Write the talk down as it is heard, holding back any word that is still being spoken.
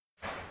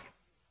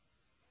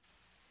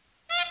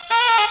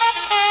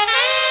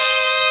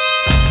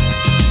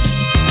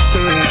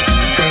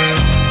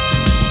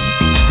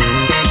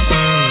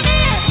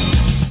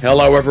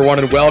Hello, everyone,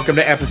 and welcome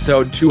to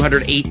episode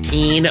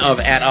 218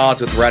 of At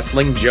Odds with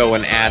Wrestling. Joe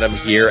and Adam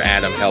here.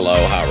 Adam, hello.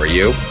 How are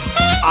you?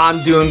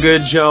 I'm doing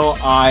good, Joe.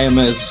 I am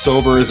as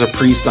sober as a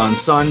priest on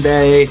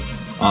Sunday.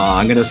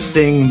 I'm going to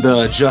sing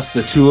the Just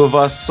the Two of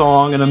Us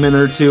song in a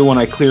minute or two when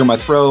I clear my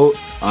throat.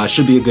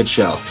 Should be a good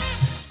show.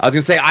 I was going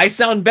to say, I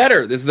sound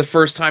better. This is the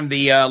first time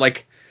the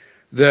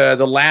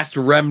last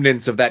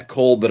remnants of that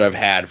cold that I've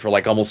had for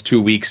like almost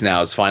 2 weeks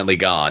now is finally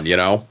gone, you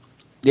know?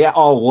 Yeah,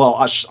 oh, well,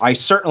 I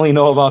certainly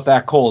know about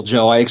that cold,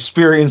 Joe. I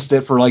experienced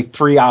it for like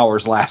 3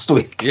 hours last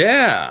week.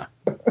 Yeah.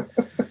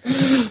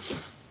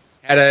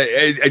 Had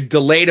a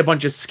delayed a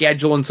bunch of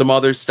schedule and some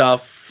other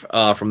stuff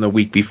from the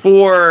week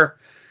before.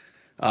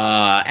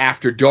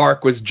 After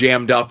Dark was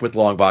jammed up with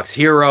Longbox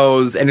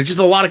Heroes, and it's just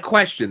a lot of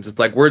questions. It's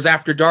like, where's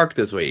After Dark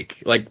this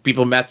week? Like,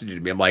 people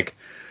messaging me. I'm like,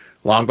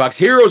 Longbox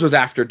Heroes was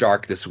After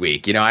Dark this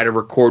week. You know, I had to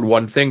record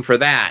one thing for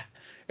that.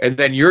 And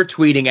then you're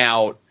tweeting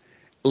out,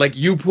 like,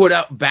 you put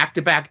out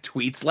back-to-back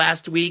tweets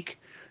last week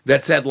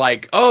that said,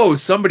 like, oh,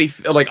 somebody,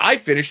 like, I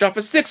finished off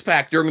a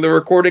six-pack during the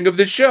recording of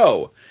the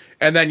show.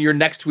 And then your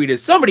next tweet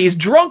is, somebody's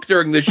drunk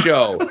during the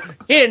show.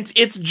 Hint,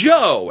 it's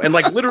Joe. And,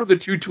 like, literally the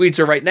two tweets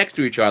are right next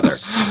to each other.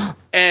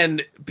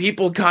 And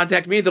people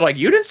contact me. They're like,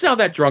 you didn't sound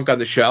that drunk on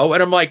the show.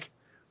 And I'm like,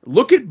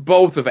 look at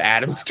both of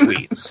Adam's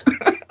tweets.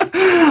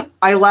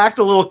 I lacked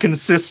a little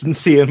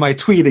consistency in my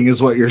tweeting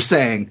is what you're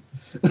saying.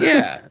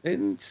 Yeah.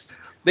 And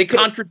they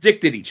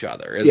contradicted each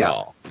other is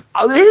all.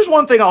 Here's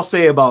one thing I'll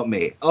say about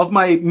me. Of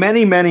my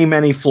many, many,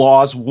 many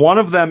flaws, one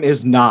of them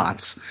is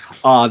not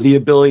the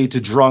ability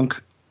to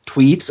drunk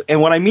tweets.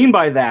 And what I mean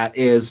by that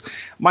is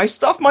my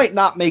stuff might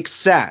not make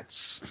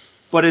sense,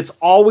 but it's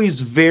always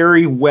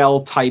very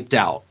well typed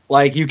out.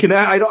 Like, you can,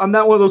 I'm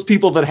not one of those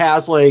people that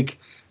has like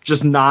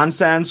just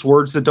nonsense,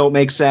 words that don't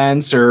make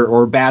sense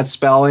or bad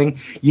spelling.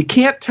 You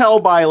can't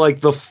tell by like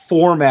the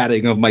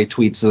formatting of my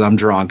tweets that I'm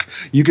drunk.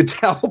 You could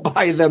tell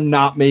by them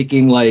not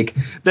making, like,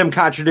 them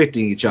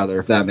contradicting each other,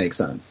 if that makes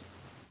sense.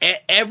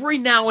 Every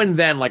now and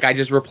then, like, I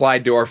just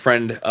replied to our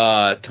friend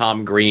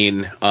Tom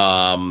Green,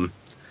 a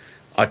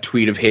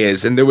tweet of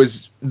his, and there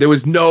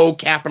was no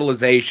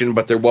capitalization,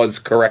 but there was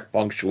correct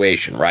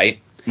punctuation, right?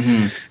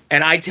 Mm-hmm.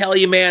 And I tell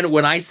you, man,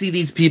 when I see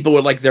these people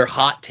with like their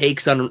hot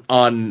takes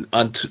on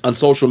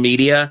social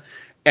media,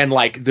 and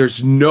like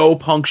there's no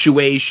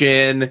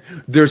punctuation,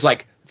 there's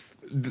like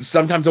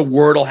sometimes a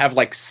word will have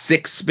like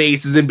 6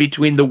 spaces in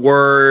between the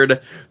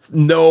word,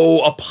 no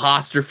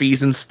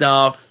apostrophes and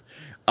stuff,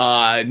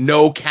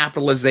 no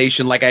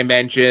capitalization, like I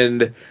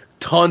mentioned,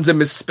 tons of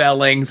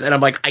misspellings, and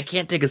I'm like, I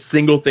can't take a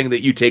single thing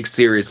that you take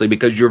seriously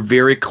because you're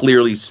very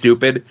clearly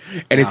stupid.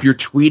 And if you're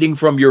tweeting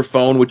from your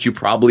phone, which you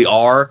probably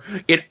are,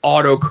 it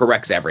auto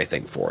corrects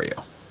everything for you.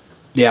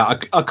 Yeah,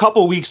 a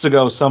couple weeks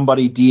ago,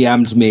 somebody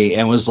DM'd me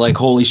and was like,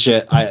 "Holy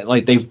shit!"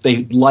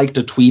 They liked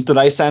a tweet that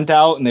I sent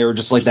out, and they were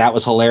just like, "That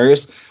was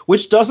hilarious,"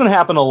 which doesn't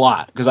happen a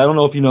lot because I don't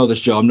know if you know this,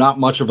 Joe. I'm not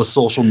much of a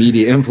social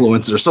media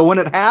influencer, so when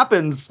it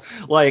happens,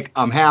 like,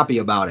 I'm happy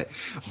about it.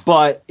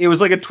 But it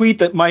was like a tweet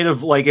that might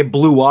have, like, it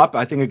blew up.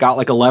 I think it got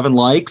like 11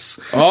 likes.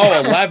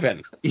 Oh,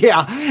 11.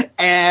 Yeah,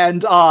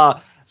 and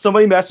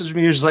somebody messaged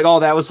me and was just like, "Oh,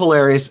 that was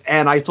hilarious."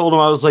 And I told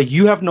him, I was like,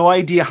 "You have no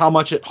idea how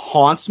much it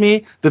haunts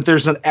me that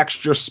there's an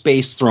extra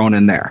space thrown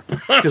in there."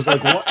 Because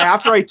like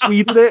after I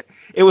tweeted it,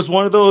 it was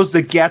one of those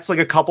that gets like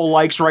a couple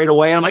likes right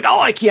away. And I'm like,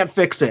 "Oh, I can't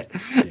fix it."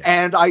 Yeah.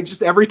 And I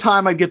just, every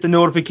time I get the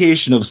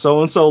notification of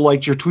so-and-so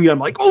liked your tweet, I'm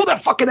like, "Oh,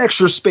 that fucking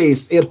extra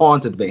space." It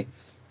haunted me.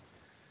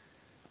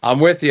 I'm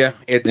with you.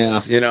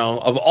 It's, you know,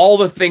 of all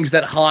the things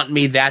that haunt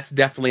me, that's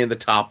definitely in the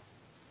top,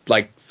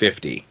 like,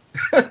 50.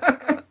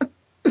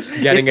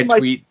 Getting a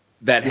tweet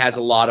that has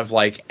a lot of,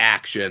 like,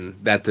 action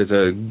that there's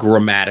a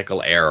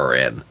grammatical error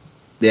in.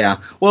 Yeah.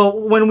 Well,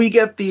 when we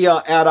get the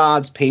At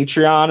Odds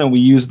Patreon and we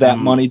use that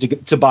money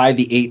to buy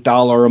the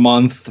 $8 a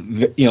month,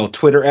 you know,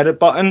 Twitter edit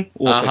button,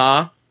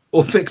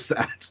 we'll fix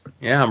that.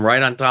 Yeah, I'm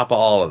right on top of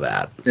all of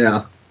that.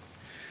 Yeah.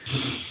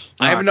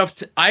 I have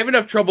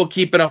enough trouble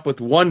keeping up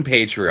with one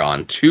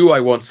Patreon. 2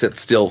 I won't sit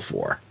still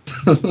for.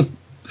 All right,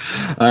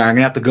 I'm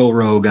gonna have to go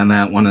rogue on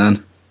that one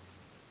then.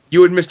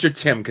 You and Mr.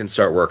 Tim can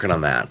start working on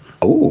that.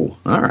 Oh,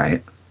 all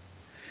right.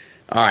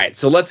 All right,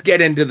 so let's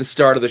get into the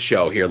start of the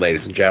show here,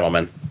 ladies and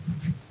gentlemen.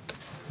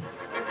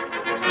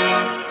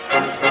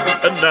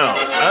 And now,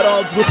 At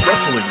Odds with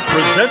Wrestling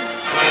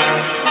presents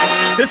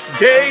This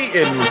Day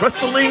in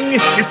Wrestling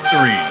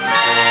History.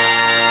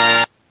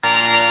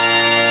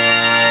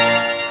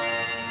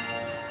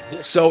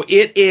 So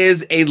it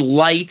is a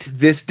light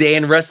This Day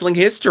in Wrestling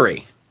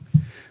History.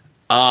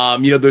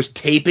 You know, there's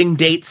taping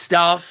date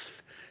stuff.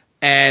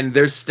 And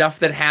there's stuff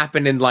that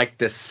happened in, like,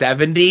 the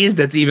 70s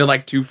that's even,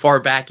 like, too far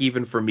back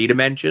even for me to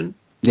mention.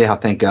 Yeah,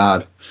 thank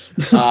God.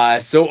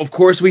 So, of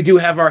course, we do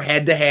have our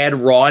head-to-head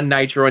Raw and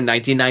Nitro in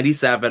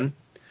 1997.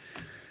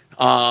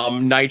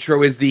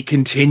 Nitro is the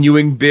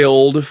continuing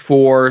build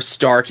for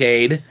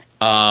Starrcade.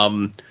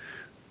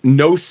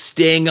 No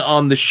Sting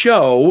on the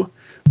show,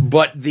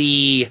 but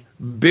the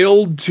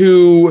build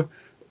to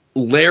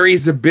Larry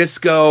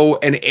Zbyszko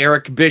and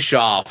Eric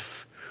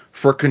Bischoff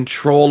for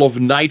control of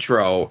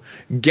Nitro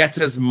gets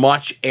as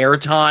much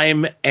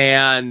airtime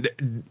and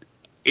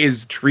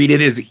is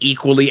treated as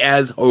equally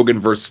as Hogan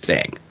versus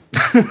Sting.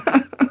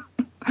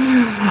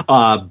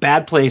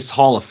 Bad Place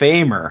Hall of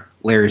Famer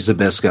Larry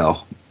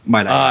Zbyszko.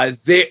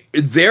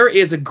 There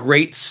is a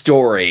great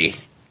story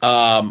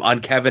on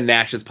Kevin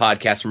Nash's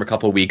podcast from a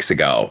couple of weeks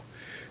ago,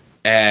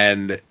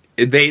 and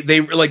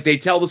they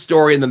tell the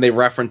story and then they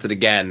reference it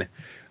again.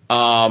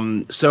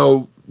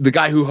 So the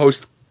guy who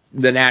hosts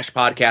the Nash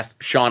podcast,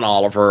 Sean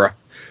Oliver,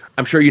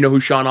 I'm sure you know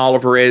who Sean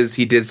Oliver is.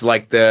 He was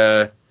like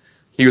the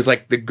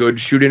good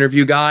shoot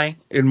interview guy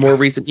in more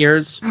recent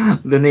years.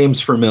 The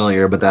name's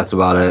familiar, but that's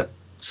about it.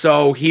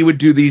 So he would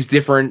do these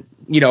different,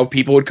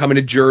 people would come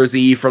into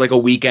Jersey for like a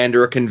weekend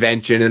or a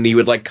convention, and he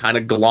would like kind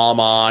of glom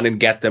on and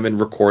get them and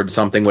record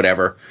something,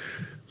 whatever.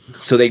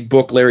 So they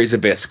book Larry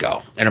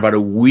Zbyszko, and about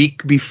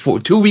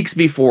 2 weeks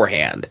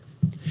beforehand,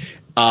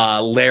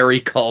 Larry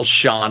calls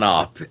Sean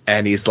up,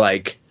 and he's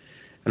like,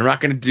 I'm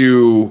not going to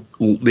do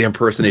the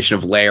impersonation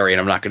of Larry,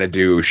 and I'm not going to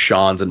do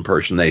Sean's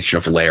impersonation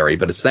of Larry,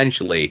 but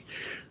essentially,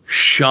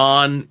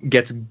 Sean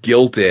gets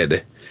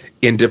guilted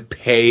into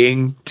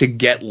paying to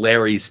get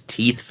Larry's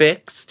teeth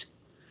fixed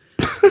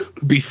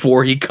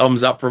before he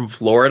comes up from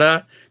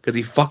Florida because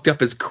he fucked up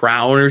his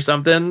crown or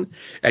something,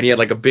 and he had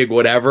like a big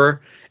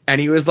whatever,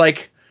 and he was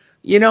like,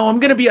 I'm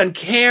going to be on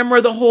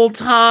camera the whole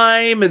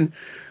time, and,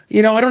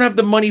 I don't have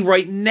the money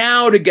right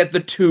now to get the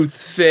tooth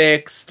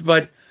fixed,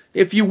 but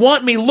if you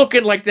want me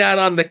looking like that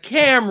on the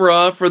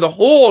camera for the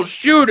whole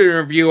shoot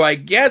interview, I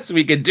guess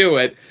we could do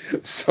it.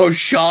 So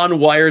Sean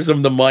wires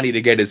him the money to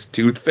get his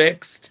tooth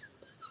fixed.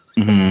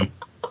 Mm-hmm.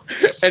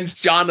 And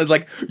Sean is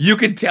like, you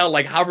can tell,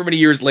 like, however many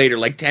years later,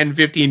 like 10,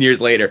 15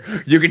 years later,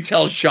 you can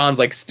tell Sean's,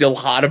 like, still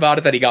hot about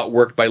it that he got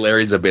worked by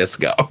Larry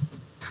Zbyszko.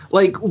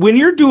 Like, when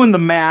you're doing the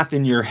math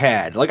in your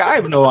head, like, I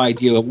have no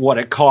idea what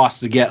it costs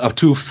to get a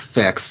tooth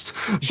fixed.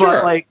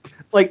 Sure. But,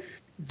 like,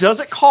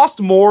 does it cost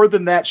more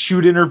than that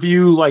shoot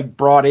interview, like,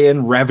 brought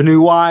in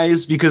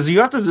revenue-wise? Because you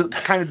have to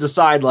kind of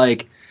decide,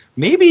 like,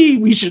 maybe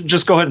we should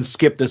just go ahead and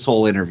skip this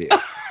whole interview.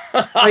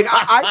 Like,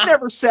 I've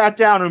never sat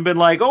down and been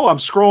like, oh, I'm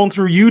scrolling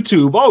through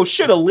YouTube. Oh,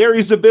 shit, a Larry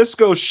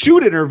Zbyszko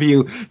shoot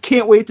interview.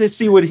 Can't wait to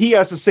see what he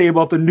has to say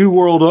about the New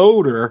World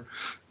Order.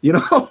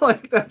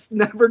 Like, that's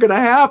never going to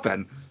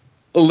happen.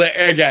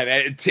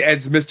 Again,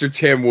 as Mr.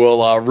 Tim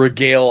will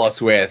regale us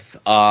with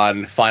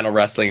on Final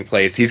Wrestling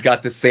Place, he's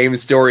got the same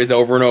stories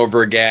over and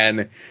over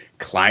again.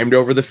 Climbed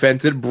over the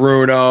fence at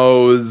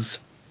Bruno's,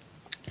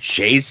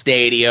 Shea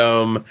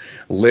Stadium,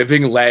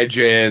 living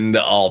legend,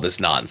 all this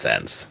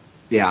nonsense.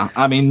 Yeah,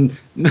 I mean,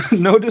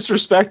 no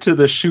disrespect to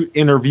the shoot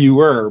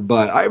interviewer,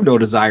 but I have no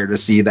desire to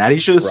see that. He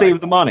should have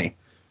saved the money.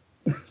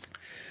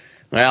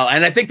 Well,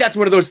 and I think that's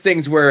one of those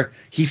things where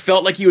he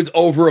felt like he was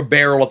over a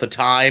barrel at the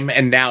time,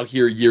 and now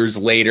here years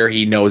later,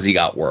 he knows he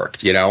got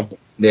worked, Yeah.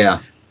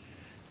 But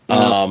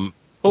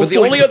the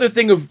only other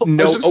thing of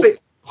note...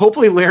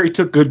 hopefully Larry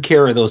took good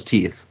care of those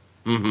teeth.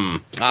 Mm-hmm.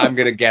 I'm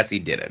going to guess he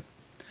didn't.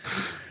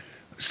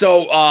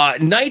 So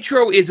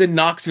Nitro is in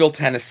Knoxville,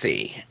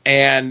 Tennessee,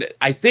 and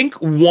I think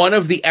one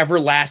of the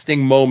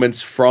everlasting moments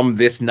from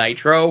this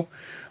Nitro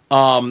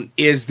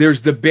is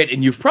there's the bit,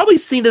 and you've probably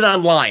seen it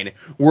online,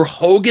 where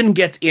Hogan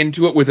gets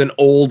into it with an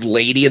old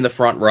lady in the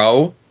front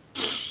row.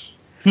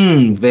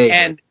 Vaguely.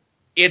 And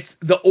it's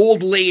the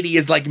old lady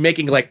is like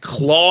making like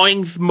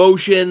clawing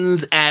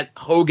motions at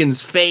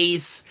Hogan's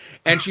face,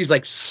 and she's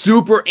like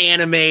super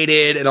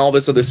animated and all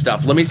this other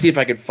stuff. Let me see if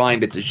I can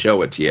find it to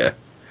show it to you.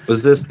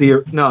 Was this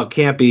no, it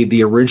can't be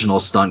the original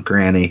Stunt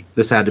Granny.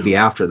 This had to be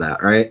after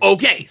that, right?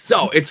 Okay,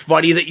 so it's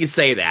funny that you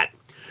say that.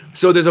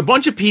 So there's a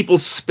bunch of people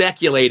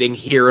speculating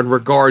here in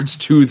regards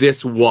to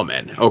this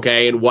woman,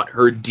 okay, and what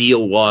her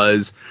deal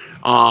was.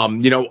 A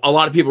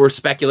lot of people were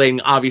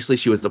speculating, obviously,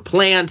 she was a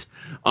plant.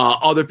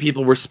 Other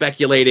people were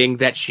speculating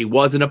that she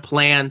wasn't a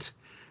plant.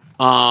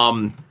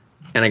 And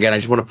again,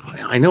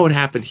 I know what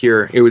happened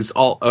here. It was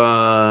all,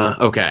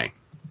 okay.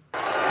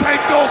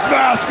 Take those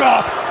masks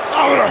off.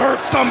 I would have hurt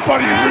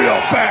somebody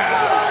real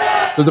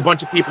bad. There's a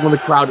bunch of people in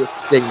the crowd with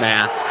Sting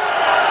masks.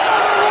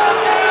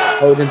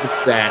 Hogan's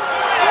upset.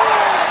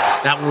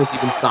 That one was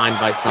even signed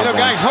by someone.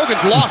 Guys,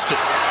 Hogan's lost it.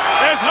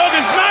 There's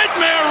Hogan's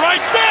nightmare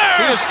right there.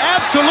 He has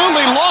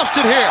absolutely lost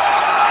it here.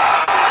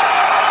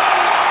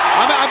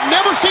 I've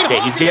never seen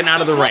Hogan. He's getting out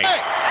of the ring.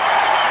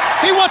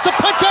 He wants to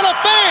punch out a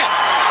fan.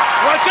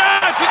 Watch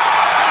out.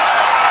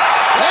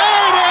 There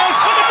it is.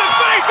 Look at the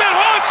face that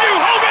haunts you,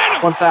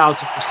 Hogan.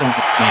 1,000%.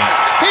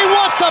 He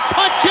wants to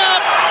punch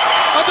out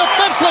a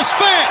defenseless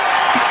fan.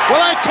 Well,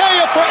 I tell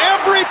you, for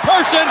every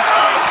person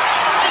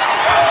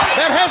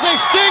that has a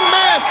Sting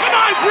mask. Come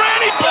on,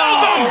 Granny, build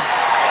him.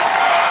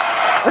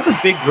 That's a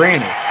big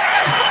granny.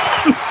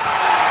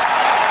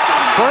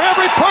 For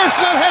every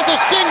person that has a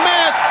Sting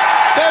mask,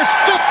 there's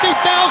 50,000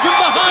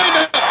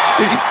 behind it.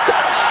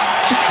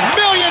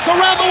 Millions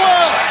around the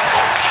world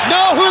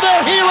know who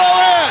their hero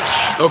is.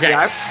 Okay.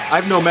 Yeah, I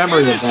have no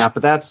memory of that,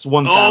 but that's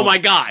 1,000%. Oh my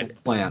God.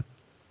 Plant.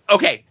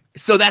 Okay,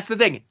 so that's the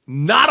thing.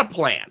 Not a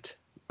plant.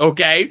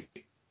 Okay?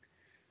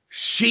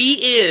 She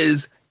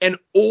is an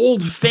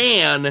old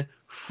fan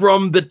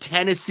from the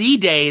Tennessee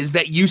days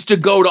that used to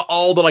go to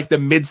all the, like, the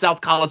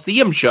Mid-South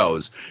Coliseum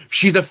shows.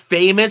 She's a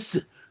famous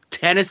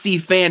Tennessee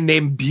fan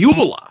named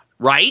Beulah,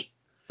 right?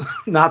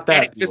 Not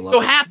that. And it just so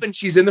happens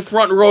she's in the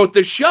front row at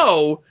the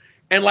show,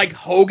 and, like,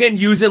 Hogan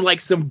using,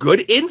 like, some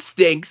good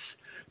instincts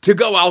to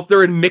go out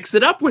there and mix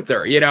it up with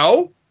her, you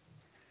know?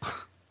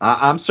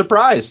 I'm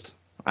surprised.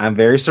 I'm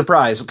very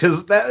surprised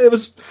because it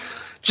was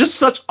just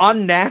such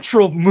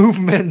unnatural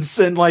movements,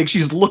 and like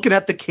she's looking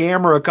at the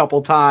camera a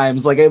couple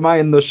times. Like, am I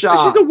in the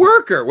shot? She's a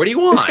worker. What do you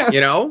want?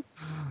 You know?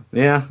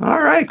 Yeah.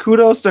 All right.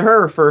 Kudos to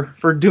her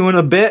for doing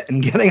a bit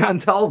and getting on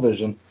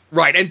television.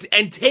 Right.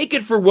 And take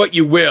it for what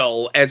you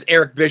will, as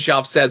Eric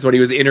Bischoff says when he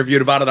was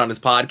interviewed about it on his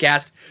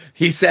podcast.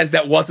 He says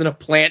that wasn't a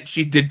plant.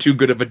 She did too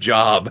good of a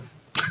job.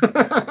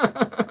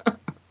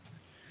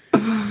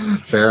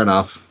 Fair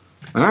enough.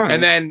 All right.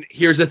 And then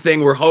here's the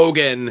thing where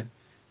Hogan,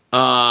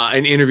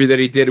 an interview that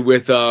he did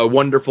with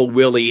Wonderful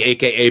Willie,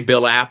 a.k.a.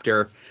 Bill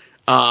Apter,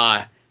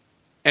 and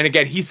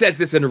again, he says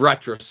this in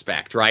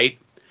retrospect, right?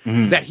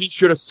 Mm-hmm. That he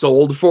should have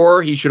sold for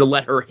her. He should have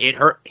let her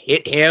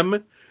hit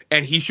him,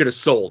 and he should have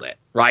sold it,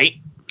 right?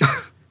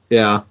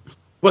 Yeah.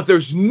 But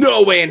there's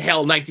no way in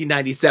hell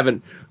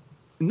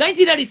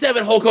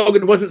 1997 Hulk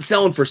Hogan wasn't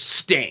selling for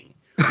Sting.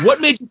 What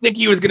made you think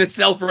he was going to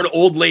sell for an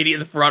old lady in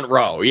the front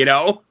row, you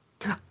know?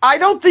 I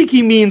don't think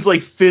he means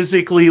like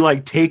physically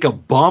like take a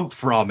bump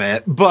from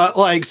it, but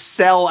like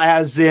sell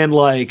as in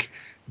like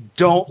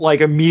don't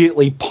like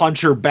immediately punch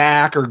her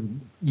back or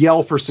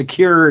yell for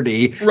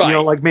security. Right. You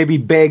know, like maybe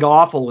beg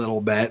off a little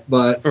bit,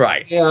 but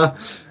right. Yeah,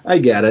 I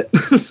get it.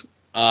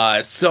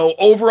 So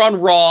over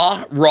on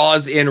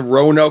Raw's in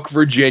Roanoke,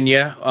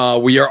 Virginia.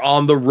 We are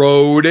on the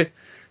road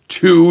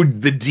to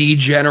the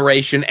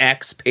D-Generation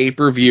X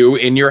pay-per-view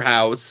in your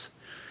house.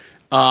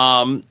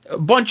 A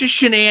bunch of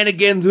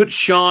shenanigans with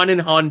Shawn and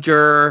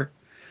Hunter.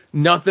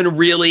 Nothing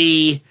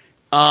really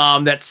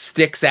that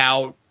sticks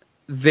out.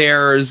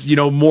 There's, you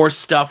know, more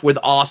stuff with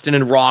Austin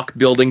and Rock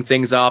building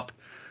things up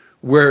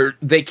where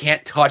they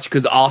can't touch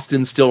because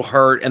Austin's still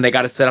hurt and they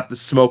got to set up the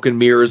smoke and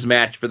mirrors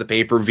match for the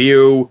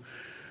pay-per-view.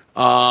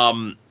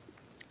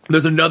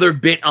 There's another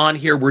bit on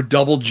here where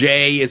Double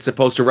J is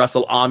supposed to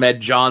wrestle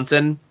Ahmed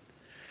Johnson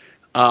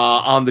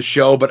on the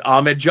show, but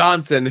Ahmed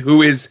Johnson,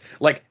 who is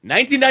like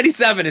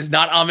 1997 is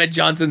not Ahmed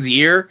Johnson's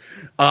year.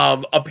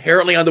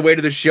 Apparently on the way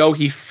to the show,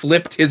 he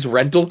flipped his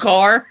rental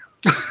car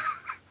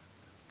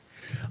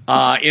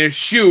in a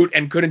shoot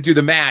and couldn't do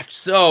the match.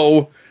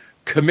 So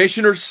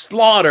Commissioner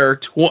Slaughter,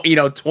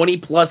 20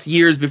 plus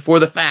years before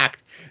the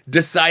fact,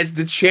 decides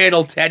to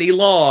channel Teddy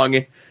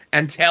Long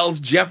and tells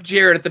Jeff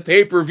Jarrett at the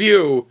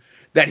pay-per-view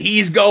that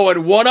he's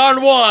going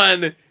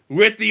one-on-one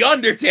with The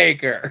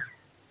Undertaker.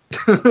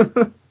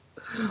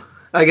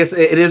 I guess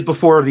it is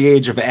before the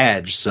age of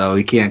Edge, so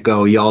he can't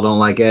go, y'all don't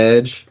like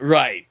Edge.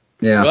 Right.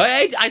 Yeah.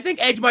 Well, I think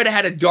Edge might have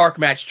had a dark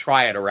match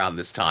tryout around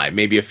this time,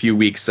 maybe a few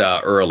weeks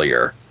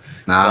earlier.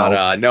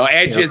 No,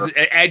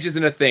 Edge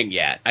isn't a thing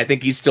yet. I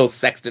think he's still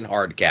Sexton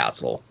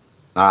Hardcastle.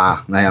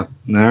 Yeah. All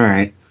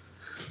right.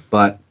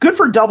 But good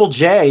for Double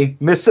J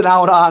missing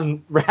out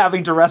on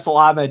having to wrestle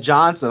Ahmed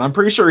Johnson. I'm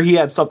pretty sure he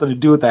had something to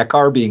do with that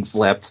car being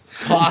flipped.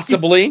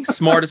 Possibly.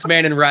 Smartest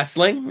man in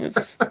wrestling.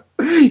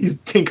 He's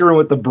tinkering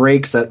with the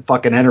brakes at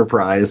fucking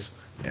Enterprise.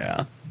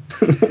 Yeah.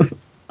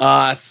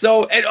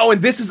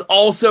 And this is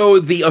also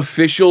the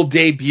official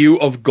debut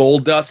of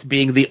Goldust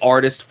being the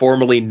artist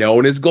formerly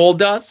known as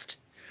Goldust.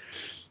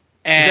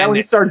 And is that when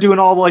he started doing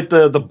all like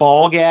the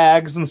ball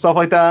gags and stuff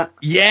like that?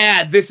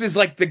 Yeah, this is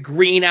like the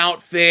green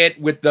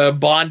outfit with the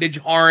bondage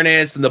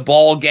harness and the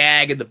ball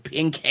gag and the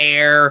pink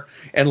hair,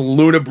 and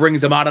Luna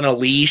brings him out on a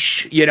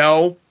leash, you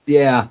know?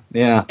 Yeah.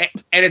 And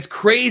it's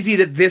crazy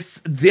that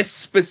this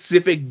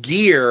specific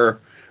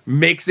gear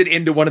makes it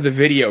into one of the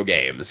video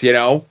games, you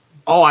know?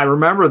 Oh, I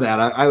remember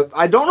that.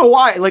 I don't know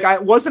why. Like, I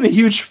wasn't a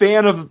huge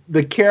fan of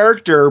the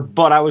character,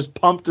 but I was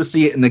pumped to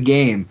see it in the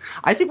game.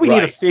 I think we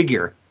need a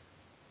figure.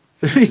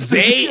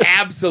 They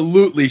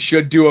absolutely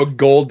should do a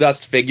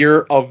Goldust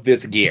figure of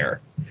this gear.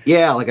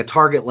 Yeah, like a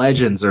Target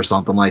Legends or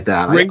something like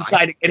that.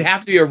 Ringside, it'd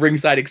have to be a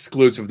Ringside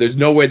exclusive. There's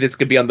no way this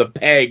could be on the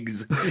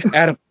pegs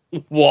at a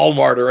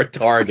Walmart or a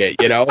Target,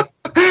 you know?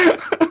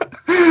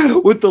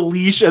 With the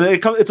leash, and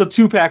it's a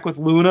 2-pack with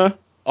Luna.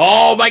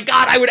 Oh my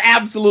god, I would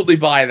absolutely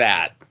buy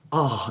that.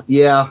 Oh,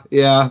 yeah,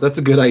 that's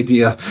a good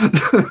idea.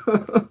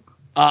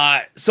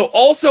 So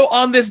also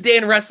on this day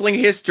in wrestling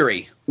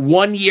history,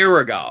 1 year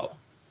ago,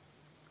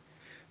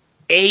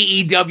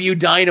 AEW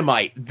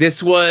Dynamite.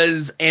 This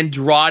was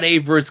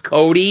Andrade versus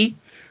Cody,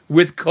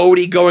 with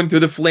Cody going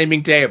through the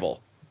flaming table.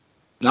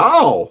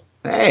 Oh,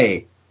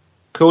 hey.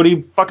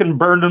 Cody fucking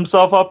burned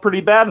himself up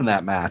pretty bad in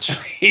that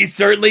match. He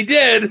certainly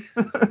did.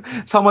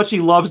 It's how much he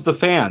loves the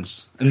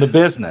fans and the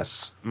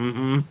business.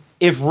 Mm-hmm.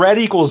 If red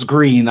equals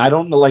green, I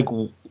don't know, like,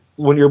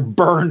 when you're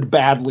burned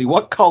badly,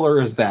 what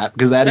color is that?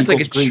 Because that's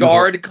like a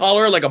charred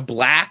color, like a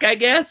black, I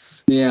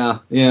guess. Yeah.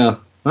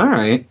 All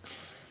right.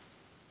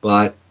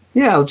 But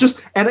Yeah,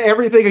 and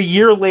everything a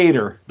year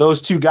later, those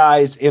two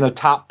guys in a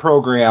top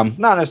program,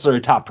 not necessarily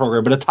a top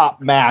program, but a top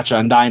match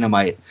on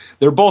Dynamite.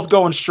 They're both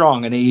going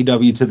strong in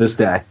AEW to this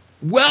day.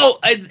 Well,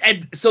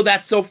 and so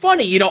that's so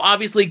funny. You know,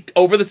 obviously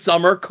over the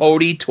summer,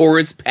 Cody tore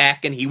his pec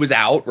and he was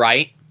out,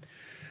 right?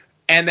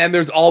 And then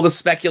there's all the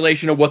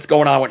speculation of what's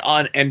going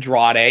on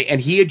Andrade, and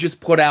he had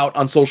just put out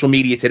on social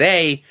media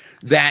today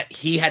that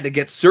he had to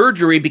get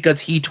surgery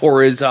because he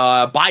tore his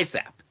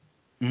bicep.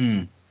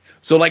 Mm.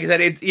 So, like I said,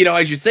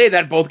 as you say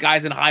that, both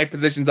guys in high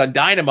positions on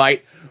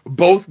Dynamite,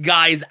 both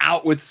guys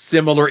out with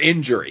similar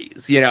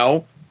injuries, you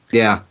know?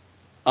 Yeah.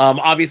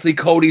 Obviously,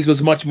 Cody's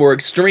was much more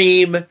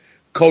extreme.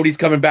 Cody's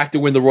coming back to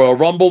win the Royal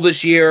Rumble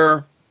this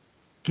year.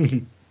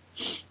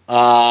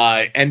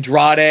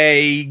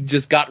 Andrade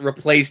just got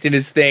replaced in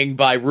his thing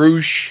by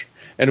Roosh,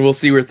 and we'll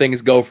see where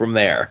things go from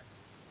there.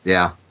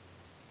 Yeah.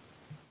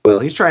 Well,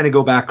 he's trying to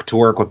go back to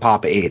work with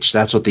Papa H.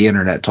 That's what the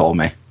internet told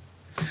me.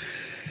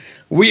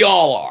 We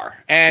all are.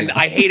 And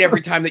I hate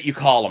every time that you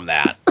call him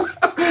that.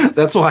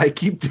 That's why I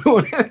keep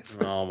doing it.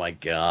 Oh, my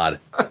God.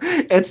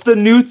 It's the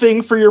new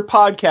thing for your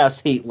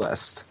podcast hate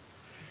list.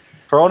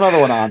 Throw another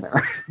one on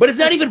there. But it's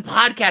not even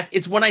podcast.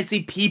 It's when I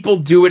see people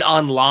do it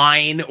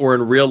online or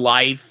in real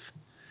life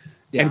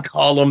and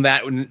call them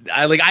that. I don't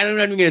know if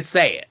I'm going to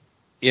say it.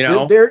 You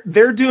know?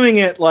 They're doing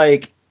it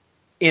like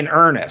in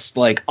earnest,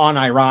 like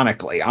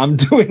unironically. I'm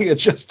doing it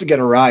just to get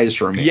a rise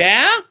from you.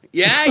 Yeah?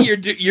 Yeah?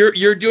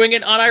 You're doing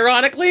it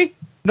unironically?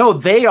 No,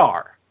 they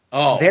are.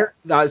 Oh,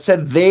 I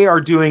said they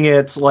are doing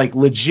it like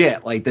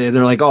legit. Like they're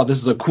like, oh, this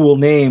is a cool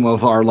name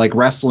of our like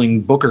wrestling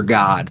booker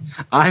god.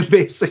 I'm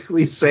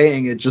basically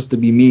saying it just to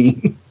be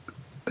mean,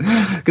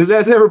 because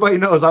as everybody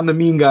knows, I'm the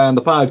mean guy on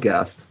the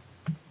podcast.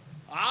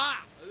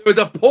 There was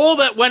a poll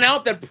that went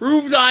out that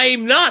proved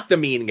I'm not the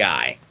mean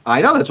guy.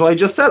 I know, that's what I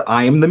just said.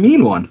 I am the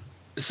mean one.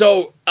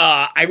 So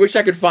I wish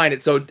I could find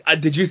it. So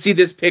did you see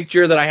this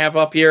picture that I have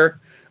up here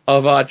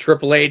of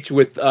Triple H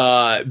with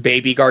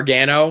baby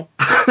Gargano?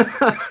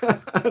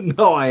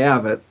 No, I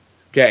haven't.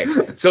 Okay,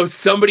 so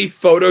somebody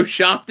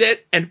photoshopped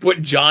it and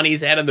put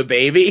Johnny's head on the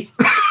baby.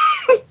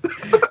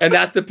 And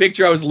that's the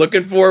picture I was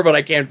looking for, but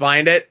I can't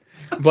find it.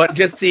 But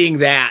just seeing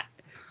that,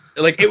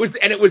 like it was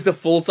the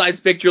full-size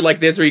picture like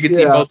this where you could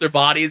see both their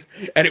bodies,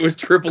 and it was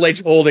Triple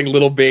H holding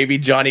little baby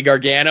Johnny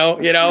Gargano,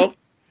 you know?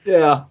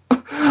 Yeah.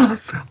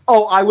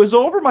 Oh, I was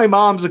over my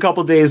mom's a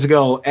couple days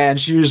ago, and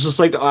she was just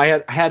like,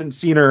 I hadn't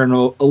seen her in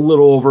a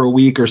little over a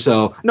week or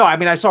so. No, I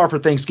mean, I saw her for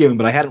Thanksgiving,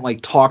 but I hadn't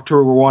like talked to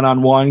her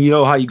one-on-one. You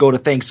know how you go to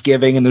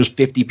Thanksgiving and there's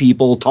 50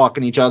 people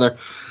talking to each other.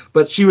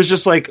 But she was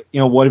just like, you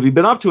know, what have you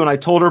been up to? And I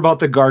told her about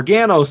the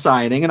Gargano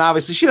signing, and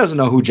obviously she doesn't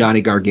know who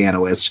Johnny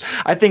Gargano is.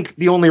 I think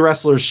the only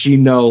wrestlers she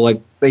know,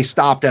 like, they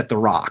stopped at The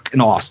Rock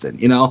in Austin,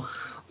 you know?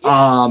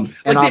 Like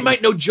they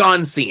might know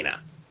John Cena.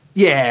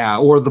 Yeah,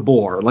 or the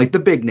Boar, like the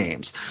big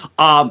names.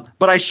 But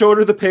I showed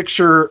her the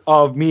picture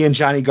of me and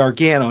Johnny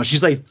Gargano, and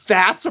she's like,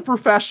 that's a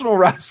professional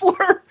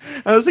wrestler?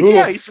 And I was like,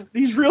 yeah,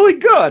 he's really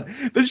good.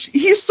 But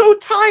he's so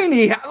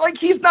tiny. Like,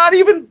 he's not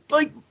even,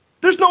 like,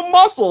 there's no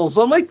muscles.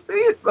 I'm like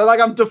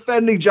I'm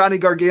defending Johnny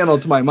Gargano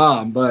to my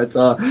mom, but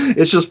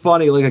it's just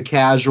funny, like a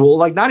casual,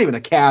 like not even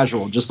a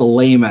casual, just a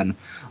layman,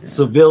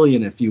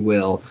 civilian, if you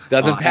will.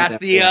 Doesn't pass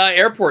the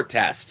airport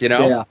test, you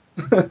know?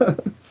 Yeah.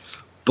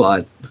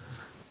 But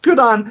good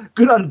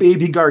on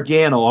baby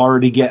Gargano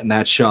already getting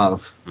that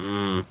shove.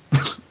 Mm.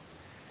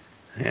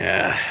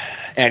 Yeah.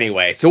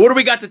 Anyway, so what do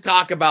we got to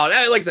talk about?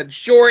 Like I said,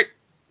 short.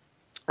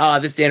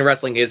 This day in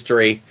wrestling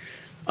history.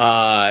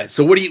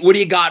 So what do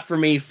you got for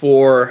me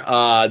for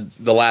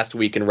the last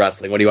week in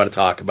wrestling? What do you want to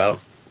talk about?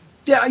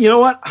 Yeah, you know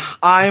what?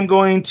 I'm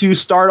going to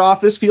start off.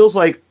 This feels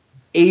like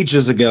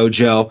ages ago,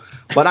 Joe,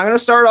 but I'm going to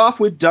start off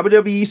with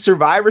WWE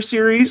Survivor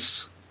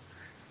Series.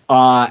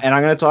 And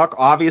I'm going to talk,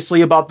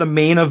 obviously, about the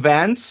main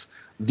event,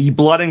 the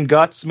Blood and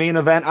Guts main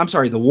event. I'm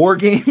sorry, the War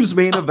Games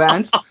main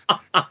event.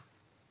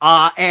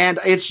 And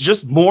it's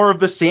just more of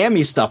the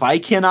Sami stuff. I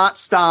cannot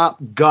stop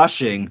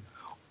gushing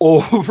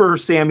over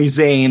Sami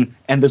Zayn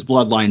and this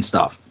Bloodline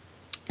stuff.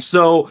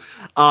 So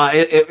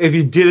if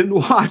you didn't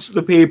watch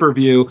the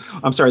pay-per-view,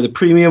 I'm sorry, the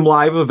premium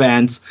live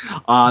event,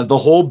 the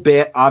whole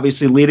bit,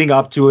 obviously leading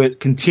up to it,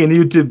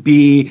 continued to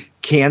be,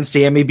 can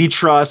Sami be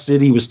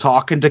trusted? He was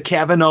talking to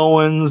Kevin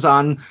Owens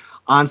on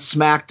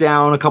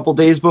SmackDown a couple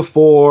days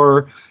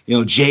before. You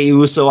know, Jey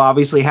Uso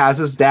obviously has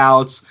his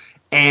doubts,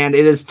 and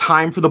it is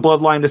time for the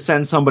Bloodline to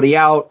send somebody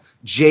out.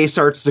 Jay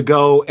starts to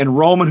go, and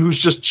Roman,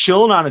 who's just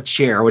chilling on a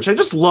chair, which I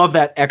just love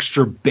that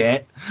extra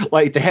bit.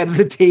 Like, the head of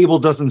the table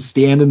doesn't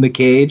stand in the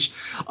cage.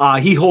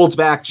 He holds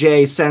back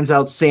Jay, sends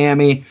out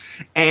Sami,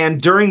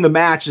 and during the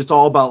match, it's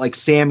all about, like,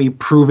 Sami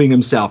proving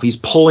himself. He's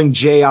pulling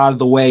Jay out of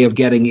the way of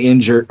getting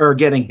injured, or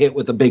getting hit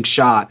with a big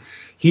shot.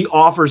 He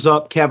offers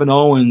up Kevin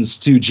Owens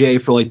to Jay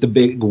for, like, the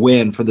big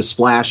win for the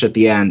splash at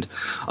the end.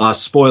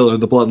 Spoiler,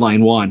 the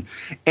Bloodline won.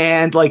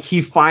 And, like,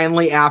 he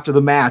finally, after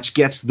the match,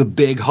 gets the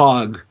big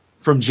hug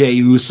from Jey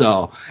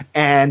Uso,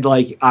 and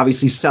like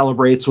obviously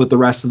celebrates with the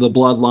rest of the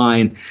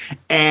Bloodline.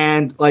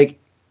 And like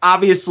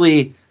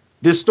obviously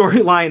this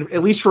storyline,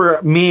 at least for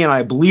me and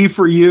I believe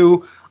for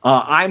you,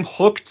 I'm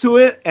hooked to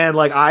it, and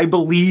like I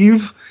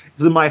believe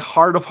in my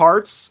heart of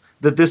hearts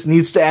that this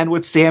needs to end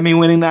with Sammy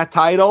winning that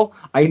title.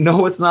 I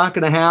know it's not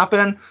going to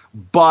happen,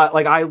 but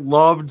like I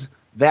loved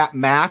that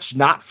match,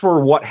 not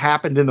for what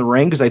happened in the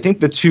ring, because I think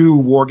the two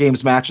War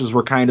Games matches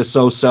were kind of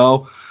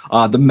so-so.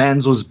 The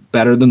men's was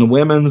better than the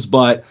women's,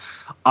 but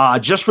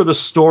just for the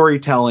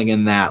storytelling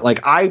in that. Like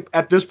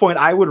at this point,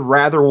 I would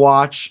rather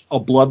watch a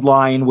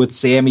Bloodline with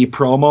Sammy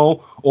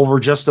promo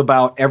over just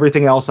about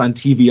everything else on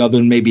TV other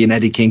than maybe an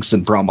Eddie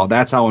Kingston promo.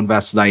 That's how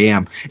invested I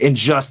am in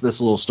just this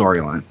little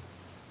storyline.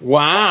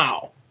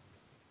 Wow.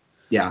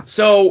 Yeah.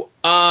 So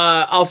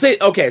I'll say,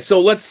 okay, so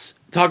let's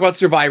talk about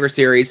Survivor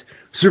Series.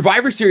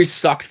 Survivor Series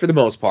sucked for the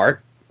most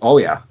part. Oh,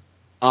 yeah.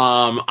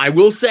 I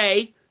will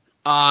say,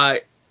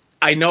 I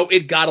know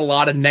it got a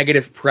lot of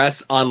negative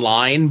press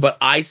online, but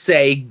I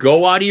say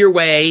go out of your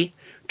way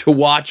to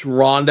watch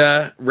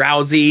Ronda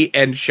Rousey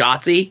and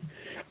Shotzi.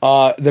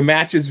 The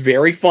match is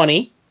very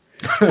funny.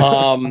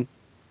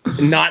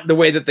 Not the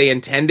way that they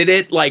intended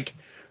it. Like,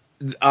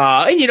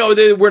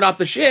 we're not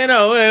the shit.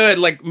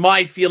 Like,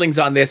 my feelings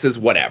on this is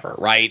whatever,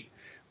 right?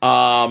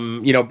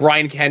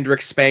 Brian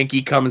Kendrick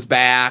Spanky comes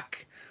back.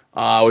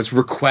 Was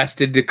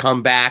requested to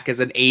come back as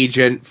an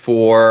agent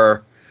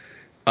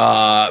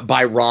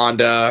by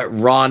Ronda.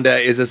 Ronda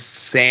is a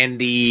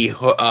Sandy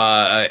Hook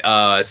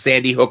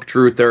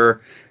truther.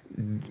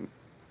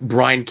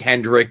 Brian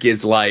Kendrick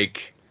is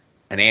like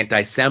an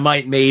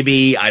anti-Semite,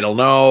 maybe. I don't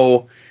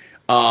know.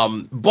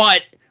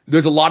 But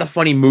there's a lot of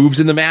funny moves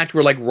in the match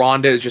where like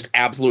Ronda is just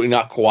absolutely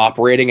not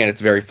cooperating, and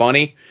it's very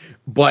funny.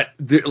 But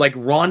like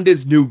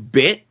Ronda's new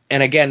bit,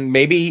 and again,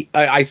 maybe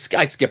I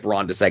skip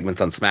Ronda segments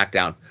on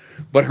SmackDown,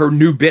 but her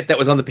new bit that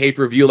was on the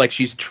pay-per-view, like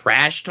she's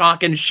trash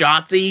talking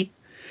Shotzi,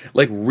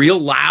 like real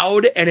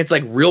loud, and it's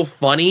like real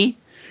funny,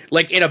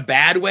 like in a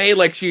bad way.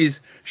 Like she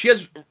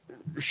has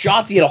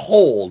Shotzi in a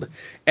hold,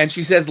 and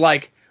she says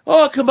like,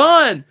 "Oh, come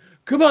on,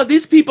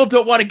 these people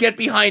don't want to get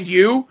behind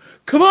you.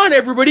 Come on,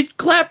 everybody,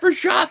 clap for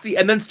Shotzi,"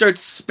 and then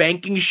starts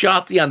spanking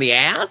Shotzi on the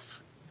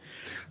ass.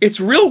 It's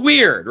real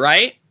weird,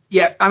 right?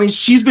 Yeah, I mean,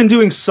 she's been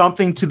doing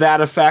something to that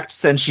effect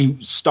since she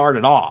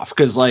started off.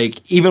 Because,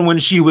 like, even when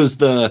she was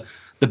the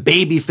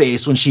baby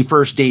face when she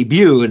first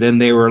debuted, and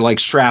they were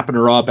like strapping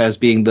her up as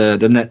being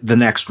the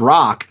next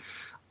Rock,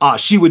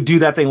 she would do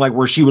that thing like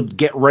where she would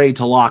get ready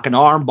to lock an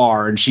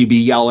armbar, and she'd be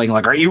yelling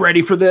like, "Are you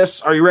ready for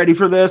this? Are you ready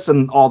for this?"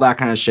 and all that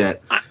kind of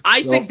shit.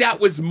 I think that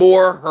was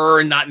more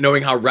her not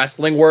knowing how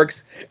wrestling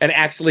works and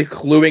actually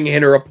cluing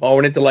in her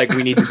opponent to like,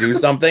 we need to do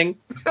something.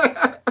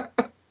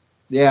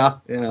 Yeah.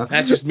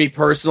 That's just me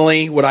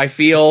personally, what I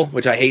feel,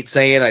 which I hate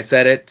saying. I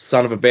said it,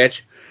 son of a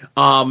bitch.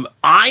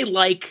 I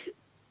like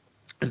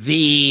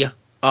the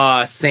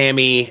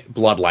Sammy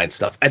Bloodline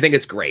stuff. I think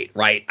it's great,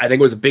 right? I think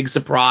it was a big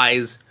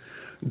surprise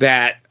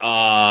that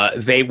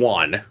they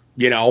won,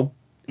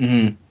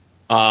 Mm-hmm.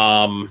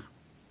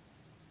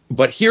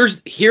 But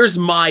here's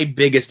my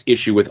biggest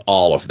issue with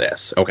all of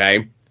this,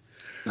 okay?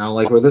 I don't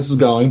like where this is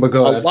going, but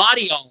go ahead. A lot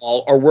of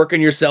y'all are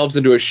working yourselves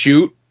into a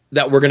shoot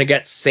that we're going to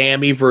get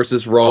Sammy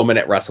versus Roman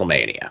at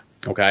WrestleMania,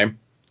 okay?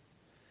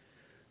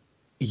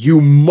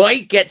 You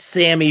might get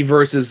Sammy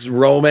versus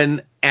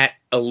Roman at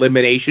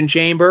Elimination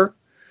Chamber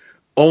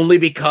only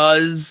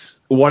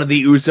because one of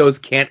the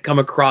Usos can't come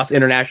across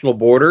international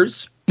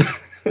borders.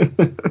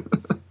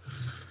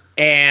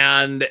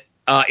 And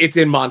it's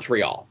in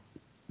Montreal.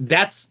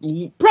 That's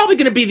probably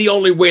going to be the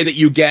only way that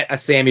you get a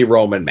Sammy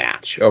Roman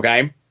match,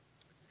 okay?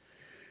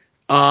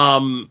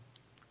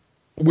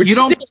 Which you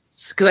don't,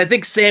 because I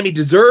think Sammy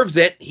deserves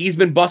it. He's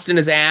been busting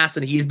his ass,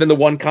 and he's been the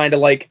one kind of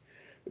like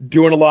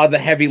doing a lot of the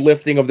heavy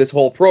lifting of this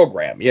whole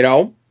program,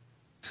 Yeah,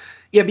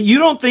 but you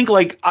don't think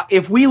like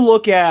if we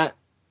look at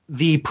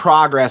the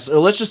progress, or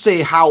let's just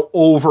say how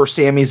over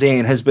Sami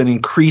Zayn has been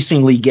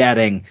increasingly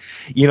getting,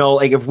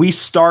 like if we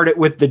start it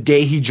with the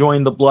day he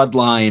joined the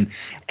Bloodline,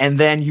 and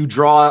then you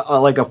draw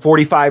like a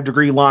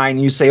 45-degree line,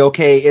 you say,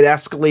 okay, it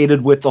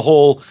escalated with the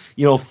whole,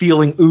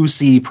 feeling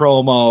Usi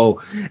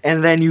promo,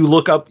 and then you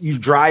look up, you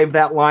drive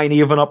that line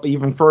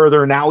even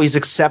further, now he's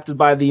accepted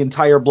by the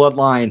entire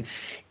Bloodline.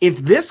 If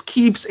this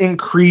keeps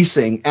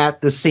increasing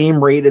at the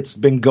same rate it's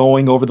been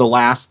going over the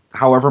last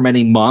however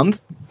many months,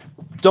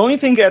 don't you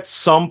think at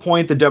some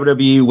point the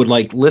WWE would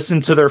like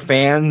listen to their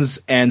fans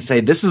and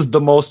say, this is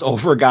the most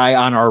over guy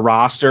on our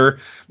roster?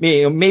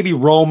 Maybe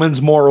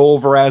Roman's more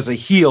over as a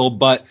heel,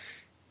 but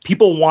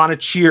people want to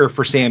cheer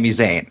for Sami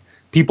Zayn.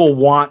 People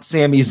want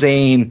Sami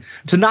Zayn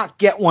to not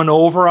get one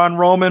over on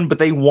Roman, but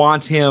they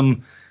want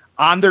him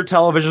on their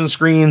television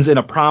screens in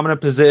a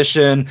prominent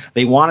position.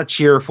 They want to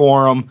cheer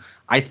for him.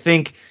 I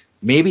think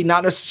maybe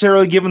not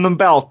necessarily giving them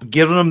belt, but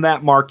giving them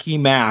that marquee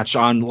match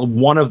on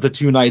one of the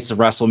two nights of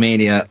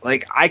WrestleMania.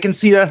 Like, I can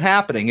see that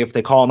happening if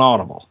they call an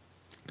audible.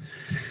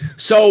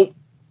 So,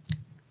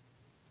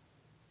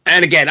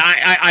 and again,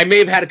 I may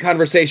have had a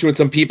conversation with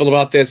some people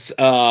about this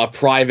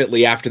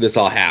privately after this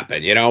all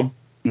happened,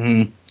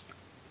 Mm-hmm.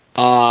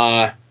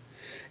 And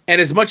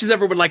as much as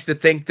everyone likes to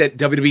think that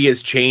WWE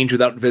has changed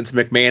without Vince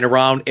McMahon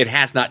around, it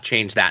has not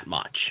changed that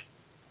much.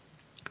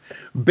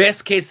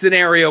 Best case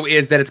scenario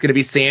is that it's going to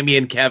be Sami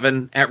and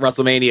Kevin at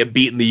WrestleMania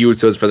beating the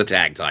Usos for the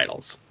tag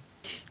titles.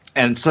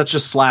 And such a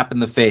slap in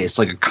the face,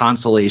 like a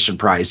consolation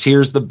prize.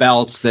 Here's the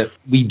belts that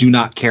we do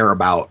not care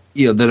about,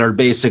 that are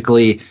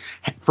basically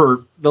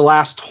for the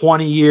last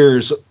 20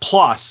 years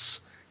plus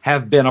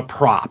have been a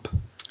prop,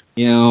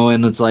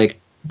 and it's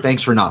like,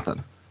 thanks for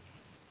nothing.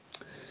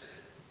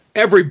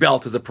 Every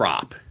belt is a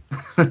prop.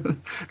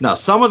 No,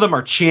 some of them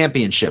are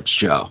championships,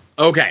 Joe.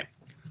 Okay.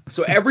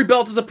 So every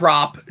belt is a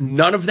prop.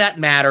 None of that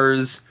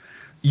matters.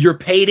 Your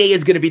payday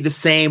is going to be the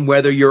same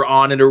whether you're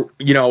on it or,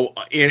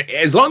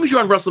 as long as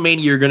you're on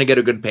WrestleMania, you're going to get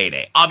a good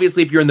payday.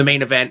 Obviously, if you're in the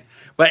main event,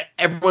 but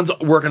everyone's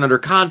working under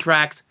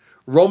contracts.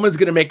 Roman's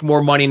going to make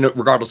more money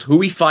regardless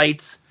who he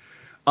fights.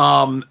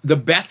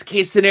 The best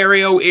case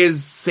scenario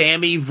is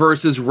Sami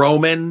versus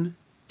Roman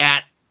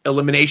at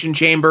Elimination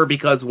Chamber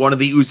because one of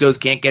the Usos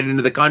can't get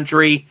into the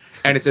country,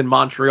 and it's in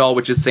Montreal,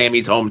 which is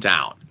Sami's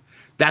hometown.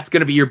 That's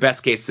going to be your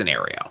best case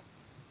scenario.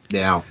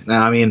 Yeah,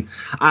 I mean,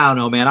 I don't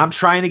know, man. I'm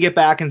trying to get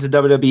back into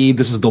WWE.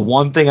 This is the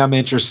one thing I'm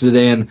interested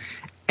in,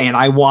 and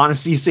I want to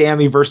see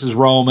Sami versus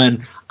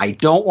Roman. I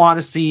don't want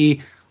to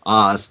see,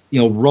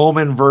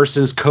 Roman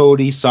versus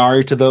Cody.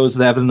 Sorry to those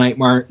that have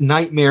the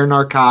nightmare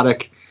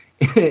narcotic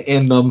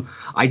in them.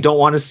 I don't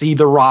want to see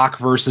The Rock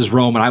versus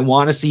Roman. I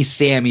want to see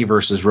Sami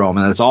versus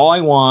Roman. That's all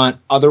I want.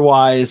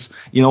 Otherwise,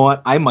 you know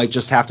what? I might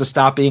just have to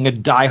stop being a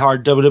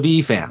diehard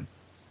WWE fan.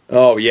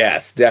 Oh,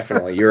 yes,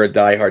 definitely. You're a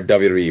diehard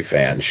WWE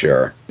fan,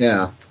 sure.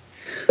 Yeah.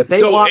 If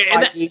they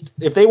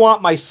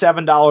want my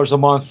 $7 a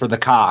month for the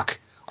cock,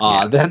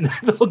 then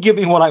they'll give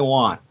me what I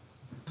want.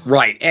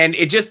 Right. And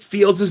it just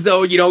feels as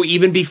though,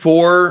 even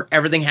before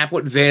everything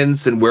happened with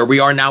Vince and where we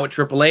are now at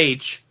Triple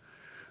H,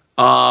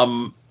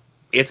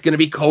 it's going to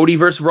be Cody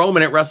versus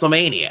Roman at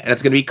WrestleMania. And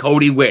it's going to be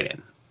Cody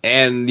winning.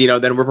 And,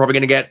 then we're probably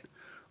going to get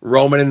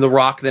Roman and The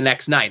Rock the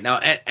next night. Now,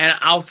 and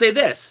I'll say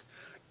this.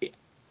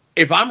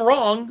 If I'm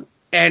wrong,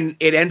 and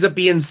it ends up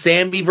being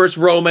Sami versus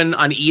Roman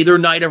on either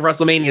night of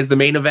WrestleMania as the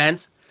main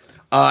event.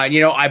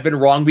 I've been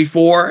wrong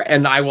before,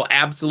 and I will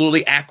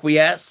absolutely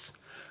acquiesce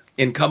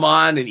and come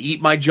on and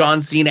eat my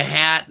John Cena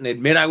hat and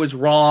admit I was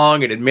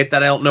wrong and admit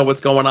that I don't know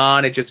what's going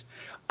on.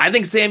 I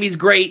think Sami's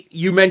great.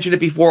 You mentioned it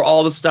before,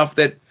 all the stuff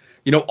that,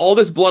 all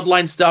this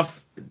bloodline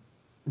stuff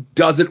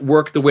doesn't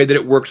work the way that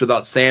it works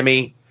without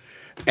Sami.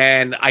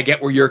 And I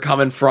get where you're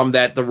coming from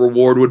that the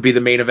reward would be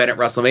the main event at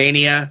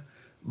WrestleMania,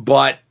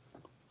 but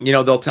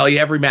they'll tell you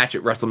every match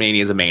at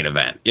WrestleMania is a main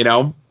event,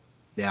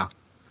 Yeah.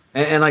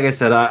 And like I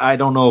said, I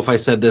don't know if I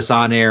said this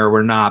on air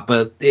or not,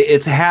 but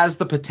it has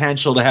the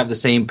potential to have the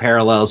same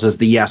parallels as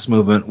the Yes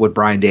Movement with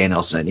Bryan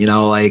Danielson.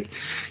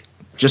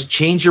 Just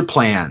change your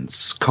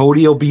plans.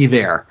 Cody will be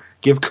there.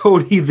 Give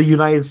Cody the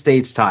United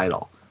States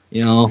title.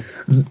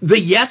 The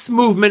Yes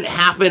Movement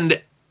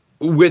happened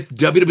with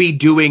WWE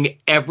doing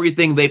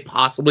everything they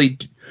possibly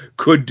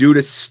could do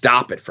to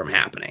stop it from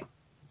happening.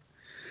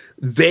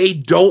 They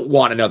don't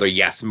want another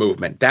Yes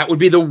Movement. That would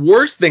be the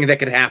worst thing that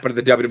could happen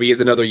to the WWE is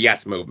another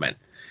Yes Movement.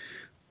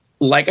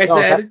 Like I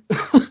said,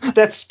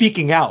 that's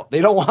speaking out. They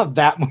don't want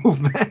that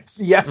movement.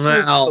 Yes,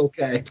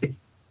 okay.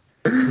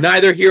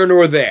 Neither here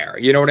nor there.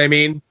 You know what I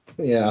mean?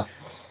 Yeah.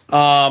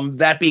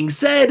 That being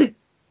said,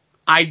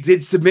 I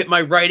did submit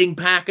my writing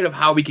packet of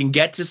how we can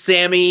get to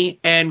Sami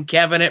and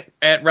Kevin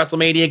at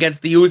WrestleMania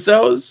against the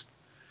Usos.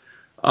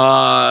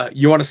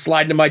 You want to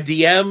slide into my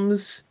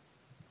DMs?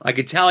 I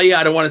could tell you,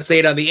 I don't want to say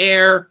it on the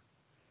air,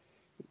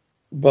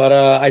 but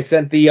I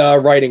sent the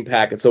writing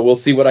packet, so we'll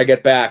see what I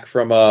get back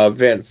from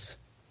Vince.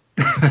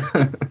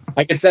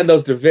 I can send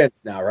those to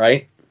Vince now,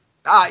 right?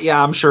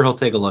 Yeah, I'm sure he'll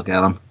take a look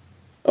at them.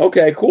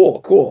 Okay,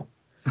 cool.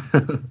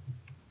 All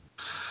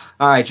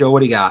right, Joe, what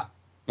do you got?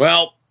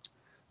 Well,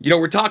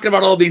 we're talking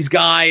about all these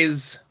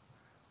guys.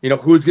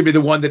 Who's going to be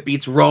the one that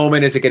beats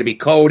Roman? Is it going to be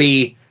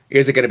Cody?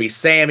 Is it going to be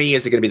Sami?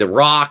 Is it going to be The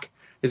Rock?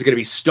 Is it going to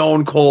be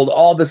Stone Cold?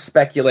 All this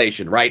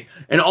speculation, right?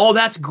 And all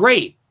that's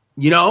great,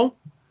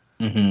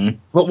 Mm-hmm.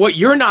 But what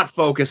you're not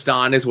focused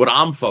on is what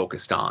I'm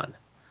focused on.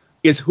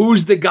 Is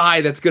who's the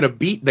guy that's going to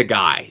beat the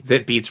guy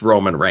that beats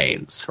Roman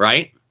Reigns,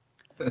 right?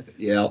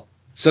 Yeah.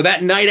 So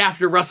that night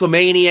after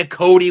WrestleMania,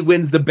 Cody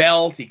wins the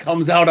belt. He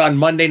comes out on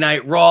Monday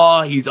Night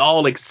Raw. He's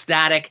all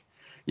ecstatic.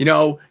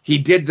 He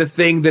did the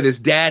thing that his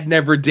dad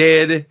never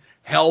did.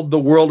 Held the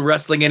World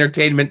Wrestling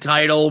Entertainment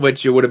title,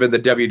 which it would have been the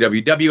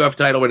WWF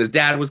title when his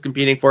dad was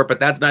competing for it, but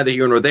that's neither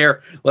here nor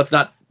there. Let's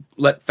not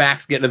let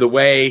facts get into the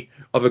way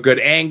of a good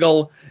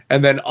angle.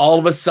 And then all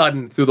of a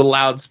sudden, through the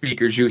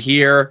loudspeakers, you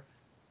hear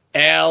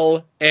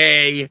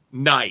L.A.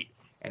 Knight.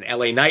 And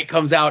L.A. Knight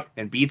comes out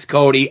and beats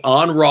Cody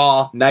on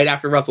Raw, night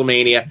after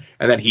WrestleMania,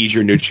 and then he's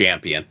your new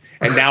champion.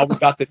 And now we've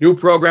got the new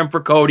program for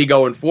Cody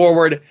going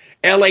forward.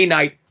 L.A.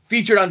 Knight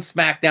featured on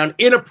SmackDown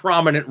in a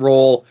prominent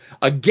role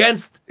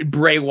against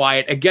Bray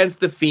Wyatt,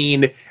 against The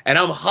Fiend. And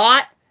I'm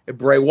hot at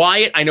Bray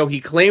Wyatt. I know he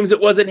claims it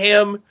wasn't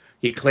him.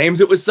 He claims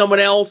it was someone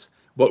else.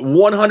 But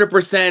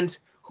 100%,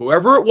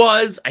 whoever it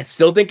was, I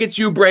still think it's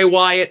you, Bray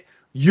Wyatt.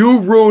 You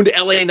ruined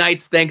LA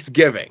Knight's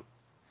Thanksgiving.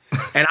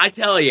 And I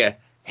tell you,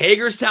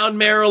 Hagerstown,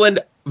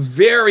 Maryland,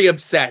 very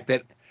upset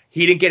that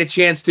He didn't get a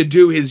chance to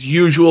do his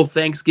usual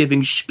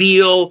Thanksgiving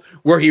spiel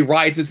where he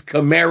rides his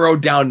Camaro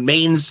down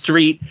Main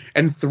Street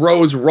and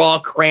throws raw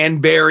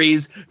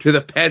cranberries to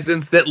the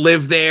peasants that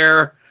live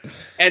there.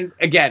 And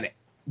again,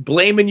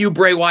 blaming you,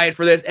 Bray Wyatt,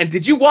 for this. And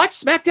did you watch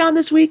SmackDown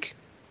this week?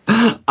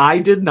 I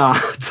did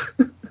not.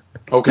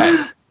 Okay.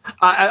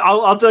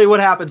 I'll tell you what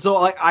happened. So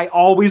like I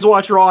always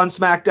watch Raw and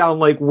SmackDown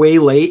like way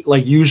late,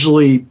 like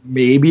usually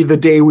maybe the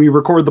day we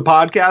record the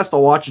podcast,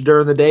 I'll watch it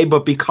during the day.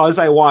 But because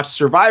I watched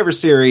Survivor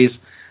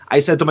Series, I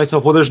said to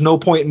myself, well, there's no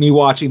point in me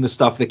watching the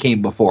stuff that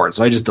came before it.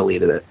 So I just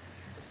deleted it.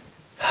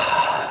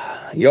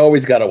 You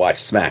always got to watch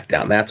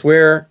SmackDown. That's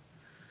where...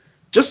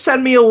 Just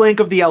send me a link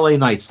of the LA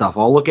Knight stuff.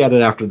 I'll look at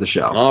it after the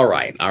show. All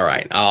right.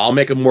 I'll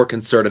make a more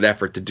concerted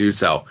effort to do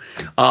so.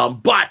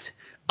 But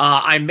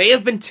I may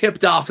have been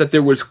tipped off that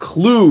there was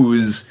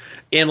clues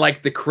in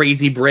like the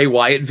crazy Bray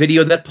Wyatt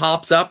video that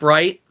pops up,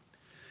 right?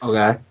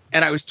 Okay.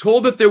 And I was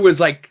told that there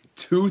was like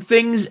two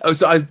things.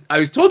 So I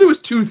was told there was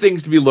two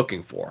things to be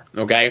looking for.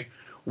 Okay.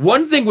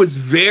 One thing was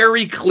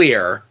very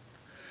clear,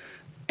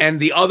 and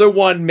the other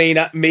one may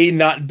not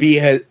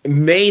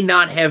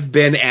have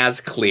been as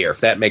clear,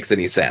 if that makes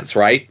any sense,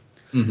 right?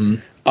 Mm-hmm.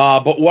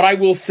 But what I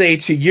will say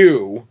to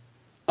you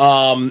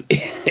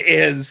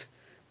is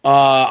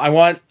I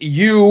want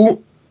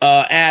you,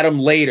 Adam,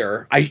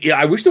 later.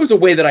 I wish there was a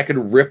way that I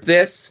could rip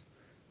this.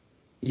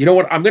 You know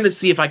what? I'm going to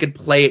see if I could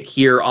play it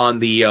here on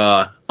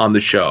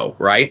the show,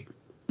 right?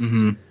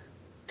 Mm-hmm.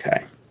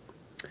 Okay.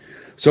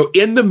 So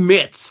in the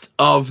midst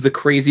of the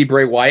crazy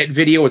Bray Wyatt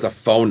video is a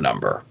phone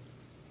number.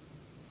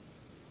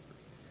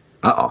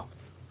 Uh-oh.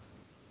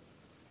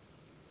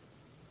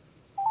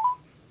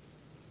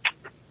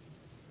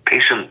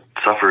 Patient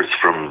suffers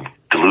from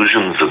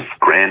delusions of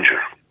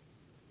grandeur.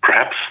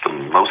 Perhaps the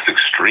most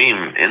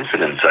extreme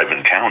incidents I've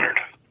encountered.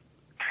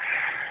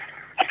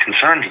 I'm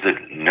concerned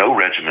that no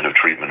regimen of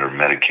treatment or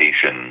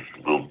medication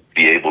will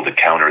be able to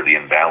counter the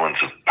imbalance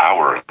of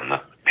power in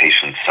the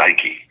patient's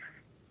psyche.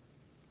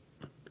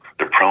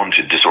 They're prone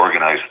to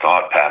disorganized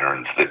thought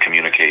patterns that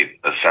communicate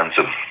a sense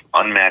of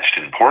unmatched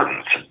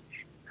importance.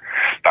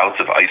 Bouts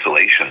of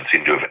isolation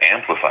seem to have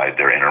amplified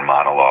their inner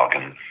monologue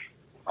and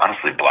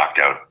honestly blocked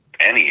out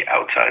any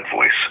outside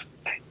voice.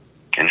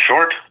 In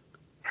short,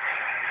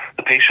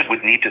 the patient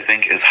would need to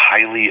think as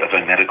highly of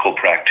a medical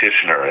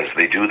practitioner as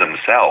they do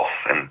themselves,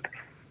 and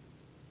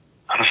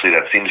honestly,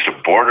 that seems to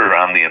border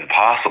on the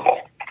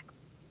impossible.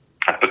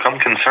 I've become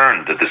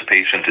concerned that this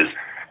patient is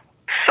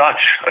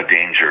such a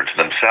danger to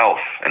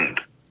themselves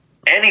and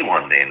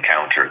anyone they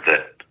encounter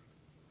that...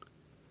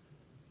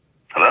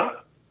 Hello?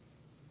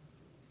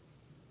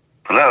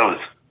 Hello?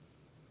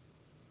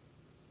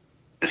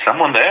 Is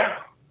someone there?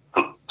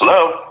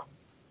 Hello?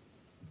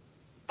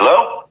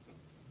 Hello?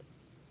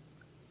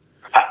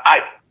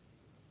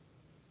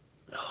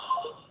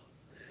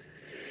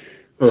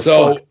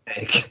 So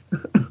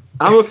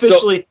I'm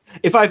officially,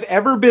 if I've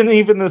ever been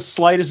even the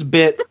slightest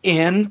bit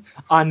in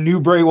on New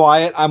Bray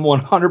Wyatt, I'm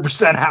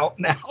 100% out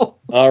now.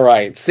 All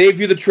right. Save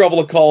you the trouble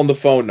of calling the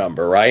phone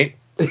number, right?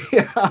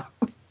 Yeah.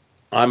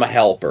 I'm a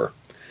helper.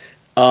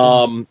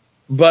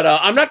 But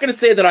I'm not going to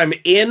say that I'm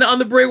in on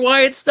the Bray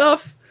Wyatt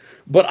stuff,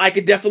 but I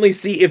could definitely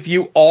see if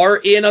you are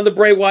in on the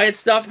Bray Wyatt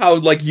stuff, how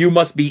like you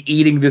must be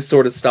eating this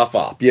sort of stuff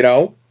up, you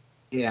know?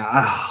 Yeah.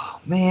 Oh,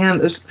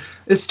 man,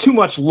 it's too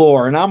much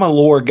lore, and I'm a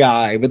lore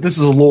guy, but this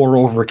is lore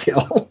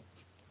overkill.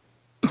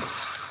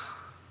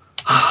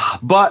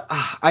 But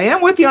I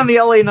am with you on the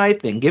LA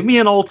Knight thing. Give me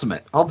an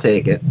ultimate. I'll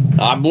take it.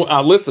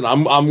 Listen,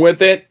 I'm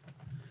with it.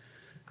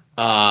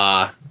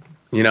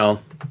 You know,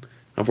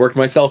 I've worked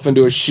myself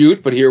into a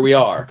shoot, but here we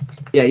are.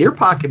 Yeah, you're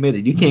pot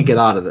committed. You can't get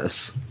out of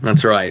this.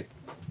 That's right.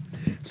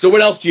 So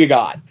what else do you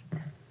got?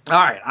 All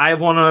right, I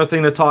have one other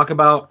thing to talk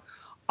about.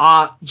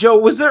 Joe,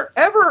 was there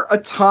ever a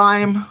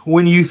time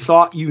when you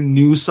thought you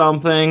knew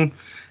something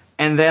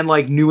and then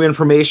like new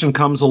information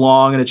comes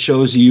along and it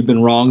shows you've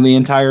been wrong the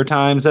entire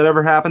time? Has that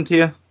ever happened to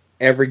you?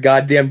 Every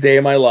goddamn day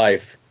of my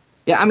life.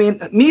 Yeah, I mean,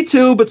 me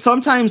too, but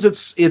sometimes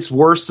it's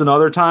worse than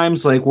other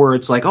times, like where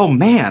it's like, oh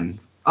man,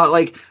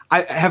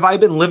 have I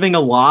been living a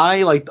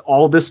lie like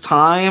all this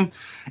time?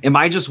 Am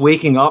I just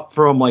waking up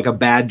from like a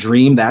bad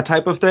dream, that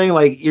type of thing?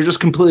 Like you're just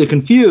completely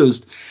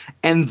confused.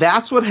 And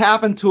that's what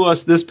happened to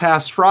us this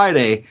past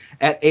Friday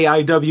at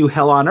AIW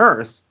Hell on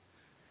Earth,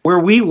 where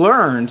we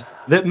learned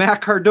that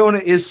Matt Cardona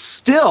is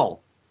still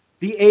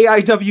the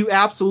AIW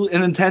Absolute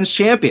and Intense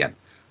Champion.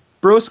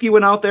 Broski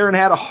went out there and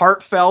had a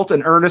heartfelt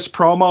and earnest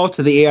promo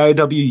to the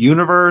AIW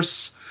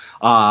universe.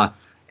 And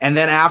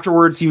then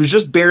afterwards, he was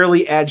just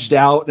barely edged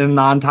out in a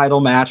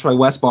non-title match by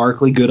Wes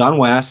Barkley. Good on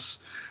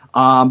Wes.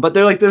 But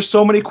they're like, there's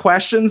so many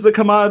questions that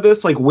come out of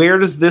this. Like, where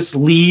does this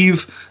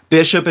leave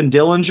Bishop and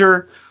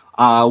Dillinger?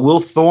 Will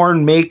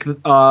Thorne make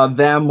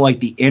them like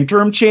the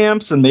interim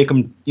champs and make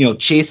them,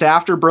 chase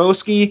after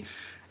Broski?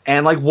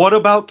 And like, what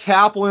about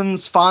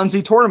Kaplan's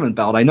Fonzie tournament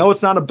belt? I know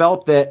it's not a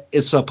belt that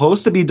is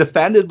supposed to be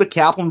defended, but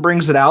Kaplan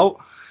brings it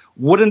out.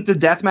 Wouldn't the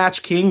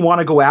Deathmatch King want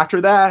to go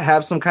after that?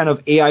 Have some kind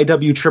of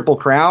AIW Triple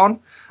Crown?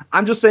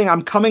 I'm just saying,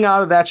 I'm coming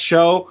out of that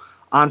show.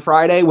 on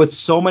Friday with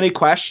so many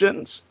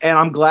questions, and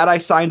I'm glad I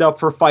signed up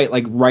for Fight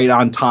like right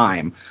on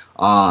time.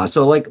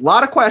 So like a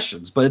lot of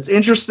questions, but it's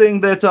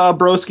interesting that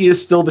Broski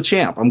is still the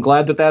champ. I'm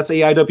glad that that's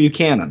AIW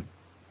canon.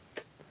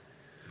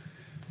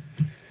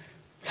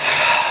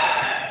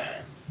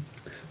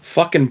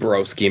 Fucking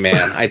Broski,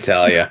 man, I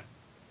tell you.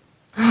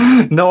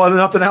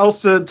 Nothing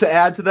else to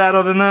add to that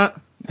other than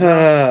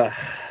that?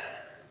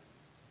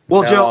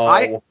 Well, No.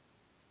 Joe,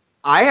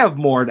 I have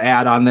more to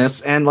add on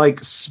this. And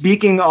like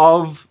speaking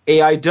of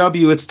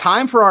AIW, it's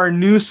time for our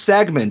new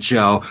segment,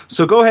 Joe.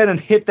 So go ahead and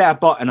hit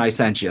that button I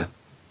sent you.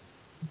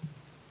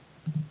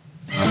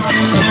 Some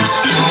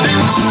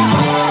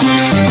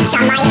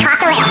might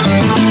cost a little.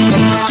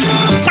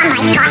 Some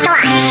might cost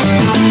a lot.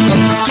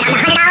 But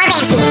I'm the $100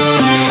 advance fee.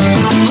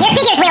 And your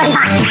figures will be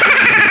bought.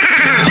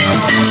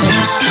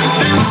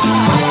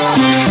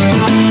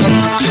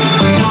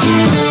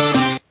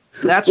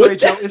 That's What right,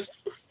 Joe.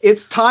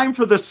 It's time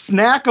for the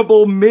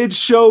snackable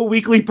mid-show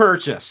weekly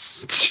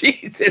purchase.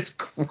 Jesus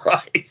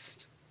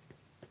Christ.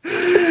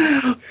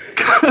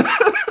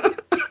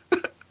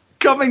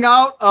 Coming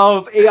out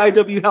of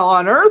AIW Hell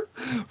on Earth,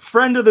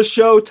 friend of the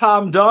show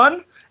Tom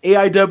Dunn,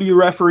 AIW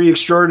referee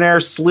extraordinaire,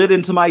 slid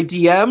into my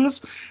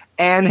DMs,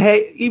 and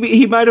hey,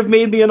 he might have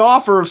made me an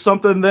offer of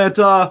something that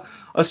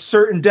a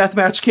certain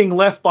Deathmatch King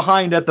left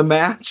behind at the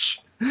match.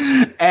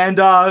 And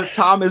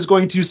Tom is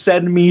going to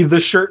send me the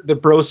shirt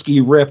that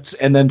Broski ripped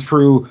and then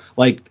threw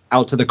like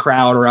out to the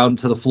crowd or out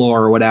into the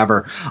floor or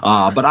whatever.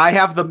 But I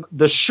have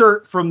the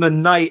shirt from the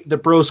night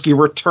that Broski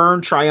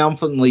returned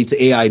triumphantly to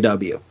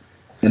AIW.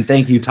 And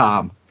thank you,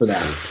 Tom, for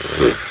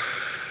that.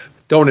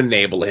 Don't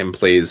enable him,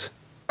 please.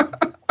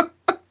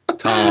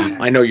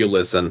 Tom, I know you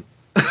listen.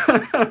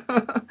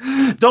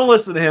 Don't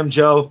listen to him,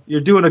 Joe.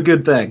 You're doing a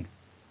good thing.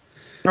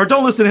 Or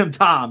don't listen to him,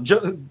 Tom.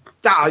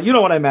 You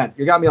know what I meant.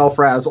 You got me all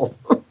frazzled.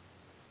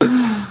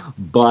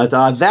 But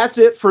that's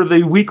it for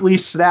the weekly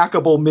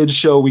snackable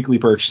mid-show weekly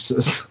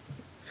purchases.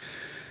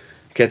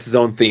 Gets his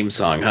own theme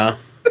song, huh?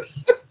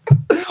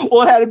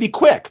 Well, it had to be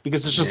quick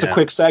because it's just a Yeah.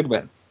 quick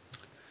segment.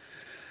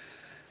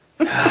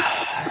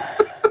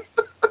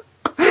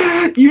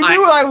 You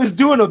knew I was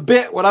doing a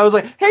bit when I was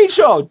like, hey,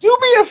 Joe, do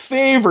me a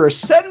favor.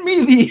 Send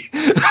me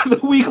the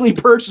weekly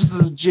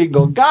purchases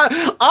jingle. God,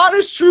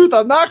 honest truth,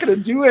 I'm not going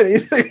to do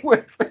anything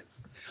with it.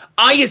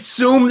 I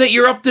assume that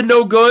you're up to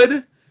no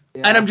good,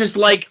 Yeah. and I'm just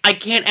like, I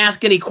can't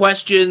ask any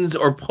questions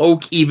or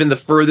poke even the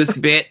furthest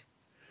bit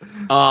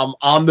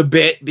on the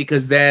bit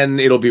because then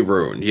it'll be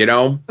ruined, you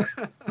know?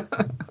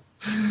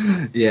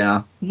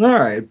 Yeah. All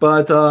right.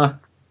 But, all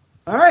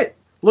right.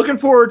 Looking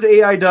forward to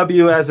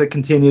AIW as it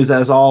continues,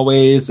 as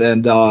always.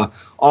 And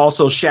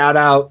also shout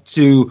out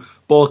to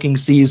Bulking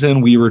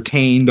Season. We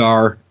retained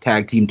our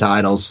tag team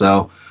titles.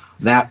 So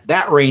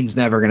that reign's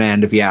never going to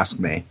end, if you ask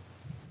me.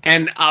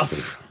 And,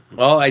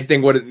 well, I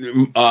think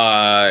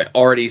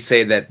already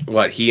say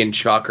that, he and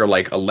Chuck are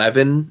like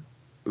 11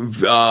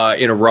 in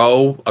a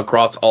row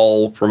across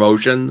all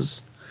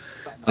promotions.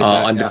 Like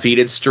that,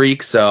 undefeated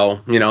streak. So,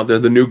 they're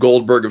the new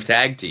Goldberg of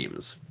tag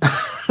teams.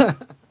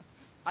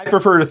 I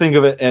prefer to think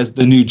of it as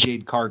the new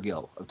Jade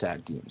Cargill of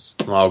tag teams.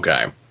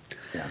 Okay.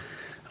 Yeah.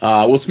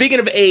 Well, speaking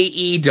of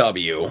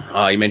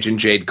AEW, you mentioned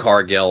Jade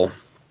Cargill.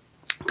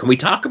 Can we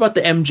talk about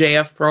the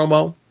MJF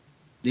promo?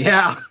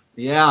 Yeah.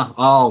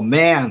 Oh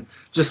man,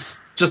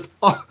 just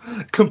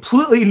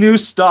completely new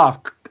stuff.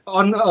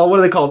 What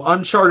do they call it?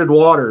 Uncharted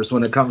waters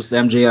when it comes to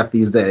MJF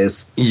these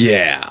days.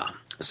 Yeah.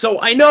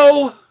 So I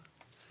know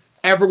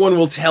everyone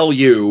will tell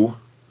you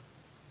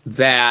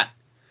that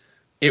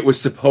it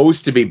was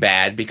supposed to be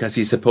bad because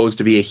he's supposed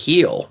to be a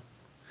heel.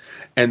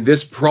 And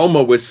this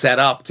promo was set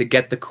up to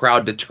get the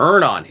crowd to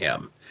turn on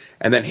him.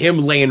 And then him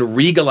laying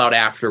Regal out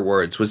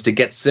afterwards was to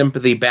get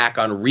sympathy back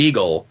on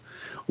Regal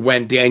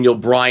when Daniel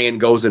Bryan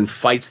goes and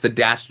fights the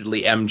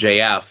dastardly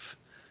MJF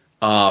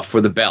for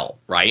the belt,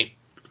 right?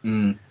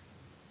 Mm.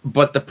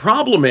 But the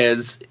problem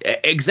is,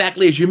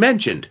 exactly as you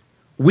mentioned,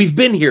 we've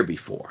been here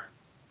before.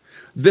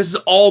 This is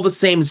all the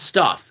same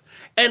stuff.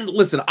 And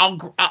listen,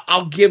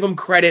 I'll give him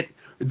credit.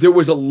 There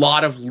was a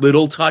lot of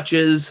little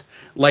touches.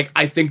 Like,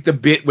 I think the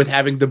bit with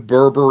having the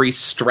Burberry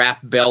strap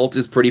belt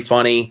is pretty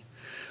funny.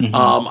 Mm-hmm.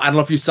 I don't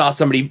know if you saw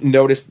somebody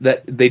notice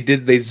that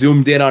they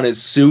zoomed in on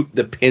his suit.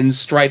 The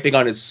pinstriping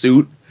on his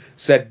suit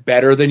said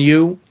 "better than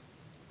you"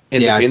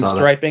 in the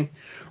pinstriping.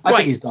 I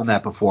think he's done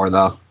that before,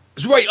 though.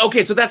 Right.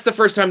 Okay. So that's the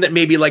first time that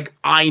maybe like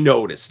I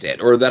noticed it,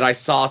 or that I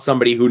saw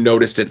somebody who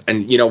noticed it,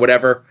 and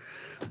whatever.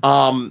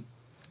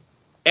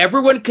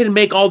 Everyone can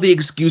make all the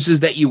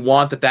excuses that you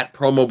want that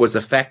promo was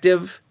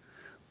effective,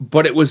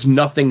 but it was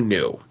nothing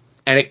new.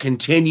 And it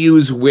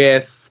continues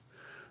with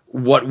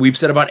what we've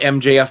said about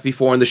MJF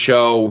before in the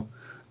show,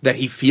 that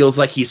he feels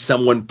like he's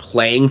someone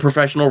playing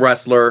professional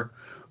wrestler.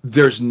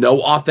 There's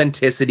no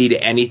authenticity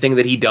to anything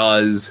that he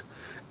does.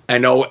 I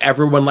know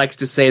everyone likes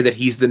to say that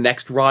he's the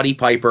next Roddy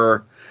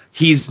Piper.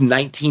 He's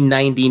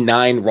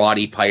 1999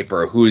 Roddy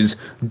Piper, who's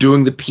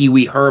doing the Pee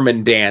Wee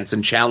Herman dance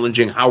and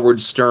challenging Howard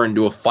Stern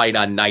to a fight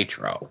on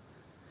Nitro.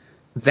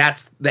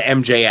 That's the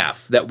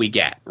MJF that we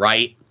get,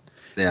 right?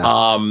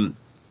 Yeah.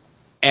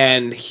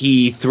 and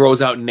he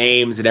throws out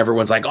names, and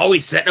everyone's like, oh,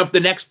 he's setting up the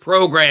next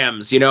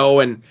programs,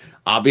 and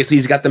obviously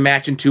he's got the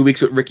match in 2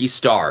 weeks with Ricky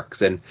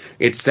Starks, and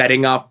it's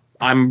setting up,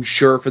 I'm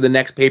sure, for the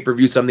next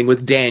pay-per-view something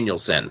with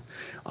Danielson,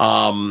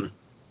 and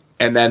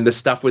then the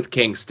stuff with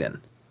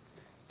Kingston.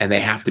 And they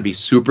have to be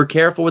super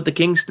careful with the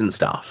Kingston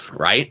stuff,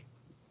 right?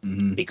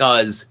 Mm-hmm.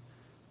 Because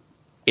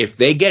if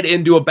they get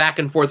into a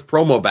back-and-forth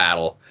promo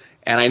battle,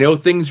 and I know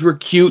things were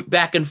cute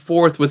back and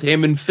forth with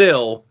him and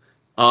Phil,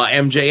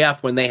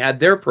 MJF, when they had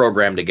their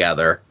program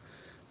together,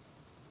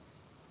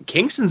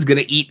 Kingston's going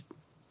to eat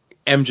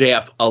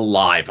MJF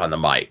alive on the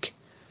mic.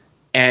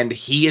 And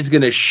he is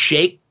going to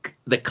shake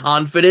the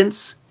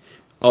confidence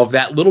of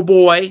that little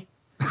boy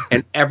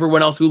and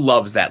everyone else who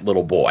loves that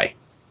little boy.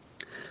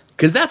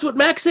 Because that's what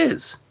Max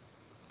is.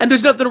 And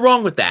there's nothing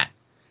wrong with that.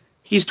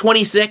 He's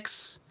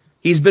 26.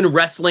 He's been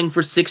wrestling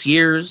for 6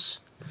 years.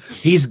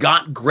 He's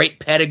got great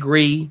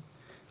pedigree,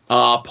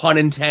 pun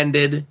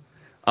intended.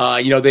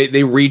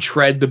 They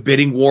retread the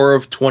bidding war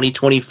of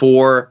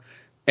 2024,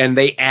 and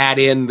they add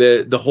in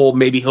the whole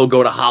maybe he'll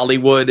go to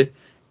Hollywood.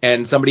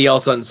 And somebody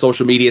else on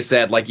social media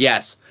said, like,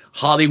 yes,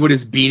 Hollywood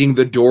is beating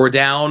the door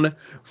down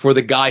for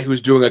the guy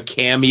who's doing a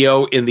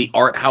cameo in the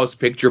art house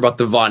picture about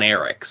the Von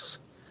Erichs.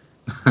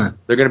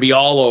 They're going to be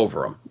all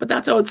over him. But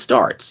that's how it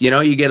starts.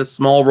 You get a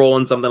small role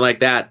in something like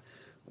that,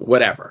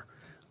 whatever.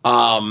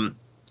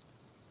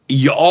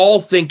 You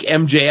all think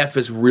MJF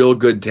is real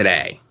good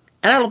today.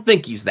 And I don't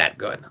think he's that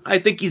good. I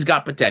think he's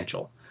got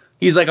potential.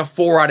 He's like a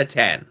 4 out of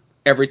 10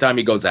 every time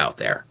he goes out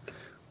there.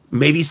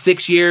 Maybe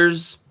 6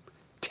 years,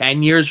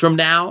 10 years from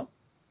now,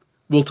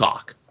 we'll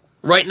talk.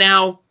 Right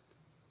now,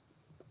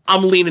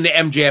 I'm leaning to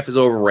MJF is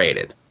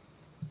overrated.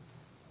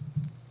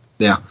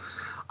 Yeah.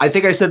 I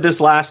think I said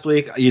this last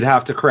week. You'd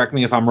have to correct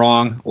me if I'm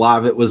wrong. A lot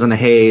of it was in a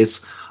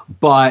haze.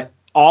 But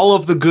all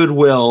of the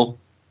goodwill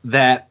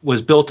that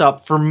was built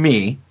up for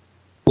me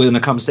when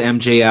it comes to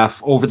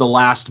MJF over the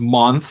last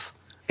month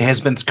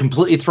has been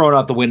completely thrown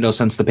out the window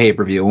since the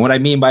pay-per-view. And what I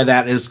mean by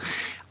that is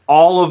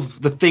all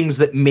of the things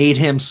that made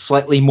him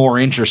slightly more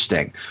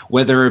interesting,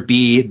 whether it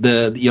be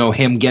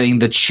him getting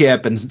the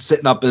chip and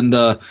sitting up in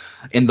the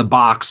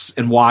box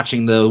and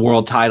watching the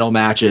world title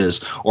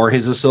matches, or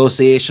his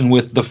association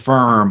with the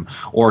Firm,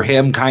 or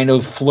him kind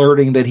of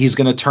flirting that he's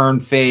going to turn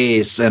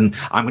face and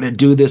I'm going to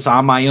do this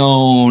on my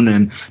own,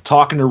 and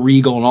talking to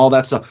Regal and all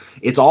that stuff.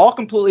 It's all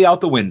completely out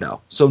the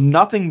window. So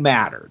nothing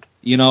mattered.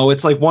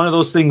 It's like one of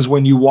those things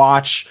when you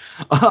watch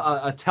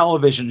a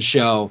television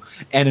show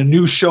and a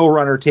new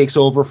showrunner takes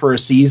over for a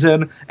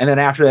season, and then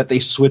after that they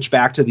switch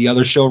back to the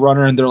other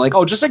showrunner and they're like,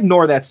 oh, just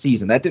ignore that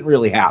season. That didn't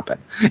really happen.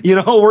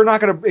 We're not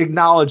going to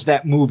acknowledge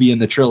that movie in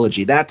the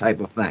trilogy, that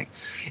type of thing.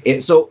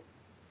 So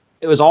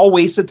it was all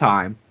wasted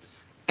time.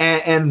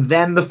 And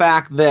then the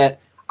fact that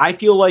I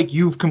feel like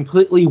you've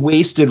completely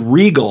wasted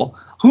Regal.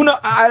 Who know?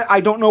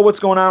 I don't know what's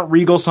going on at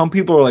Regal. Some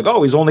people are like,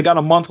 oh, he's only got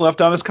a month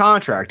left on his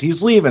contract.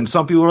 He's leaving.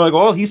 Some people are like,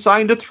 oh, he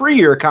signed a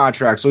 3-year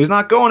contract, so he's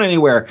not going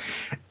anywhere.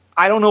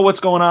 I don't know what's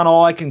going on.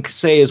 All I can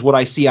say is what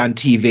I see on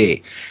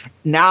TV.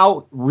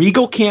 Now,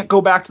 Regal can't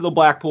go back to the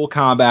Blackpool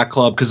Combat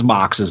Club because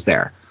Mox is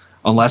there.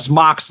 Unless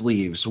Mox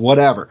leaves,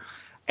 whatever.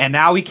 And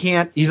now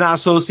he's not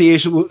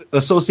associated with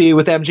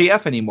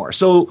MJF anymore.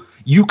 So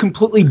you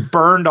completely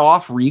burned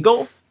off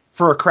Regal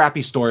for a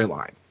crappy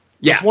storyline.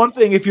 Yeah. It's one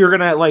thing if you're going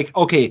to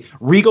okay,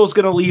 Regal's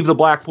going to leave the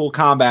Blackpool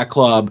Combat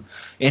Club,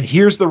 and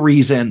here's the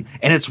reason,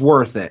 and it's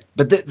worth it.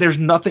 But there's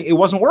nothing, it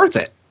wasn't worth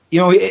it.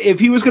 If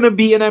he was going to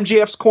be in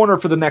MJF's corner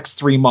for the next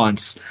 3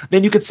 months,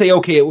 then you could say,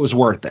 okay, it was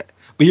worth it.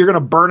 But you're going to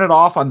burn it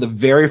off on the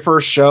very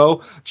first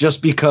show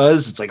just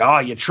because it's like, oh,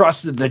 you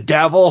trusted the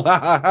devil.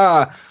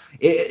 I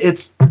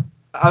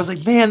was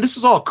like, man, this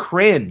is all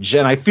cringe.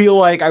 And I feel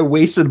like I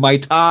wasted my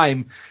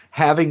time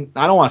having,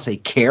 I don't want to say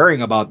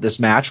caring about this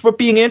match, but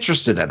being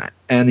interested in it.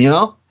 And,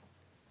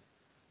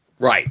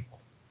 Right.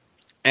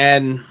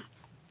 And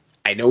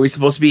I know he's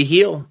supposed to be a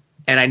heel,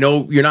 and I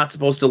know you're not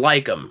supposed to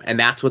like him. And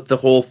that's what the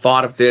whole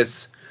thought of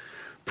this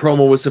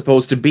promo was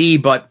supposed to be,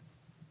 but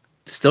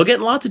still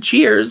getting lots of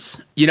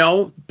cheers.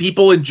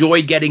 People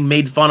enjoy getting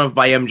made fun of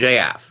by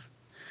MJF.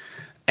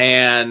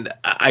 And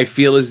I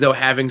feel as though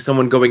having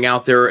someone going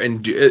out there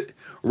and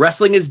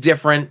wrestling is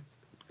different.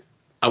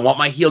 I want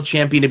my heel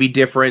champion to be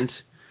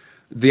different.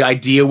 The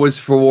idea was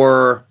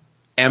for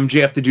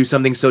MJF to do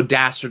something so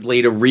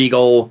dastardly to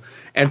Regal,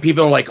 and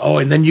people are like, oh,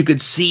 and then you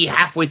could see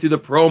halfway through the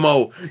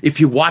promo, if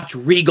you watch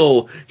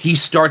Regal, he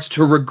starts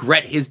to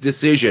regret his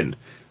decision.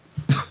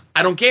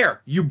 I don't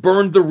care. You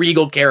burned the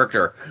Regal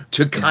character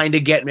to kind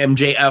of get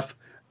MJF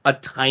a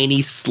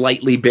tiny,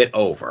 slightly bit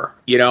over,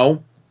 Yeah.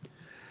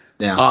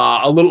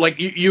 A little like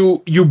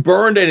you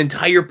burned an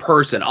entire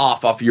person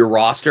off your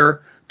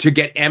roster to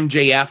get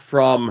MJF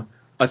from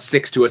a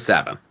 6 to a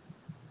 7.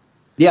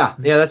 Yeah,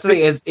 that's the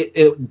thing.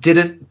 It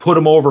didn't put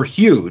him over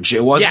huge.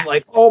 It wasn't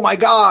like, oh my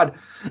God,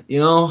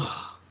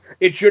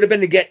 It should have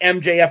been to get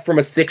MJF from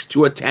a 6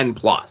 to a 10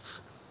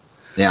 plus.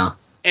 Yeah.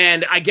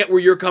 And I get where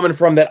you're coming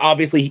from, that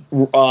obviously,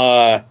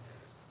 Regal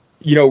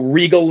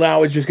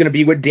now is just going to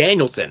be with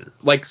Danielson,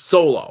 like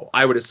solo,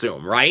 I would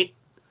assume, right?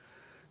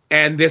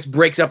 and this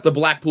breaks up the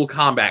Blackpool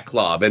Combat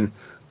Club, and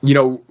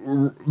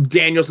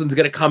Danielson's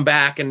going to come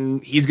back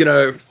and he's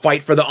going to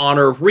fight for the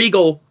honor of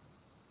Regal,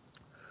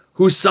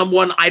 who's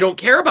someone I don't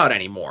care about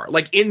anymore.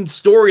 Like, in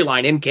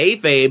storyline, in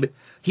kayfabe,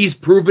 he's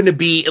proven to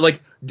be,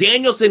 like,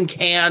 Danielson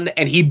can,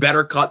 and he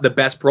better cut the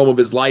best promo of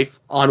his life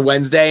on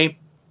Wednesday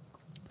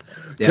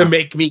to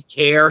make me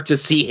care to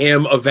see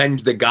him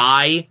avenge the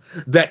guy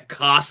that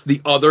cost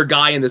the other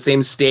guy in the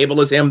same stable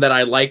as him that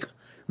I like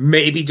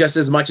maybe just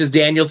as much as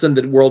Danielson,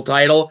 the world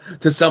title,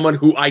 to someone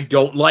who I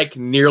don't like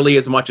nearly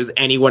as much as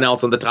anyone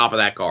else on the top of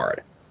that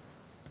card.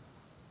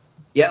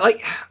 Yeah,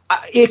 like,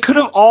 it could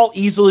have all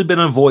easily been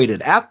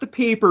avoided. At the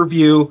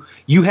pay-per-view,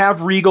 you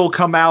have Regal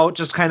come out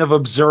just kind of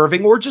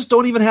observing, or just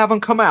don't even have him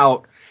come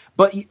out.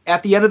 But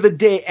at the end of the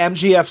day,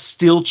 MJF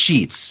still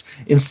cheats.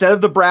 Instead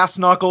of the brass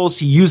knuckles,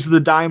 he uses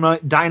the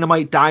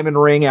dynamite diamond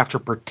ring after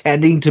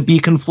pretending to be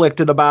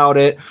conflicted about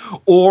it.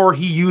 Or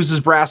he uses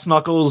brass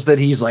knuckles that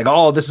he's like,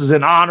 oh, this is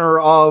in honor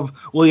of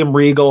William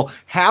Regal.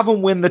 Have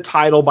him win the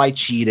title by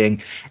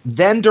cheating.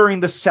 Then during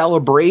the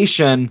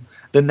celebration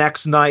the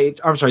next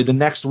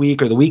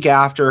week or the week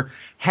after,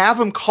 have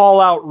him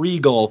call out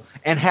Regal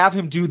and have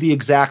him do the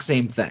exact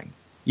same thing.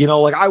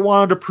 Like, I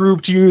wanted to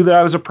prove to you that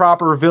I was a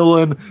proper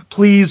villain.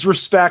 Please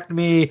respect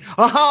me.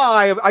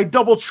 Aha, I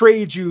double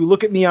trade you.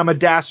 Look at me, I'm a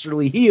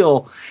dastardly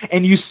heel.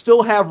 And you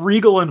still have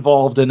Regal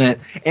involved in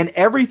it. And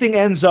everything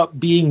ends up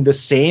being the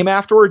same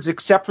afterwards,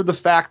 except for the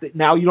fact that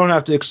now you don't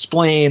have to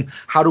explain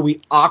how do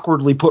we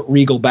awkwardly put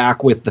Regal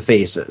back with the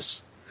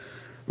faces.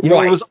 It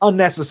was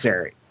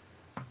unnecessary.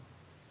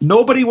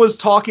 Nobody was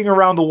talking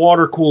around the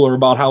water cooler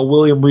about how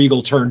William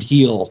Regal turned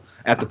heel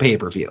at the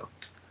pay-per-view.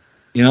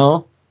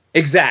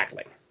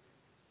 Exactly.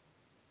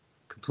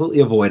 Completely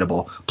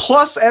avoidable.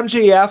 Plus,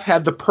 MJF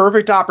had the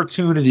perfect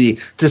opportunity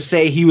to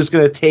say he was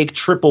going to take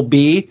Triple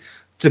B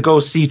to go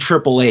see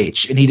Triple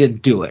H, and he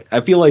didn't do it.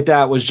 I feel like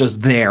that was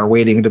just there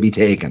waiting to be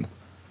taken.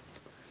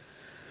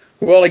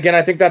 Well, again,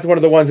 I think that's one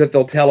of the ones that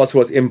they'll tell us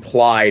was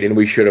implied, and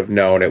we should have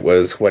known it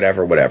was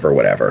whatever. Would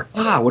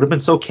have been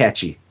so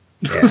catchy.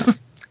 Yeah.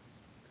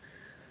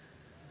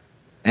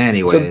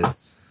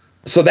 Anyways.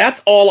 So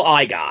that's all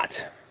I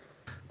got.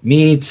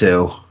 Me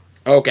too.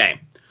 Okay.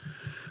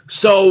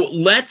 So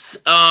let's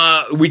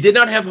we did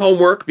not have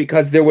homework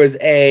because there was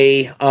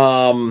a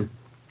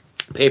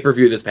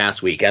pay-per-view this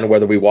past weekend,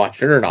 whether we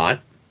watched it or not.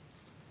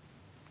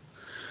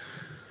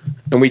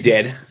 And we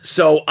did.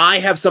 So I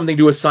have something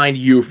to assign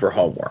you for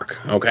homework,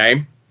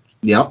 okay?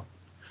 Yep.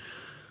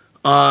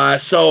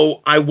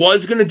 So I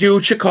was going to do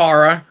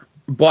Chikara,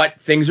 but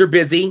things are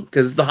busy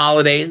because it's the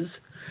holidays,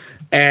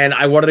 and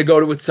I wanted to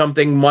go with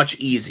something much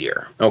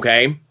easier,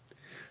 okay?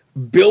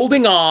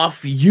 Building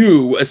off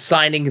you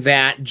assigning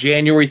that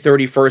January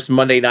 31st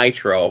Monday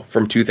Nitro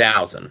from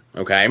 2000,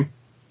 okay?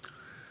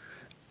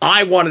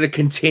 I wanted to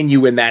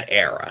continue in that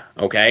era,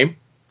 okay?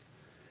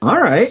 All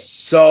right.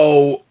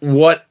 So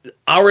what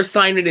our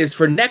assignment is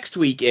for next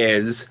week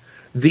is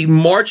the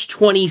March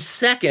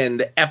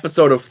 22nd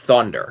episode of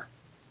Thunder,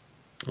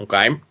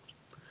 okay?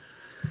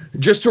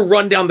 Just to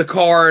run down the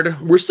card,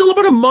 we're still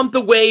about a month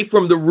away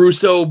from the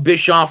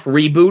Russo-Bischoff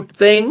reboot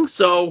thing,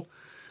 so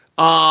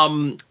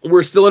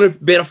we're still in a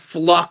bit of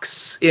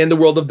flux in the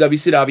world of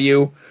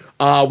WCW.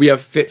 We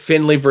have Fit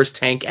Finlay versus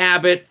Tank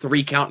Abbott,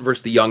 3 Count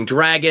versus the Young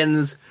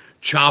Dragons,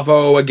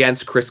 Chavo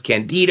against Chris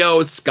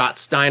Candido, Scott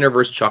Steiner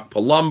versus Chuck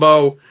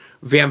Palumbo,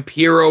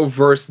 Vampiro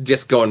versus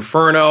Disco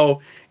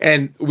Inferno,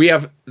 and we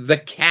have the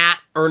Cat,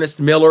 Ernest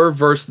Miller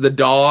versus the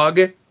Dog.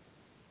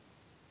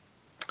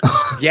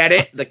 Get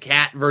it? The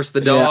Cat versus the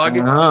Dog.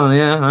 Yeah. Oh,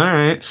 yeah,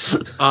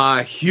 all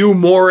right. Hugh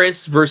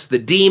Morris versus the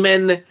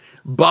Demon,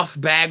 Buff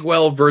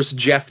Bagwell versus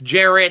Jeff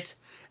Jarrett,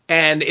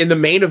 and in the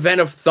main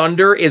event of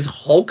Thunder is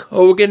Hulk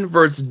Hogan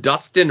versus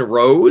Dustin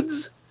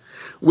Rhodes,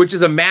 which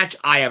is a match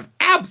I have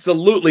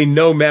absolutely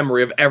no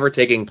memory of ever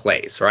taking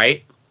place,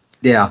 right?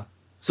 Yeah.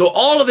 So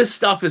all of this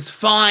stuff is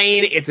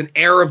fine. It's an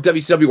era of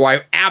WCW where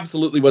I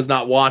absolutely was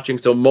not watching,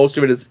 so most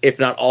of it is, if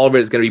not all of it,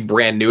 is going to be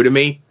brand new to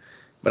me.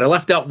 But I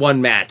left out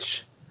one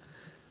match.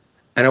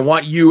 And I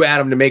want you,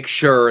 Adam, to make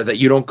sure that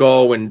you don't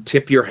go and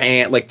tip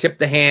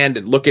the hand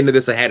and look into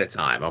this ahead of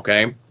time,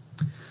 okay?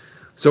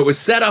 So it was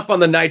set up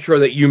on the Nitro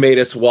that you made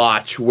us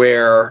watch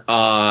where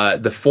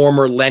the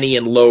former Lenny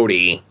and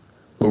Lodi,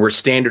 who were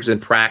standards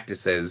and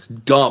practices,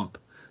 dump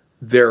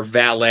their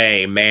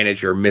valet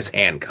manager, Miss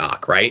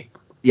Hancock, right?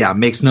 Yeah,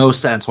 makes no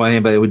sense why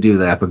anybody would do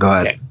that, but go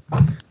ahead.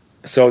 Okay.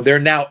 So they're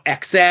now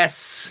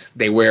XS.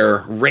 They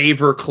wear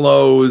Raver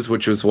clothes,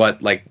 which was what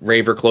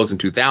Raver clothes in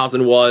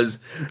 2000 was.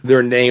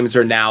 Their names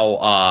are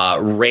now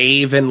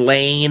Rave and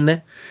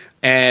Lane,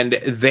 and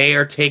they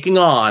are taking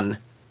on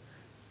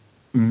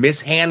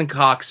Miss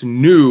Hancock's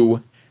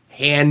new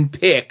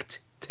hand-picked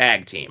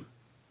tag team.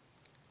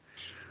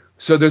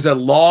 So there's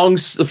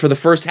for the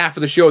first half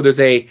of the show,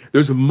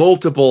 there's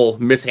multiple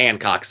Miss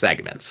Hancock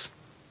segments.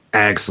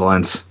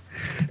 Excellent.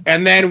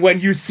 And then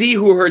when you see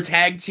who her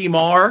tag team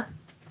are,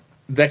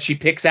 that she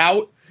picks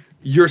out,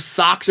 your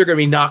socks are going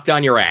to be knocked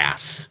on your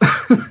ass.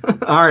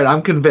 All right,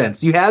 I'm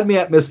convinced. You had me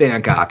at Miss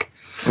Hancock.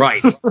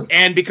 Right.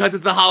 And because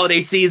it's the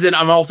holiday season,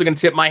 I'm also going to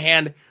tip my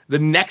hand. The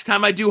next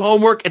time I do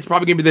homework, it's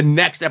probably going to be the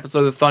next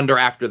episode of Thunder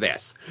after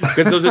this,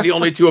 because those are the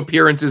only 2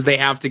 appearances they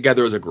have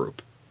together as a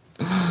group.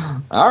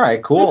 All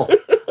right, cool.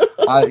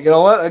 You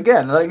know what?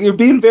 Again, you're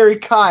being very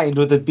kind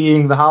with it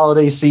being the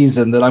holiday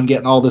season that I'm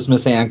getting all this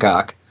Miss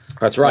Hancock.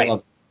 That's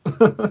right.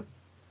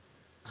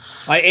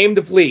 I aim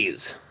to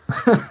please.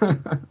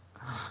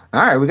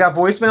 All right, we got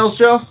voicemails,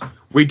 Joe?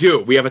 We do.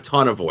 We have a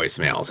ton of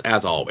voicemails,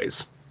 as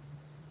always.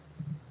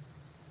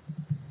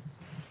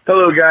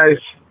 Hello, guys.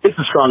 It's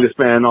the strongest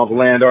man in all the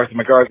land, Arthur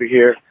McArthur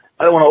here.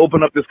 I want to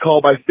open up this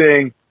call by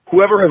saying,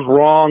 whoever has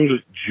wronged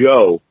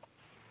Joe,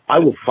 I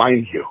will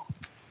find you.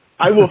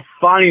 I will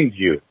find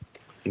you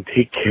and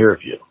take care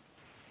of you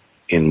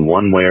in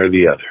one way or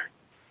the other.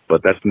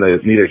 But that's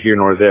neither here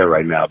nor there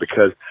right now,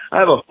 because I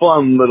have a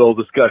fun little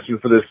discussion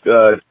for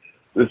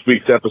this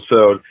week's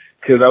episode,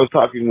 because I was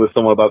talking with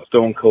someone about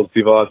Stone Cold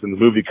Steve Austin's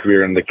movie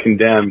career and The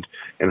Condemned,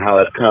 and how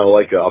that's kind of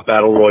like a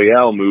battle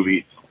royale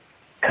movie,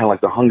 kind of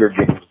like the Hunger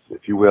Games,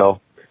 if you will.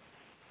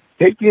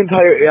 Take the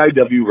entire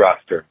AIW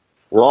roster.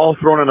 We're all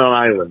thrown on an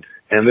island,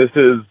 and this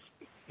is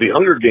the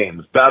Hunger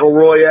Games, battle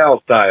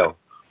royale style.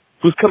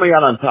 Who's coming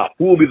out on top?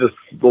 Who will be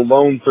the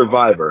lone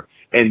survivor?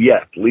 And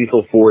yes,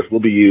 lethal force will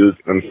be used.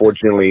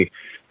 Unfortunately,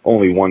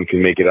 only one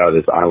can make it out of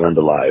this island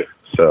alive.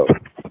 So,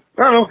 I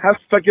don't know, have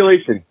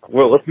speculation.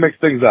 Well, let's mix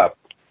things up.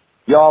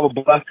 Y'all have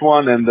a blessed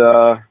one, and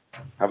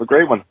have a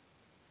great one.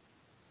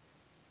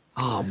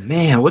 Oh,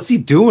 man, what's he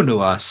doing to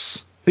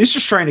us? He's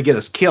just trying to get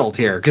us killed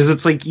here, because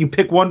it's like you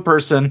pick one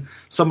person,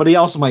 somebody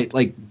else might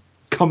like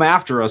come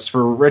after us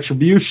for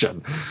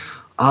retribution.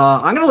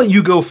 I'm going to let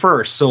you go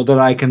first so that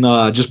I can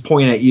just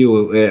point at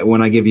you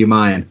when I give you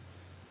mine.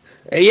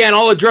 Yeah, and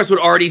I'll address what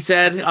Artie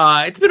said.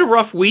 It's been a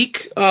rough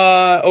week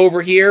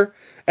over here.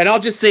 And I'll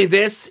just say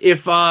this.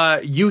 If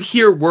you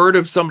hear word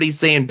of somebody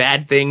saying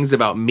bad things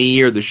about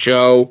me or the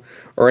show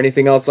or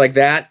anything else like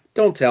that,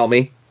 don't tell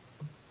me.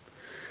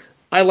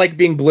 I like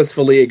being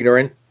blissfully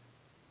ignorant.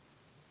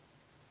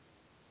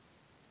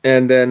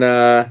 And then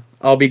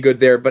I'll be good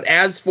there. But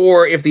as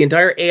for if the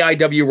entire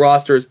AIW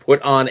roster is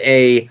put on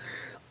a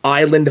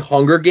Island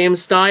Hunger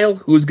Games style,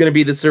 who's going to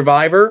be the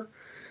survivor?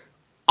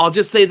 I'll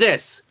just say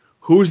this.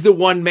 Who's the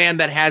one man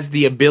that has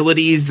the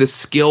abilities, the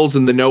skills,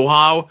 and the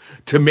know-how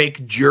to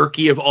make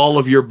jerky of all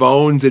of your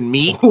bones and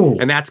meat? Ooh.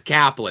 And that's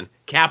Kaplan.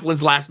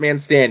 Kaplan's last man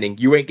standing.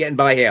 You ain't getting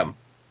by him.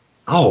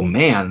 Oh,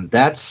 man.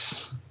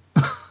 That's...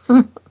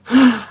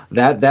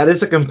 that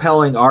is a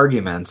compelling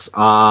argument.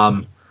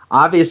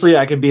 Obviously,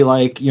 I can be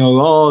like,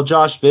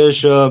 Josh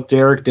Bishop,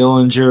 Derek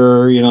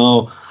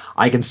Dillinger,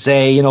 I can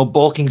say,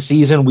 bulking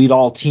season, we'd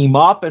all team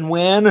up and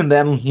win, and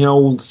then,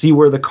 we'll see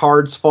where the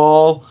cards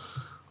fall.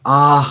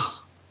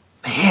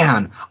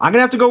 Man, I'm going to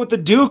have to go with the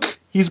Duke.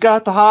 He's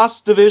got the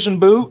Haas division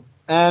boot,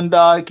 and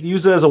I can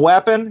use it as a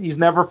weapon. He's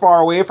never far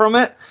away from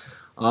it.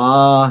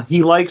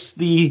 He likes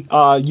the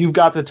You've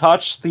Got the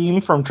Touch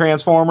theme from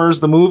Transformers,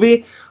 the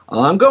movie.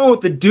 I'm going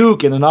with the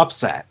Duke in an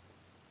upset.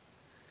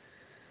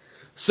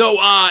 So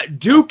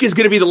Duke is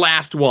going to be the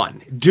last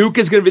one. Duke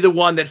is going to be the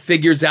one that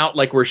figures out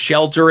like where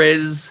Shelter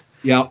is.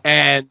 Yeah.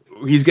 And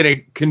he's going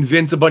to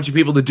convince a bunch of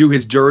people to do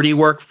his dirty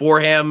work for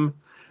him.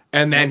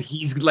 And then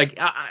he's like,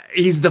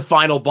 he's the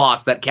final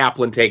boss that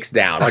Kaplan takes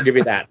down. I'll give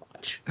you that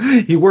much.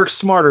 He works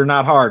smarter,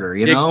 not harder,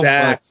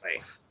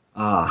 Exactly.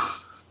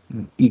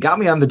 You got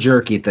me on the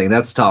jerky thing.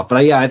 That's tough. But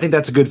I think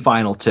that's a good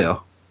final, too.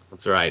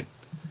 That's right.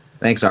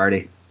 Thanks,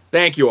 Artie.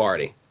 Thank you,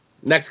 Artie.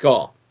 Next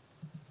call.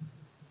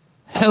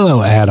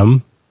 Hello,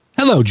 Adam.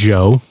 Hello,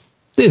 Joe.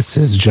 This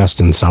is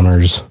Justin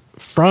Summers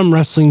from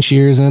Wrestling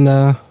Cheers, and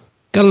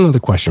got another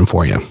question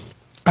for you.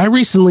 I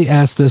recently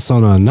asked this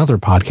on another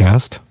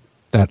podcast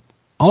that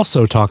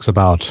also talks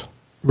about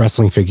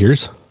wrestling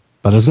figures,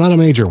 but it's not a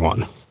major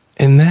one.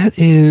 And that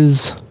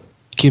is,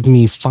 give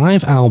me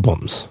 5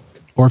 albums,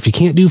 or if you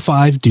can't do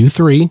 5, do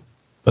 3,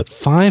 but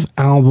 5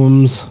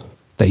 albums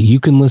that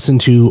you can listen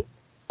to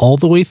all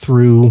the way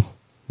through,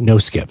 no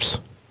skips,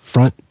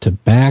 front to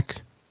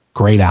back,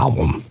 great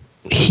album.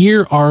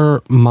 Here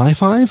are my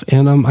 5,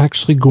 and I'm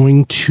actually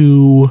going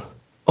to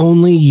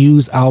only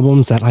use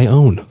albums that I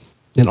own.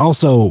 And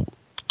also,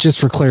 just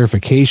for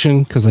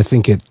clarification, because I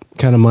think it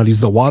kind of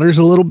muddies the waters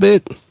a little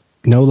bit,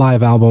 no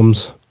live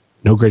albums,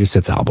 no greatest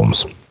hits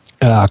albums.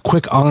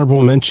 Quick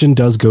honorable mention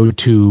does go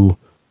to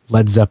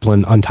Led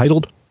Zeppelin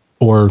Untitled,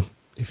 or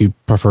if you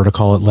prefer to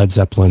call it Led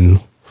Zeppelin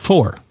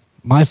 4.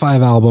 My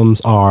 5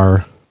 albums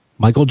are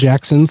Michael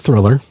Jackson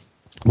Thriller,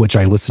 which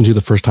I listened to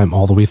the first time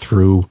all the way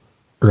through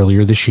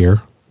earlier this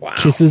year. Wow.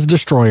 Kiss's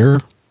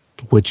Destroyer,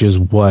 which is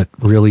what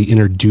really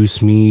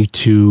introduced me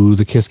to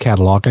the Kiss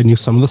catalog. I knew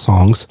some of the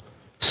songs,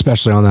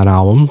 especially on that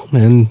album,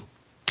 and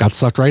got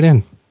sucked right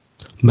in.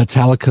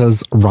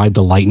 Metallica's Ride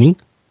the Lightning,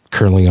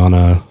 currently on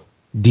a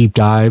deep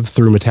dive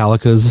through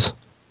Metallica's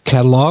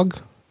catalog.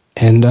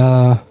 And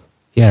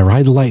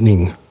Ride the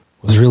Lightning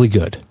was really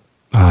good.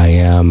 I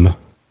am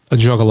a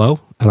juggalo,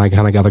 and I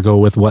kind of got to go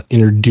with what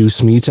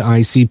introduced me to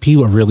ICP,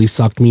 what really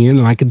sucked me in,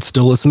 and I could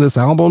still listen to this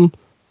album,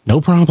 no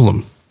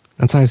problem.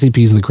 That's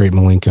ICP's The Great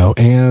Malenko.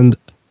 And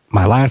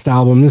my last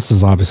album, this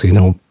is obviously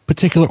no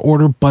particular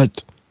order,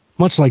 but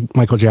much like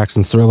Michael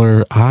Jackson's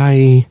Thriller,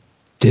 I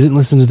didn't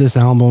listen to this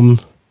album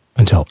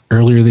until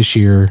earlier this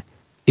year.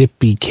 It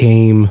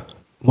became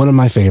one of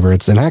my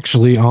favorites, and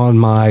actually on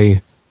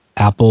my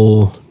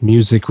Apple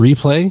Music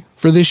replay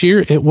for this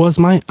year, it was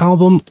my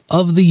album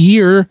of the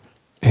year.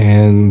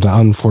 And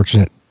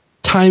unfortunate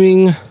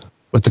timing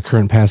with the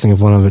current passing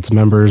of one of its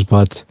members,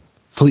 but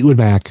Fleetwood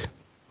Mac,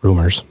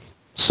 Rumors.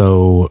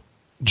 So,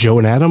 Joe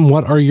and Adam,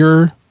 what are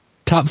your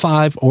top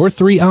 5 or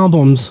 3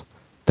 albums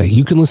that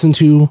you can listen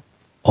to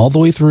all the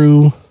way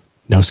through,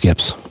 no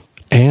skips?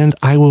 And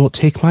I will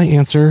take my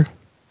answer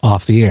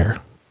off the air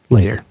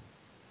later.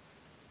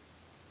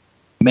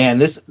 Man,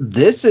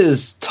 this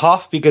is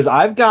tough because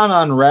I've gone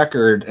on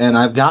record and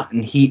I've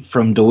gotten heat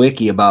from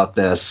DeWicki about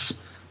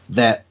this,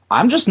 that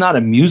I'm just not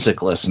a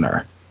music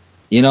listener.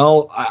 You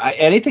know,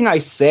 anything I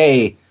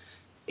say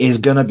is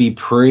going to be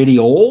pretty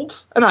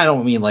old. And I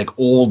don't mean like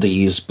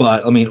oldies,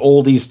 but I mean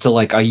oldies to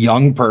like a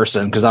young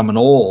person because I'm an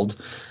old.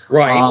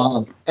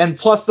 Right. And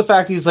plus the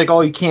fact he's like, oh,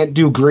 you can't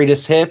do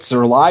greatest hits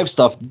or live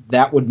stuff.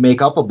 That would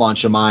make up a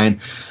bunch of mine.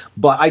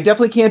 But I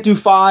definitely can't do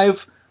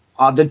 5.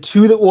 The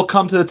 2 that will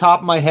come to the top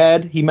of my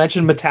head, he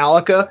mentioned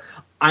Metallica.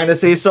 I'm going to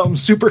say something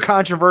super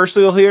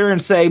controversial here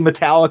and say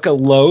Metallica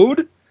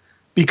Load,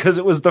 because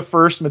it was the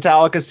first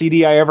Metallica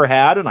CD I ever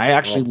had, and I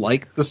actually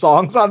like the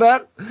songs on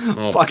that.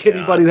 Fuck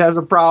anybody that has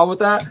a problem with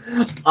that.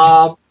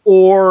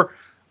 Or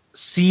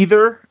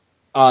Seether,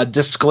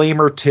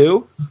 Disclaimer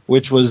 2,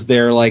 which was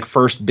their like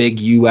first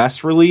big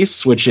US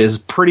release, which is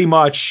pretty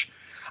much,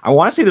 I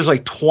want to say there's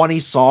like 20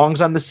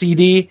 songs on the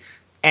CD,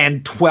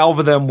 and 12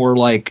 of them were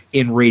like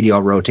in radio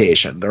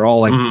rotation. They're all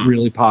like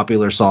really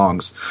popular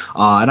songs.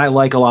 And I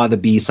like a lot of the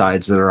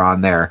B-sides that are on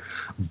there.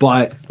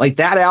 But like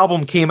that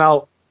album came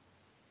out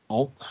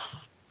 12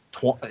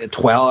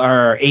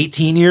 or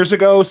 18 years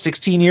ago,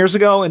 16 years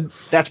ago. And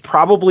that's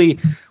probably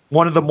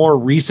one of the more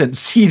recent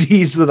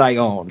CDs that I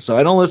own. So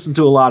I don't listen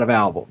to a lot of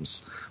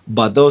albums.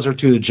 But those are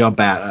 2 that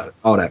jump out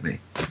at me.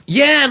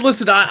 Yeah, and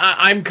listen,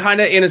 I'm kind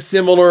of in a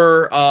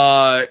similar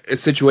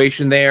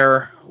situation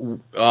there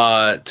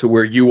to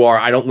where you are.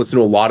 I don't listen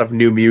to a lot of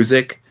new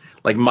music.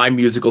 Like my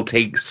musical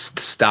taste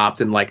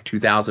stopped in like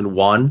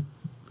 2001.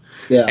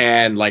 Yeah.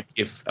 And like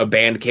if a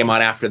band came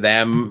on after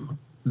them,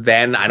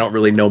 then I don't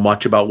really know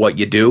much about what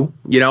you do,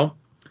 you know?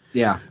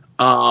 Yeah.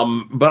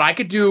 But I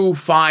could do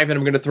 5, and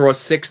I'm going to throw a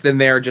 6th in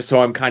there just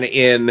so I'm kind of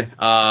in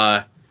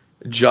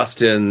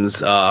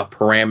Justin's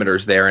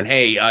parameters there. And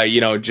hey,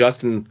 you know,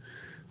 Justin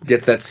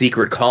gets that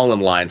secret call-in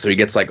line, so he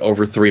gets like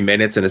over 3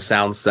 minutes, and it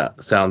sounds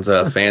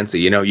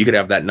fancy. You know, you could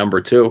have that number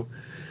too.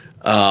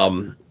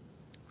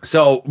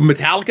 So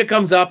Metallica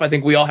comes up. I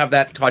think we all have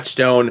that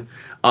touchstone.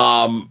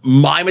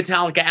 My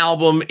Metallica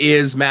album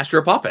is Master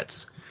of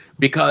Puppets,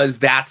 because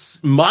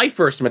that's my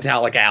first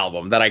Metallica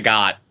album that I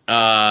got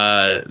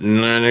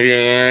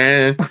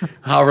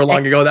however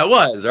long ago that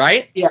was,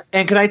 right? Yeah,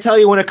 and can I tell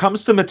you, when it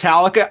comes to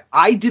Metallica,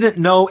 I didn't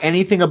know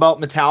anything about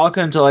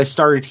Metallica until I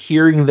started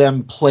hearing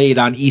them played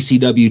on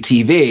ECW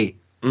TV,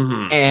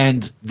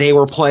 and they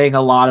were playing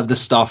a lot of the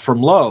stuff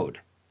from Load.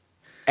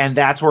 And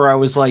that's where I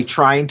was like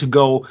trying to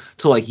go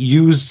to like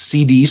used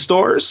CD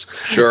stores,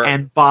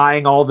 and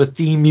buying all the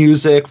theme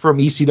music from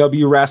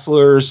ECW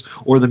wrestlers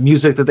or the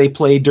music that they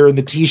played during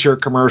the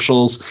T-shirt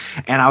commercials.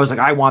 And I was like,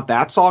 I want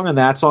that song and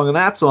that song and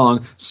that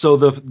song. So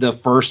the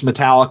first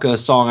Metallica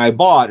song I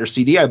bought, or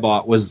CD I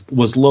bought,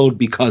 was Load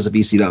because of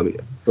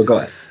ECW. But go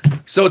ahead.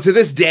 So to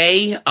this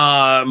day,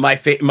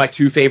 my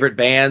 2 favorite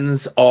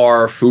bands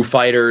are Foo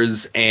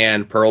Fighters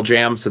and Pearl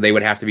Jam. So they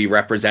would have to be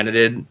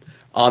represented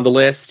on the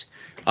list.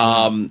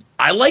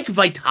 I like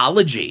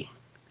Vitalogy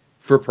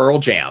for Pearl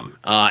Jam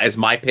as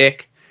my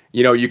pick.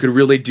 You know, you could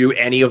really do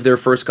any of their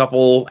first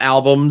couple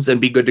albums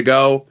and be good to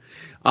go.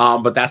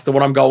 But that's the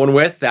one I'm going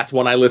with. That's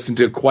one I listened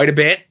to quite a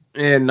bit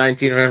in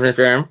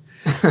 1995.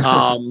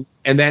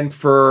 And then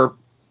for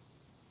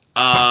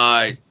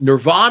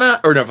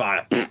Nirvana,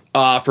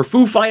 for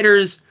Foo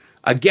Fighters,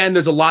 again,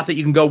 there's a lot that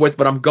you can go with,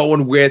 but I'm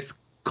going with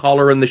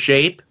Color and the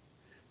Shape,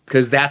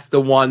 because that's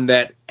the one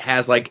that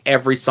has like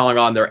every song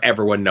on there.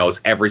 Everyone knows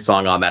every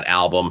song on that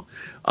album.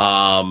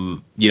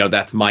 You know,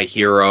 that's My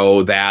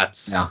Hero.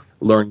 That's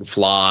Learn to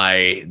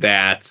Fly.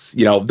 That's,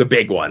 you know, the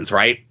big ones,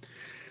 right?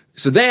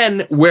 So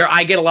then where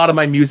I get a lot of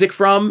my music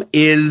from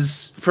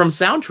is from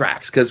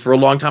soundtracks, because for a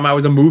long time I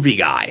was a movie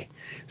guy.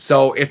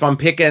 So if I'm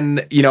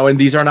picking, you know, and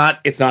these are not,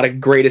 it's not a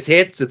greatest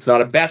hits. It's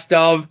not a best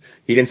of.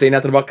 He didn't say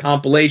nothing about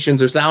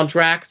compilations or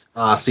soundtracks.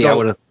 See, I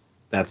would have.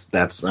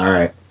 That's all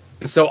right.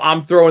 So I'm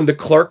throwing the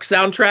Clerk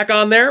soundtrack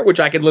on there, which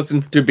I can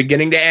listen to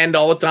beginning to end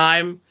all the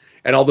time,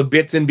 and all the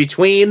bits in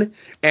between.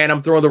 And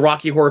I'm throwing the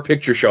Rocky Horror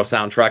Picture Show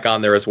soundtrack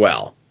on there as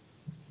well.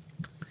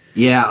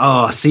 Yeah.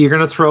 Oh, see, you're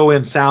gonna throw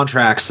in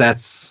soundtracks.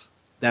 That's.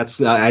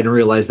 I didn't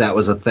realize that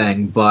was a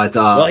thing. But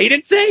well, he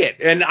didn't say it,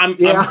 and I'm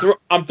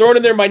throwing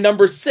in there my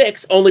number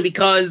 6 only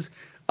because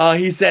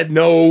he said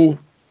no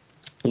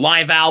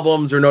live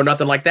albums or no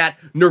nothing like that.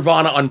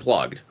 Nirvana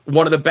Unplugged,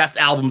 one of the best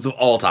albums of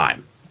all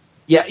time.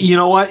 Yeah, you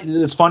know what?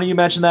 It's funny you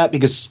mentioned that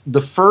because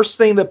the first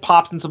thing that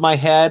popped into my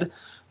head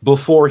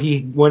before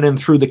he went and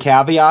threw the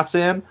caveats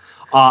in,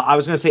 I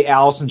was going to say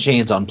Alice in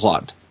Chains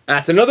Unplugged.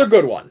 That's another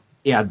good one.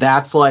 Yeah,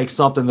 that's like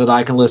something that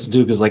I can listen to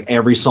because like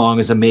every song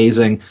is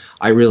amazing.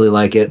 I really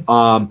like it.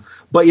 But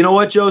you know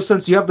what, Joe?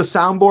 Since you have the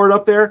soundboard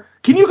up there,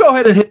 can you go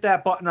ahead and hit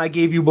that button I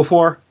gave you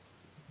before?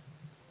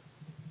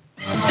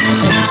 Some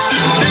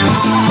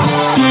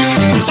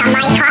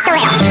might cost a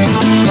little.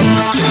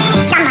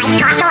 Some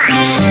might cost a lot.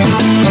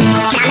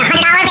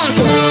 But I'm the $100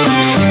 fancy.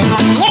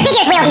 And your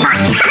figures will be bought.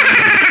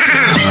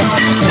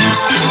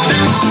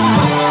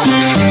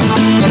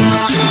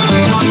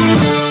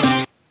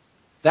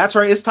 That's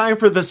right. It's time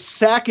for the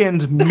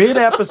second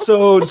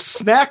mid-episode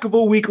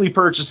snackable weekly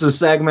purchases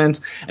segment.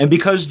 And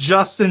because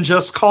Justin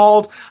just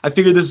called, I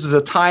figured this is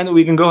a time that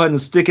we can go ahead and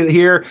stick it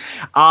here.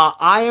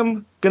 I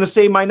am going to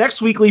say my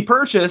next weekly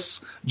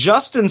purchase,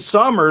 Justin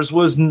Summers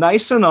was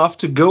nice enough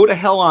to go to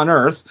Hell on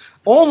Earth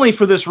only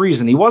for this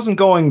reason. He wasn't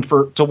going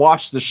to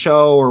watch the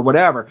show or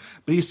whatever,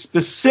 but he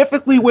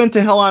specifically went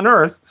to Hell on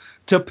Earth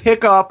to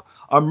pick up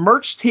a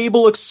merch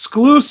table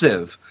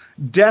exclusive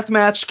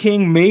Deathmatch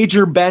King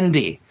Major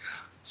Bendy.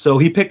 So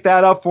he picked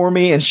that up for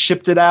me and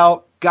shipped it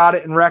out, got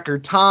it in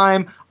record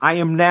time. I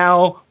am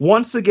now,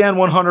 once again,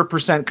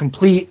 100%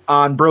 complete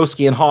on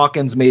Broski and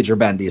Hawkins Major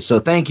Bendy. So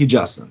thank you,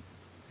 Justin.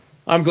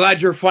 I'm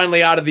glad you're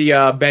finally out of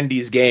the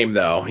Bendy's game,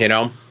 though, you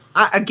know?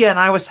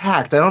 I was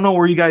hacked. I don't know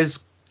where you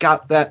guys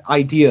got that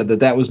idea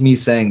that was me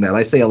saying that.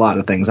 I say a lot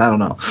of things. I don't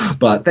know.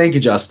 But thank you,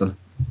 Justin.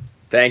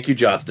 Thank you,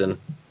 Justin.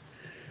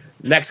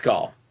 Next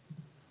call.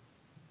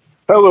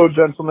 Hello,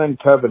 gentlemen.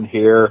 Kevin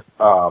here.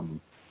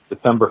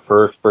 December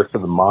 1st, first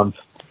of the month.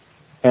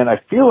 And I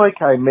feel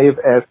like I may have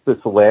asked this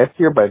last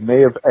year, but I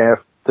may have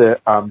asked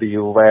it on the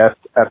last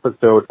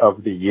episode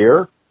of the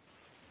year.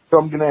 So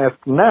I'm going to ask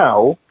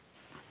now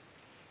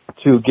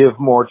to give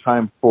more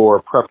time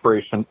for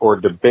preparation or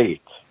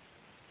debate.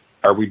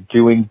 Are we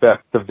doing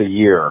best of the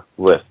year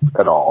list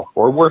at all?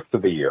 Or worst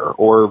of the year?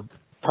 Or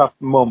tough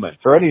moments?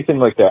 Or anything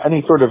like that?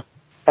 Any sort of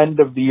end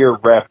of the year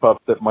wrap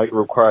up that might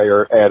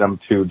require Adam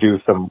to do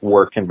some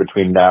work in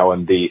between now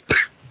and the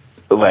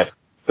last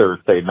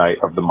Thursday night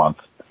of the month.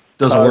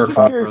 Doesn't work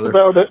for me, brother.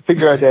 About it.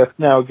 Figure I'd ask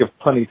now, give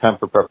plenty of time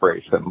for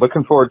preparation.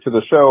 Looking forward to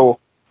the show.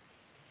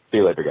 See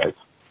you later, guys.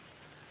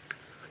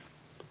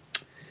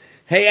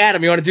 Hey,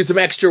 Adam, you want to do some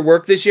extra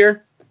work this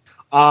year?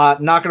 Not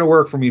going to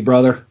work for me,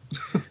 brother.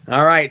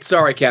 All right.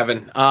 Sorry,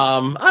 Kevin. I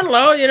don't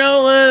know. You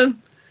know,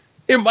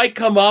 it might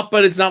come up,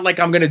 but it's not like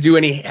I'm going to do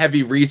any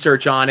heavy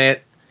research on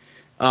it.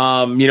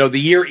 You know, the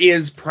year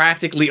is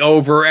practically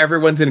over.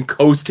 Everyone's in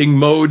coasting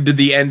mode to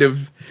the end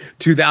of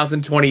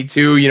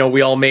 2022. You know,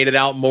 we all made it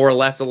out more or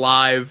less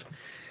alive.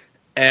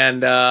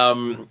 And,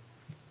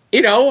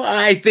 you know,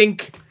 I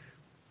think,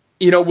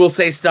 you know, we'll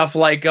say stuff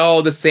like,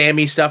 oh, the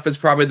Sammy stuff is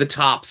probably the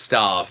top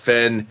stuff.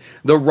 And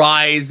the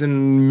rise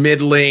and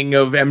middling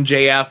of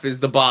MJF is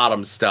the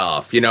bottom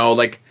stuff. You know,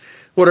 like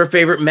what our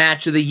favorite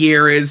match of the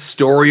year is,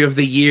 story of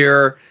the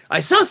year.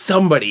 I saw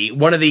somebody,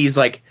 one of these,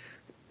 like,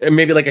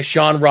 maybe like a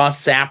Sean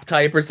Ross Sapp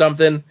type or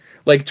something,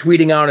 like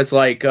tweeting out, it's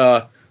like,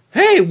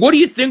 hey, what do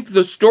you think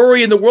the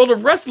story in the world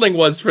of wrestling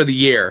was for the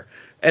year?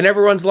 And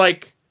everyone's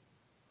like,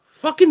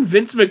 fucking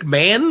Vince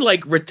McMahon,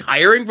 like,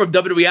 retiring from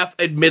WWF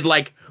amid,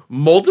 like,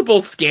 multiple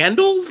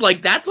scandals?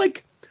 Like, that's,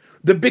 like,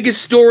 the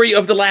biggest story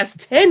of the last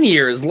 10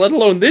 years, let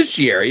alone this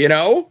year, you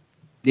know?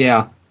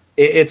 Yeah.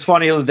 It's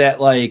funny that,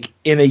 like,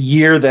 in a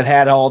year that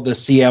had all the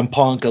CM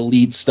Punk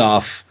Elite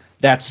stuff,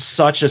 that's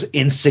such an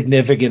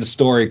insignificant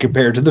story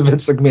compared to the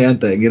Vince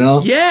McMahon thing, you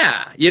know?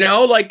 Yeah. You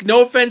know, like,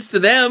 no offense to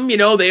them, you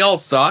know, they all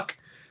suck.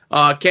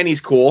 Kenny's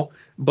cool.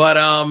 But,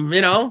 you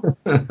know,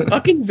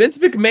 fucking Vince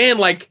McMahon,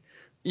 like,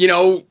 you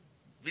know,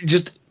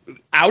 just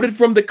outed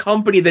from the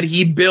company that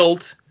he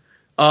built,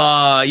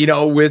 you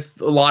know, with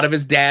a lot of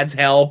his dad's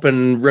help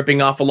and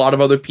ripping off a lot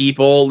of other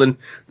people and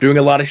doing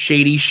a lot of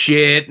shady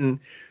shit and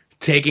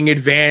taking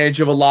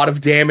advantage of a lot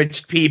of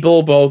damaged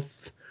people,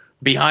 both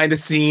behind the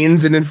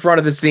scenes and in front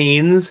of the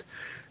scenes.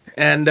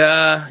 And,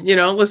 you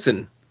know,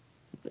 listen,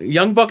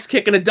 Young Buck's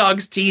kicking a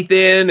dog's teeth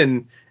in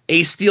and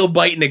Ace Steel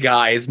biting a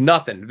guy is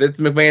nothing. Vince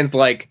McMahon's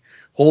like,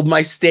 hold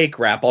my steak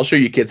wrap. I'll show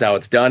you kids how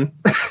it's done.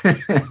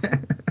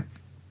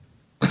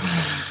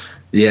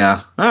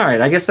 Yeah. All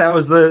right. I guess that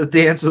was the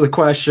answer to the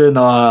question.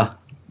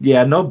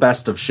 Yeah, no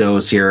best of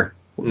shows here.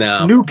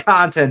 No. New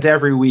content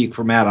every week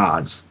from At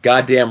Odds.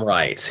 Goddamn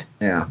right.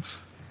 Yeah.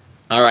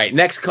 All right.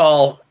 Next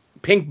call.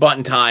 Pink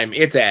button time.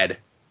 It's Ed.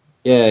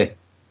 Yay.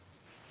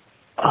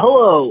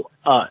 Hello,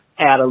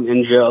 Adam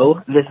and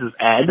Joe. This is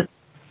Ed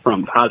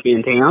from Cosby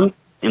and Tam,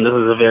 and this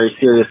is a very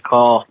serious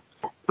call.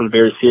 I'm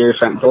very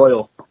serious. I'm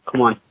Doyle. Come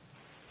on.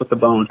 With the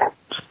bone.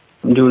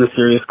 I'm doing a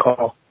serious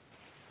call.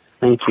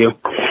 Thank you.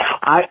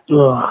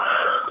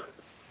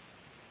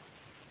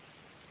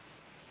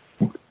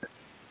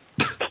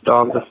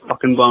 Dog, this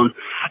fucking bone.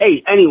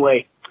 Hey,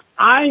 anyway,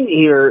 I'm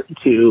here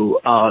to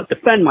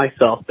defend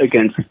myself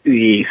against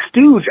the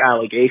Stooge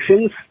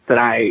allegations that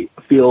I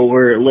feel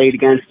were laid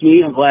against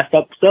me in the last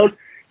episode.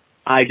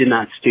 I did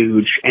not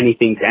stooge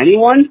anything to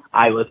anyone.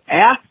 I was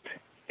asked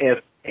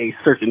if a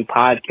certain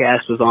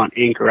podcast was on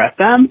Anchor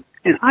FM,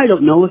 and I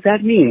don't know what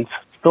that means.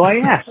 So I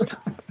asked.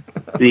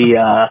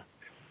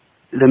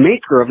 The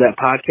maker of that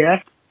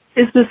podcast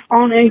is this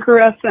on Anchor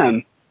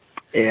FM.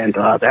 And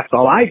that's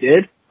all I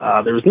did.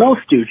 There was no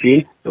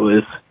stooging. It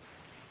was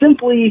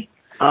simply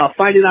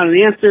finding out an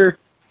answer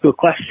to a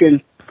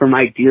question from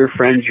my dear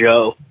friend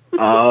Joe.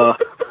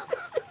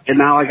 And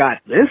now I got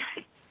this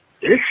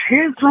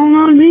shit thrown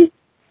on me.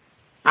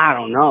 I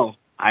don't know.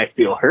 I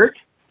feel hurt.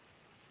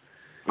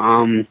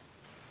 And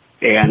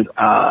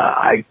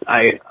I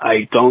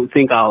don't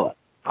think I'll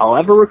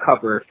ever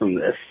recover from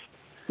this.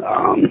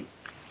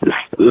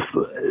 This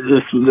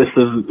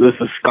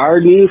has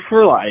scarred me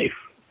for life.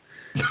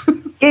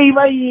 Hey,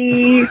 bye.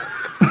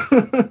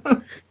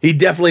 He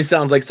definitely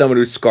sounds like someone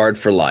who's scarred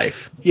for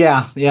life.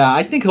 Yeah.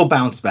 I think he'll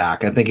bounce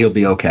back. I think he'll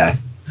be okay.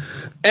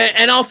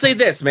 And I'll say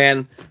this,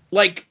 man.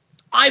 Like,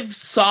 I've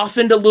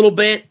softened a little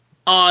bit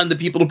on the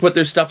people who put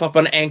their stuff up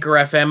on Anchor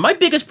FM. My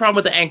biggest problem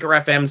with the Anchor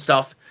FM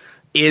stuff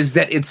is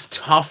that it's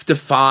tough to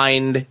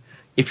find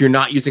if you're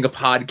not using a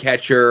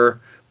podcatcher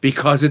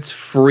because it's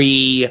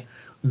free.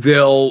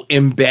 They'll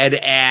embed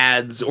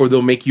ads or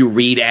they'll make you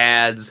read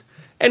ads.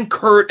 And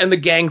Kurt and the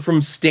gang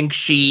from Stink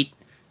Sheet,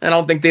 I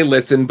don't think they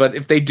listen, but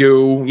if they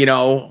do, you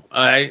know,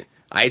 I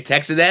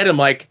texted Ed. I'm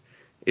like,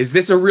 is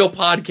this a real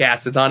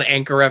podcast? It's on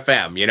Anchor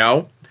FM, you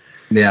know?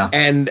 Yeah.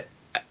 And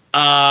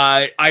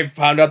I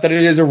found out that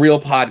it is a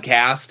real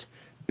podcast.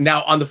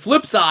 Now, on the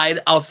flip side,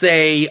 I'll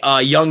say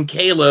Young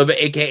Caleb,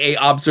 a.k.a.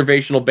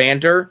 Observational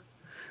Banter,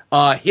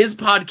 his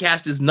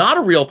podcast is not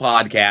a real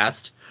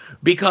podcast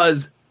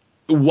because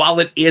while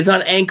it is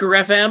on Anchor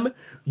FM,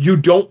 you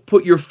don't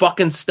put your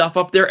fucking stuff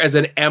up there as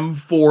an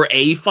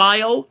M4A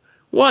file?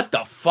 What the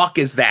fuck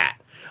is that?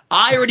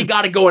 I already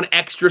got to go an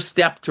extra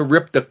step to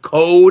rip the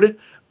code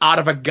out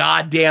of a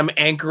goddamn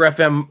Anchor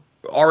FM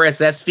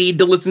RSS feed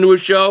to listen to a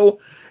show,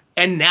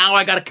 and now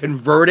I got to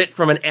convert it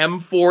from an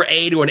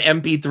M4A to an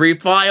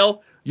MP3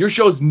 file? Your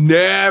show's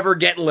never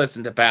getting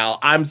listened to, pal.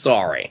 I'm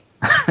sorry.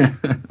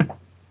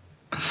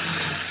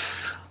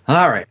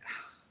 All right.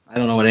 I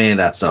don't know what any of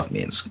that stuff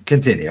means.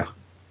 Continue.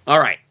 All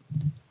right.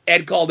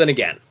 Ed called in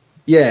again.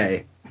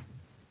 Yay.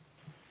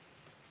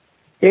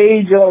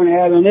 Hey, Joe and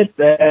Adam, it's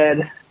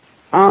Ed.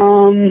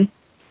 I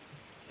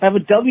have a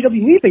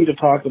WWE thing to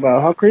talk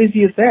about. How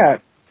crazy is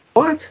that?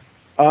 What?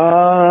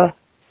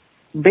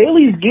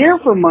 Bailey's gear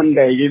for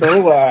Monday, you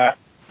know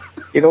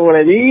what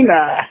I mean?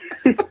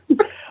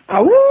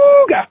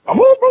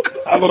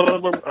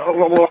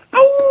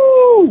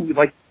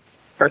 Like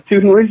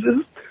cartoon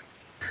noises.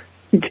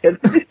 Get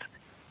it?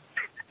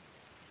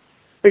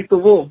 Like the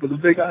wolf with the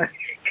big eye.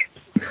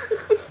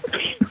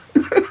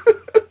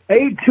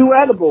 Hey, 2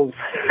 edibles.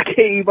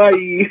 Okay,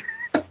 bye.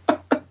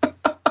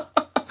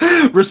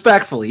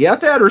 Respectfully. You have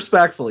to add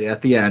respectfully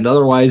at the end,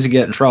 otherwise you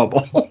get in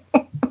trouble.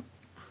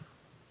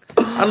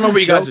 I don't know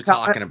what you guys are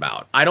talking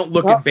about. I don't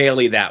look at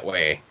Bailey that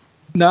way.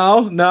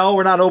 No,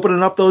 we're not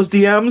opening up those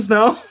DMs,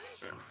 no?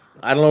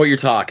 I don't know what you're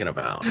talking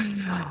about.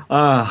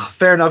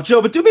 Fair enough.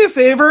 Joe, but do me a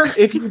favor,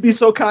 if you would be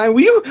so kind.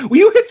 Will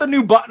you hit the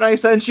new button I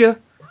sent you?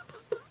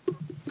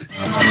 Some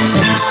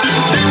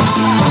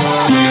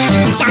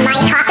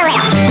might cost a little.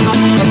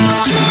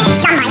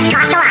 Some might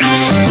cost a lot.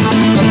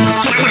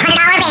 And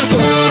on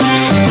the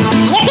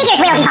 $100 van fee. And your figures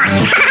will be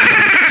bought.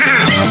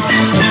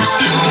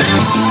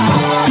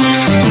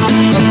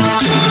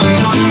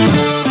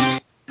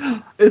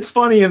 It's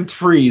funny in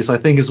threes, I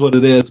think is what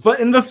it is.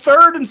 But in the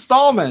third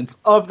installment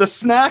of the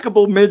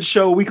Snackable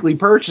Mid-Show Weekly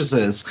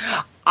Purchases,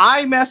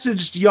 I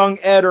messaged young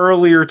Ed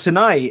earlier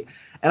tonight,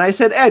 and I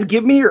said, Ed,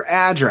 give me your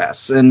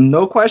address. And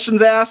no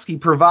questions asked, he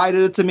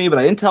provided it to me, but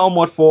I didn't tell him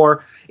what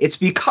for. It's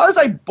because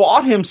I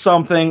bought him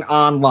something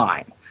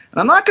online. And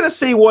I'm not going to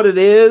say what it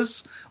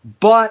is,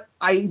 but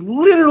I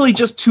literally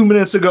just 2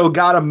 minutes ago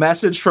got a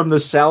message from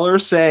the seller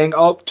saying,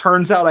 oh,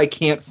 turns out I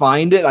can't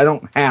find it. I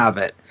don't have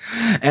it.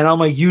 And I'm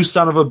like, you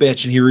son of a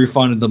bitch, and he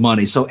refunded the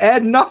money. So,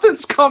 Ed,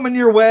 nothing's coming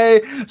your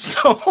way,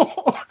 so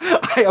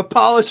I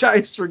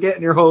apologize for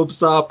getting your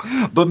hopes up,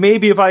 but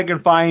maybe if I can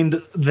find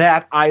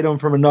that item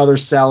from another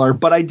seller.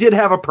 But I did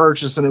have a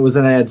purchase, and it was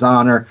in Ed's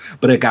honor,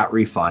 but it got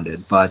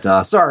refunded. But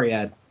sorry,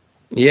 Ed.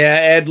 Yeah,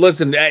 Ed,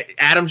 listen,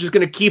 Adam's just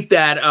going to keep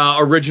that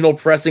original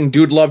pressing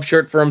Dude Love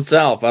shirt for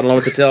himself. I don't know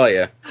what to tell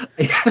you.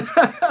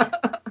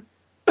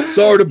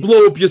 Sorry to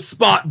blow up your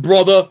spot,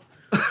 brother.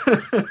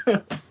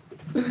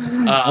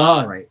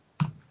 All right.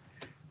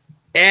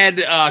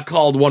 Ed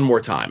called one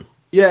more time.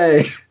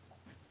 Yay.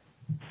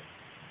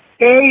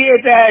 Hey,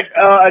 it's Ed.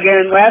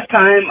 Again, last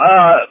time,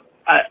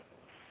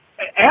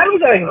 Adam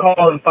said I can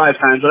call him 5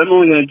 times, but I'm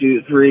only going to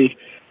do 3.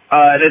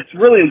 It's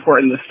really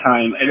important this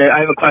time, and I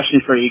have a question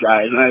for you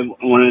guys, and I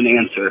want an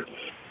answer.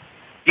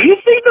 Do you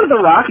think that The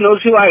Rock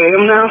knows who I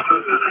am now?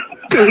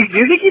 Do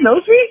you think he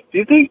knows me? Do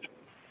you think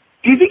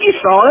he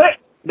saw it?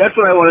 That's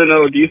what I want to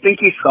know. Do you think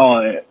he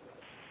saw it?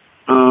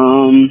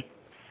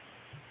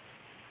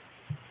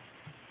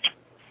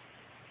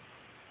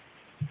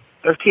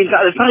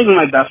 13,000. It's not even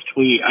my best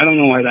tweet. I don't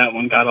know why that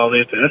one got all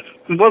this. It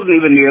wasn't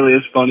even nearly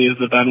as funny as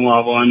the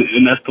Benoit one,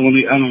 and that's the one.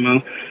 I don't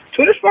know.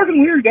 Twitter's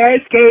fucking weird,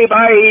 guys. Okay,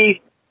 bye.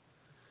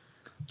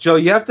 Joe,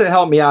 you have to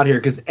help me out here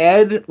because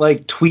Ed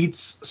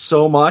tweets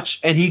so much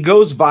and he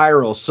goes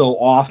viral so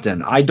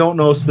often. I don't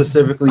know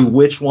specifically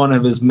which one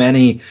of his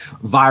many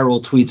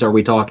viral tweets are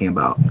we talking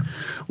about.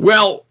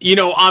 Well,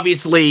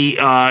 obviously,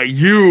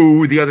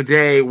 you the other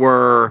day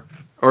or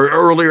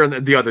earlier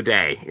the other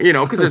day,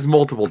 because there's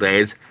multiple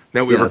days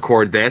that we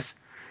record this.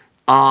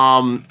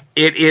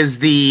 It is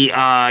the,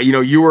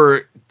 you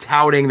were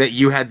touting that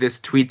you had this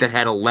tweet that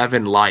had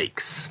 11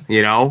 likes,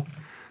 Yeah.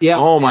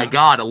 Oh my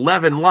God,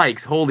 11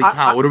 likes. Holy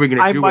cow, what are we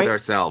going to do with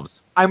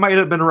ourselves? I might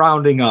have been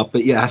rounding up,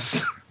 but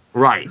yes.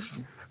 Right.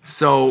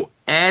 So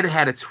Ed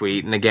had a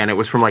tweet, and again, it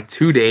was from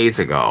 2 days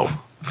ago.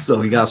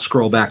 So you got to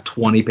scroll back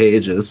 20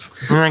 pages.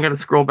 I got to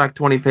scroll back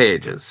 20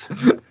 pages.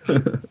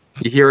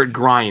 You hear it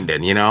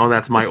grinding,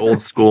 That's my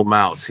old school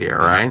mouse here,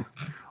 right?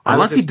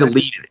 Unless he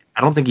deleted it.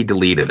 I don't think he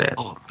deleted it.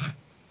 Oh,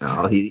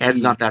 no,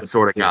 Ed's not that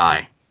sort of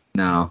guy.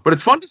 No. But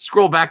it's fun to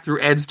scroll back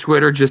through Ed's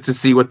Twitter just to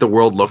see what the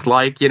world looked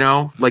like, 2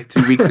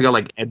 weeks ago,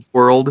 Ed's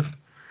World.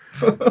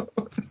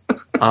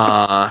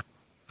 Yeah,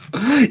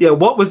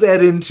 what was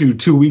Ed into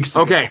 2 weeks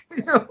ago? Okay,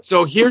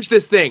 so here's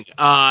this thing.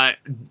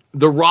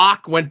 The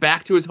Rock went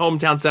back to his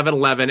hometown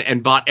 7-Eleven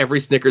and bought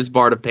every Snickers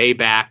bar to pay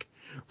back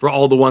for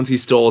all the ones he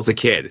stole as a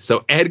kid.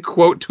 So Ed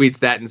quote tweets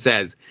that and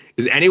says,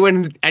 is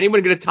anyone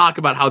going to talk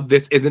about how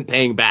this isn't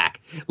paying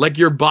back? Like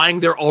you're buying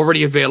their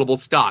already available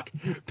stock.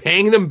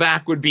 Paying them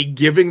back would be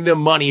giving them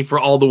money for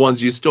all the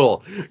ones you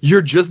stole.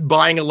 You're just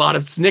buying a lot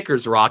of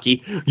Snickers,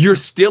 Rocky. You're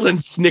still in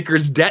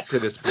Snickers debt to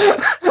this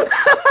point.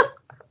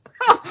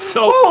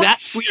 So that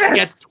tweet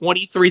gets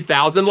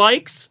 23,000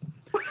 likes.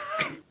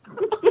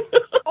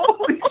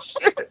 Holy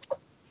shit.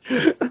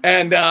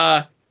 And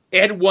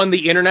Ed won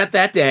the internet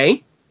that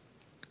day.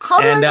 How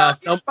did I not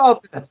hear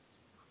about this?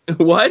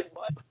 What?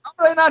 How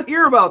did I not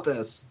hear about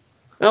this?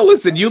 Now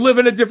listen, you live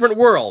in a different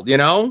world,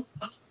 Man,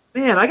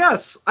 I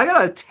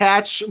gotta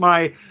attach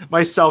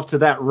myself to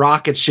that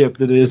rocket ship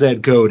that is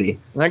Ed Cody.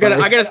 I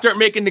gotta start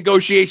making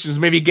negotiations.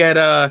 Maybe get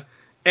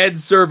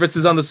Ed's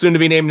services on the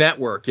soon-to-be named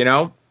network.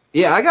 Yeah,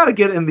 I gotta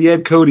get in the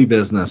Ed Cody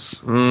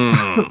business.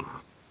 But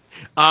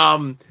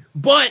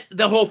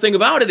the whole thing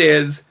about it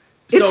is,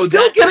 it's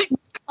still getting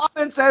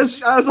comments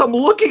as I'm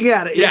looking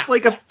at it. Yeah. It's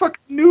like a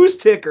fucking news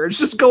ticker. It's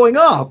just going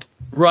up.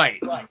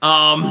 Right.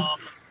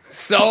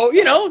 So,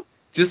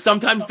 just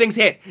sometimes things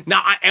hit.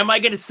 Now, am I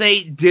going to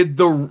say,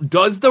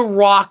 does The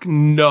Rock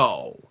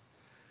know?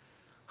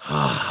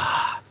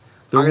 The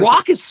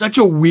Rock is such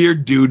a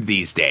weird dude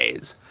these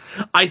days.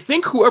 I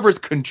think whoever's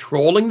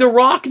controlling The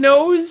Rock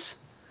knows,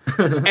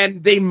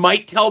 and they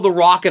might tell The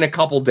Rock in a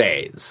couple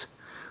days.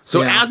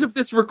 So as of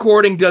this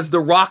recording, does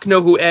The Rock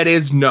know who Ed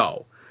is?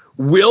 No.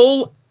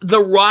 Will The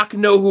Rock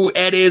know who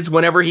Ed is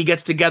whenever he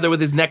gets together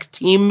with his next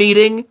team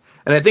meeting?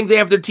 And I think they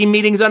have their team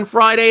meetings on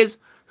Fridays.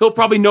 He'll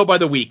probably know by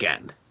the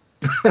weekend.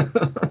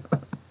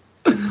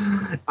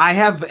 I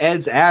have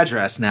Ed's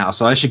address now,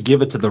 so I should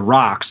give it to The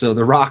Rock so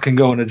The Rock can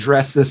go and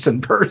address this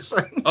in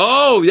person.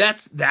 Oh,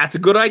 that's a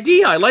good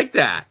idea. I like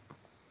that.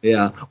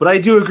 Yeah, but I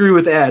do agree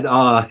with Ed.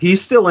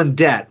 He's still in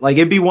debt.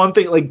 It'd be one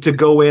thing to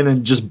go in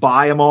and just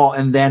buy them all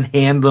and then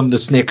hand them the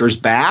Snickers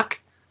back,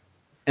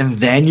 and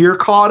then you're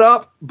caught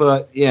up.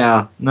 But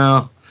yeah,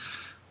 no,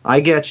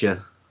 I get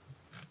you.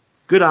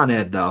 Good on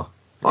Ed though.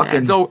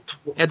 Fucking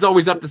Ed's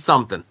always up to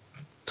something.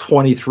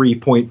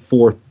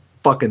 23.4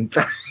 fucking.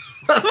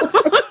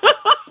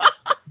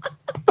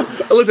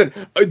 Listen,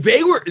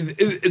 they were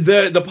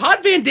the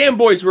Pod Van Dam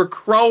boys were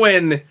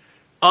crowing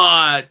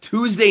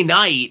Tuesday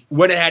night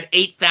when it had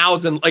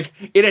 8,000.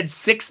 It had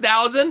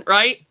 6,000,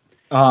 right?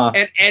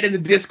 And Ed in the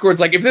Discord's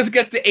like, if this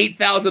gets to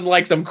 8,000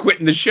 likes, I'm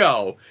quitting the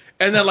show.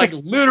 And then,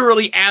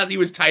 literally as he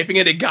was typing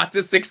it, it got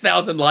to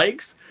 6,000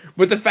 likes.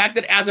 But the fact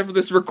that as of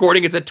this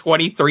recording, it's at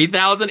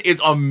 23,000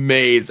 is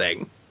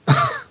amazing.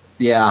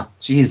 Yeah,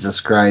 Jesus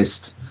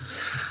Christ.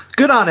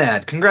 Good on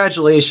Ed.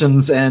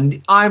 Congratulations.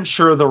 And I'm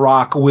sure The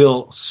Rock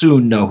will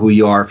soon know who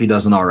you are if he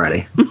doesn't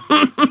already.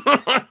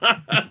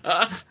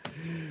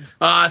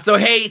 So,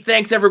 hey,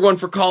 thanks everyone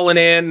for calling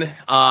in.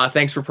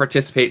 Thanks for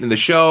participating in the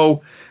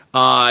show.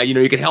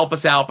 You can help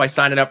us out by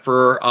signing up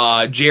for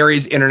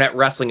Jerry's Internet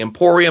Wrestling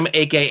Emporium,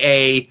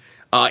 a.k.a.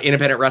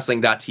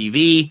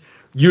 independentwrestling.tv.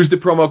 Use the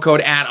promo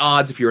code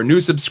 @odds if you're a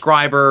new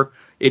subscriber.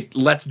 It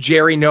lets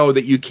Jerry know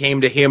that you came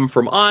to him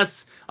from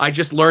us. I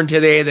just learned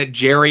today that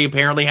Jerry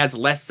apparently has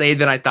less say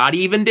than I thought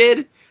he even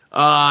did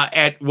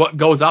at what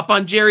goes up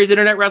on Jerry's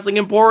Internet Wrestling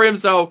Emporium.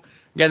 So,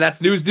 again,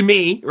 that's news to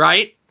me,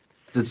 right?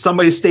 Did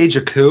somebody stage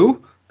a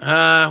coup?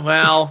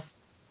 Well,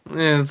 I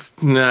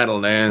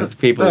don't know. It's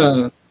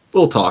people.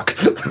 We'll talk.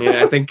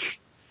 Yeah, I think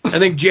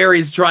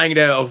Jerry's trying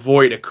to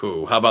avoid a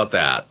coup. How about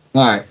that?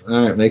 All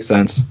right, makes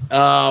sense.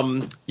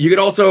 You could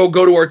also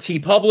go to our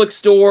TeePublic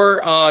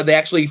store. They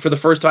actually, for the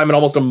first time in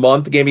almost a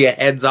month, gave me a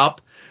heads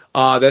up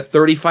that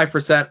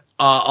 35%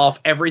 off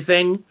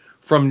everything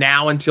from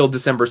now until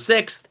December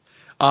 6th.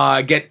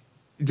 Get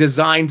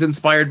designs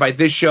inspired by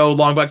this show,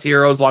 Long Box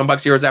Heroes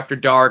After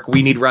Dark,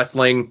 We Need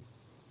Wrestling.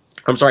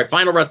 I'm sorry,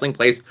 Final Wrestling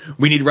Place,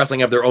 We Need Wrestling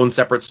have their own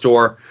separate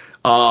store.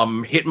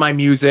 Hit My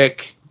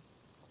Music.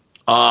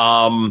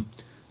 And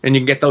you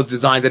can get those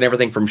designs and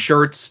everything from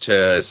shirts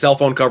to cell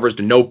phone covers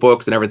to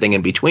notebooks and everything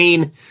in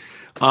between.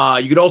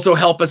 You could also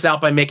help us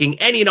out by making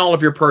any and all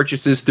of your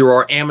purchases through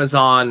our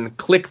Amazon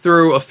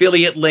click-through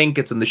affiliate link.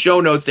 It's in the show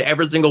notes to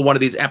every single one of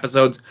these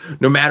episodes,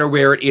 no matter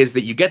where it is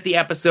that you get the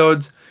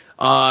episodes.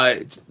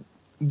 It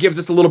gives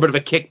us a little bit of a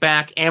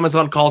kickback.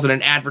 Amazon calls it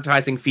an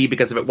advertising fee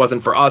because if it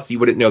wasn't for us, you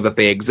wouldn't know that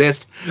they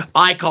exist.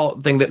 I call it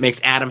the thing that makes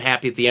Adam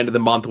happy at the end of the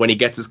month when he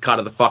gets his cut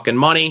of the fucking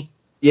money.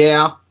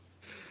 Yeah.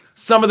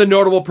 Some of the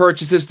notable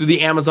purchases through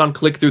the Amazon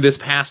click-through this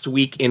past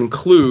week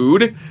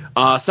include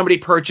somebody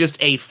purchased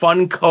a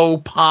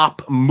Funko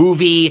Pop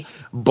movie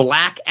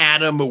Black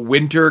Adam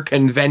Winter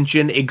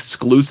Convention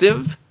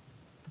exclusive.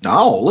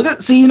 Oh,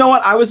 see, you know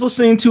what? I was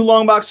listening to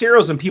Long Box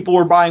Heroes and people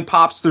were buying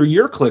Pops through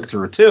your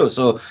click-through too.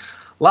 So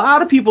a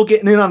lot of people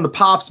getting in on the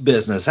Pops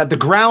business at the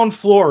ground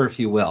floor, if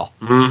you will.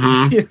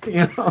 Mm-hmm.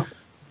 You know?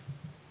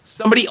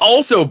 Somebody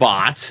also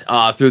bought,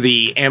 through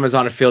the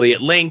Amazon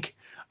affiliate link,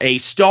 a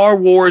Star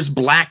Wars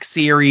Black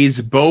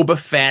Series Boba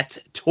Fett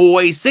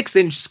toy,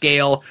 6-inch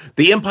scale,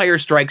 The Empire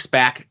Strikes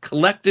Back,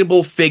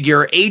 collectible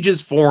figure, ages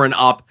 4 and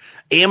up,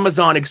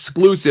 Amazon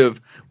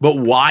exclusive. But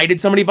why did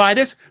somebody buy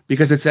this?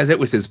 Because it says it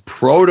was his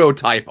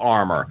prototype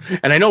armor.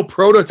 And I know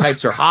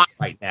prototypes are hot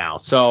right now,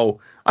 so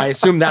I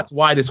assume that's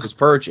why this was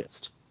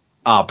purchased.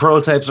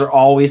 Prototypes are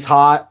always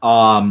hot.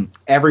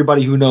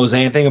 Everybody who knows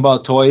anything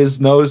about toys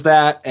knows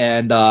that.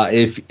 And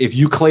if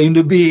you claim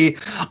to be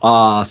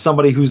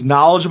somebody who's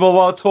knowledgeable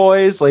about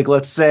toys, like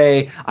let's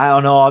say, I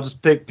don't know, I'll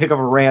just pick up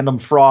a random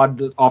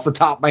fraud off the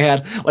top of my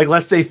head. Like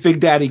let's say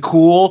Fig Daddy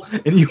Cool,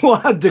 and you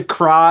want to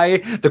decry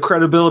the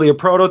credibility of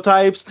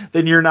prototypes,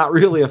 then you're not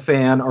really a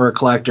fan or a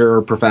collector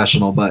or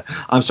professional. But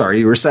I'm sorry,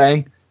 you were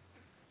saying?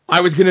 I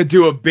was going to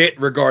do a bit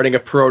regarding a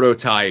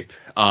prototype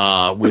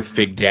with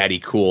Fig Daddy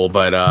Cool,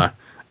 but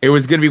it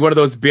was going to be one of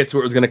those bits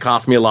where it was going to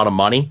cost me a lot of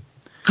money.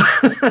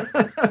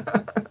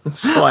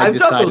 So I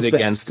decided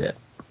against it.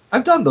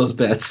 I've done those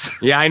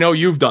bits. Yeah, I know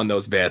you've done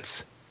those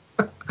bits.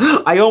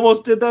 I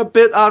almost did that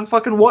bit on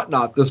fucking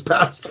Whatnot this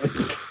past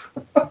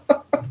time.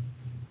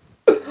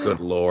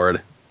 Good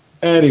Lord.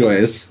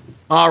 Anyways.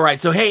 All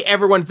right, so hey,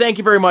 everyone, thank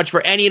you very much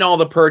for any and all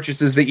the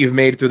purchases that you've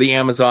made through the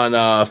Amazon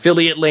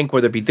affiliate link,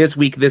 whether it be this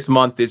week, this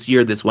month, this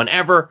year, this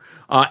whenever.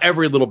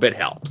 Every little bit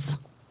helps.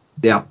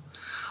 Yeah.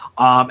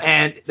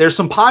 And there's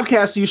some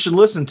podcasts you should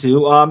listen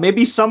to,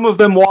 maybe some of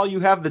them while you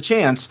have the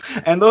chance.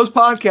 And those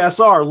podcasts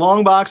are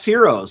Long Box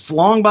Heroes,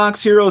 Long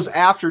Box Heroes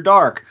After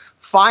Dark,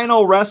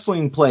 Final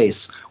Wrestling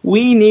Place,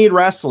 We Need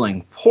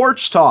Wrestling,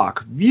 Porch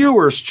Talk,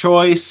 Viewer's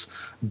Choice,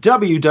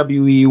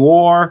 WWE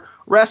War,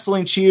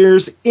 Wrestling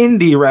Cheers,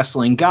 Indie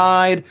Wrestling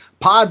Guide,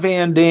 Pod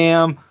Van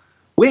Dam,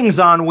 Wings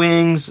on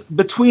Wings,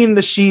 Between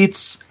the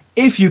Sheets,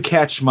 If You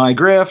Catch My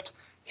Grift,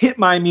 Hit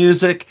My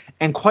Music,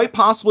 and quite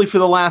possibly for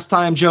the last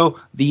time, Joe,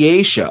 The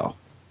A Show.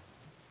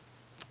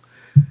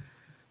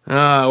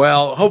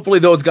 Well, hopefully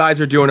those guys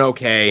are doing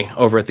okay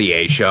over at The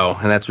A Show,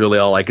 and that's really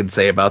all I can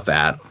say about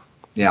that.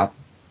 Yeah.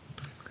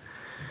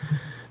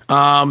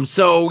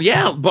 So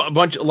yeah, a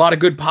lot of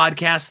good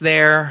podcasts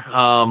there.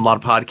 A lot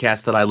of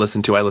podcasts that I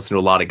listen to. I listen to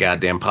a lot of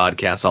goddamn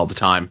podcasts all the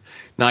time.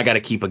 Now I got to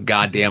keep a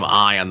goddamn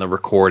eye on the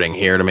recording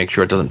here to make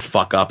sure it doesn't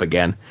fuck up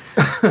again.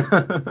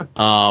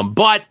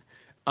 But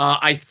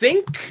I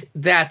think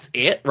that's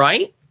it,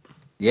 right?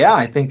 Yeah,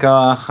 I think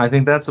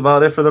that's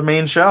about it for the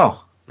main show.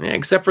 Yeah,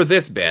 except for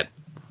this bit.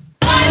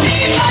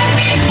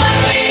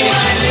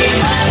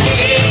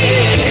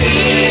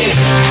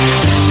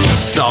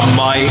 Some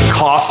might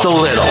cost a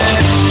little.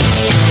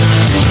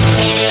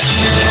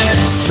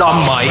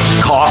 Some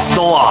might cost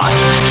a lot.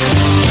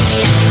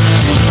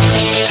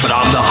 But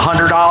I'm the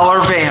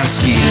 $100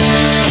 Vansky.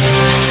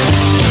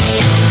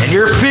 And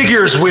your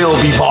figures will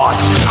be bought.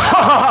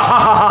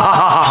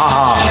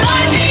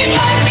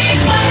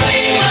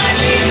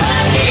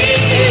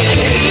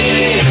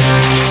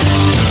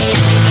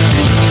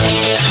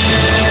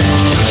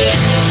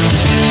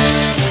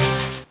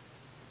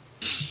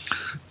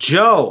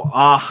 Joe,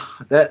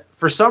 that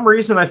for some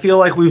reason I feel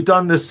like we've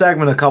done this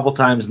segment a couple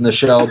times in the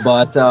show,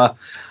 but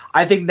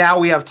I think now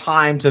we have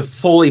time to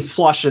fully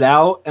flush it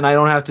out, and I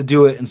don't have to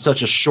do it in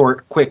such a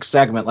short, quick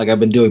segment like I've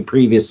been doing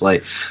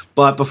previously.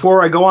 But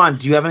before I go on,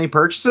 do you have any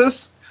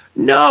purchases?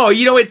 No,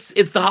 it's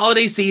the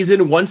holiday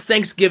season. Once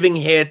Thanksgiving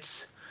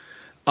hits,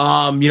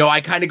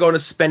 I kind of go to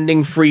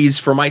spending freeze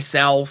for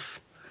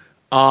myself,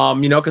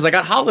 because I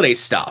got holiday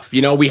stuff.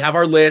 We have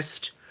our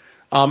list.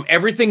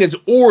 Everything is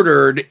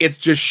ordered. It's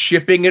just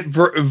shipping at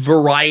a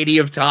variety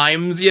of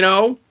times,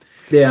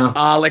 Yeah.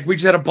 Like we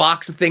just had a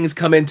box of things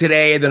come in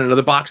today, then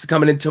another box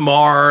coming in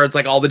tomorrow. It's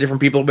like all the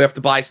different people we have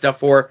to buy stuff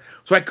for.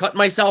 So I cut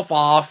myself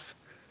off.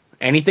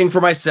 Anything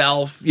for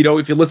myself.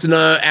 If you listen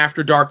to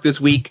After Dark this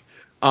week,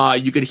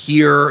 you could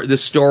hear the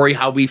story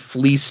how we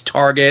fleeced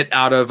Target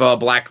out of a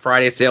Black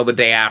Friday sale the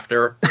day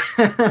after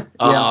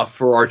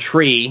for our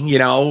tree,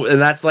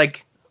 and that's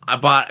like I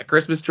bought a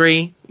Christmas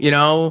tree,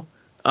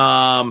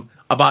 I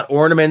bought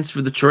ornaments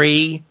for the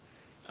tree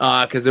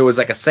because there was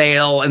like a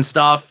sale and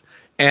stuff.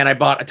 And I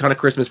bought a ton of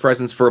Christmas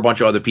presents for a bunch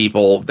of other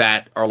people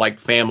that are like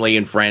family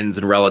and friends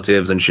and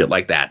relatives and shit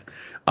like that.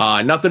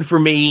 Nothing for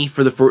me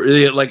for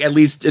at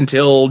least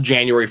until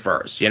January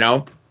 1st,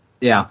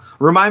 Yeah.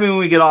 Remind me when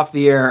we get off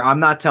the air. I'm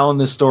not telling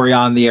this story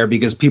on the air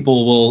because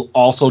people will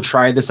also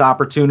try this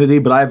opportunity,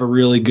 but I have a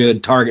really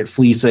good target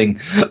fleecing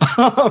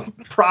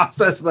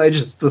process that I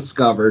just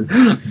discovered.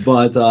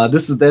 But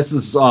this is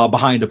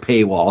behind a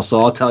paywall,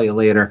 so I'll tell you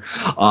later.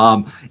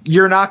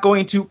 You're not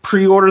going to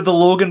pre-order the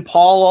Logan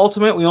Paul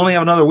Ultimate? We only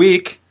have another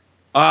week.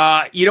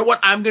 You know what?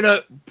 I'm going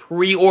to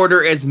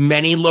pre-order as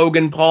many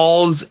Logan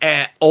Paul's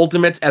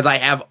Ultimates as I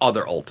have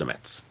other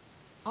Ultimates.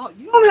 Oh,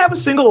 you don't have a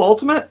single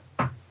Ultimate?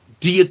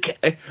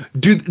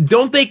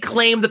 Don't they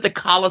claim that the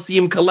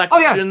Coliseum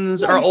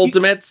collections are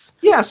Ultimates?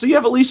 Yeah, so you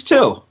have at least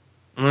 2.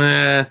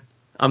 I'm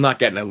not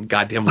getting a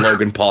goddamn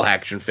Logan Paul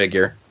action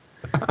figure.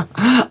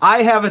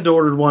 I haven't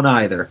ordered one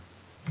either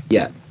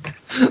yet.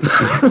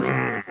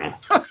 I'm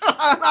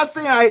not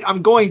saying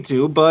I'm going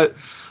to, but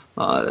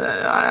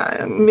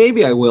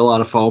maybe I will out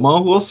of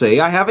FOMO. We'll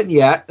see. I haven't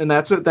yet, and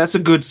that's a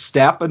good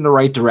step in the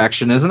right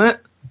direction, isn't it?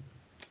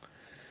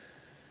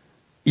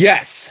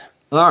 Yes.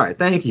 All right,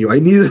 thank you. I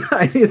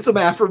need some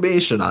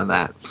affirmation on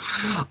that.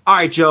 All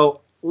right,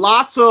 Joe.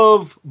 Lots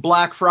of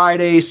Black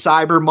Friday,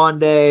 Cyber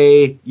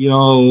Monday,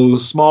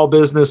 Small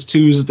Business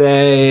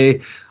Tuesday,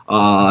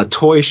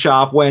 Toy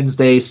Shop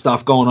Wednesday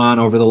stuff going on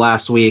over the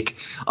last week.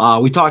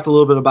 We talked a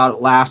little bit about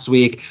it last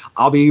week.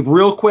 I'll be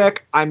real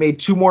quick. I made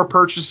 2 more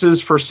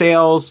purchases for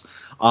sales.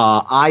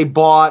 I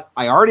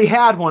already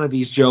had one of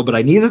these, Joe, but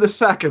I needed a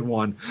second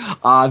one.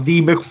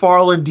 The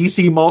McFarlane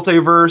DC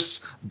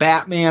Multiverse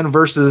Batman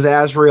versus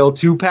Azrael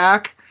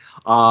 2-pack.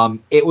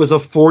 It was a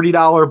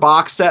 $40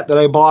 box set that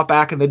I bought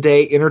back in the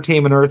day.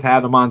 Entertainment Earth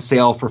had them on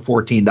sale for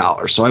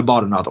 $14, so I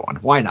bought another one.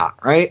 Why not,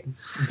 right?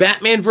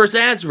 Batman versus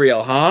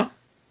Azrael, huh?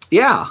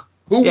 Yeah.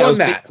 Who won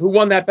that? Who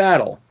won that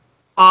battle?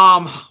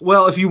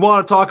 Well, if you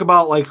want to talk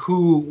about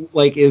who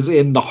is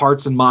in the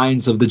hearts and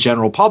minds of the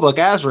general public,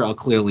 Azrael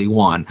clearly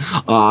won.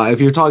 If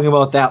you're talking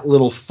about that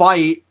little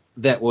fight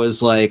that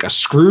was like a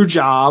screw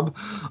job,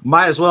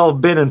 might as well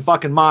have been in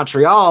fucking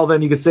Montreal,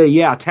 then you could say,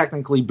 yeah,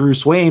 technically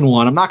Bruce Wayne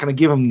won. I'm not going to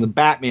give him the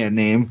Batman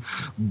name,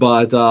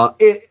 but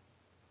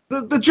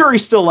the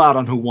jury's still out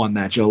on who won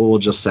that, Joe, we'll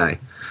just say.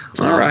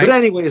 All right. But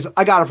anyways,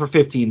 I got it for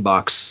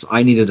 $15.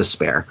 I needed a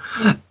spare.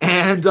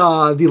 And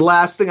the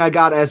last thing I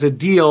got as a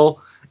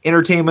deal,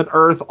 Entertainment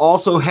Earth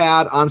also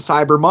had on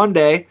Cyber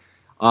Monday,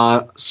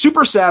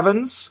 Super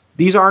 7s.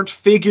 These aren't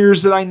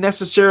figures that I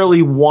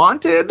necessarily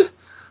wanted.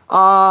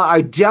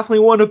 I definitely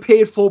wouldn't have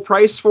paid full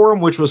price for them,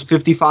 which was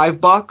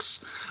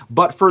 $55.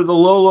 But for the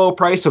low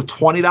price of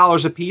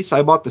 $20 a piece,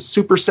 I bought the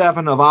Super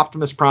 7 of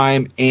Optimus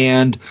Prime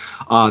and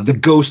the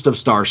Ghost of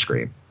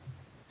Starscream.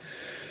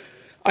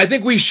 I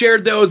think we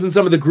shared those in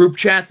some of the group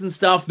chats and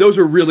stuff. Those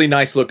are really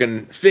nice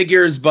looking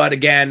figures, but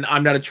again,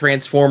 I'm not a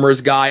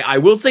Transformers guy. I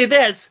will say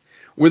this,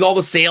 with all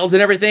the sales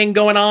and everything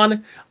going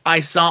on,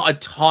 I saw a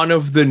ton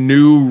of the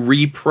new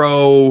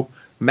Repro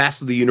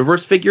Master of the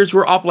Universe figures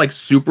were up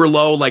super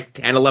low, $10,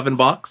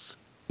 $11.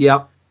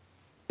 Yep.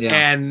 Yeah.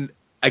 And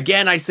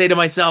again, I say to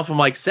myself, I'm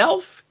like,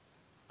 Self,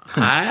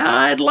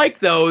 I'd like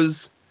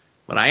those,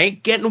 but I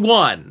ain't getting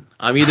one.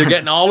 I'm either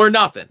getting all or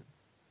nothing.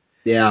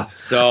 Yeah.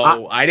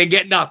 So I didn't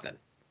get nothing.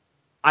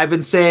 I've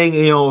been saying,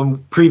 in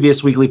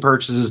previous weekly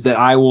purchases that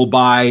I will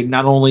buy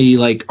not only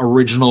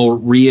original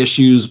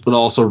reissues, but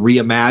also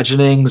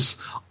reimaginings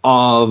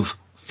of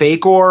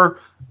Fakor,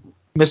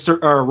 Mr.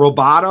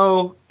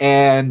 Roboto,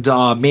 and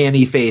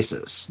Manny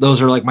Faces.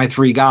 Those are my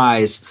 3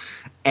 guys.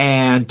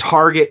 And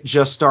Target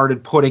just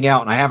started putting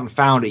out, and I haven't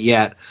found it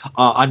yet,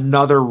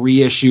 another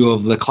reissue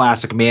of the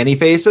classic Manny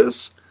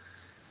Faces.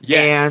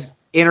 Yes. And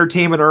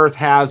Entertainment Earth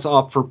has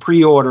up for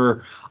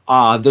pre-order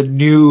the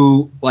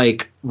new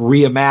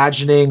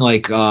reimagining,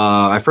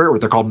 I forget what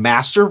they're called,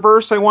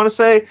 Masterverse, I want to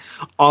say,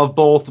 of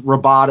both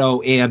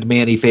Roboto and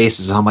Manny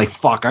Faces. I'm like,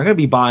 fuck, I'm going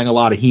to be buying a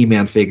lot of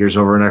He-Man figures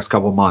over the next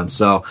couple months,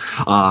 so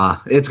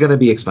it's going to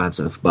be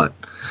expensive, but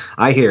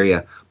I hear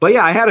you. But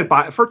yeah, I had it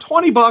for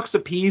 $20 a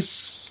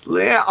piece.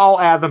 Yeah,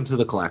 I'll add them to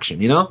the collection,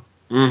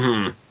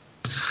 Mm-hmm.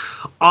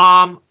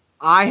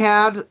 I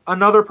had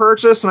another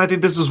purchase, and I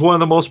think this is one of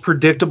the most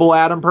predictable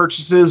Adam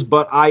purchases,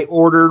 but I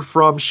ordered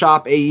from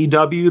Shop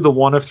AEW the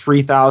one of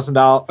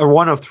 $3,000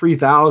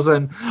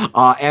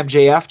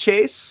 MJF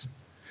chase,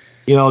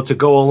 to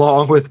go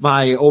along with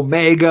my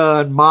Omega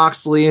and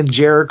Moxley and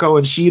Jericho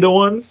and Shida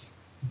ones.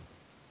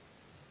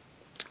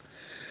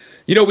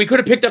 We could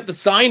have picked up the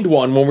signed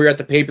one when we were at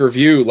the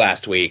pay-per-view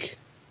last week.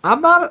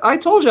 I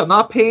told you, I'm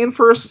not paying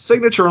for a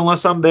signature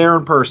unless I'm there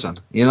in person,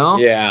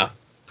 Yeah.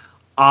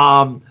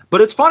 But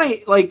it's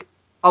funny,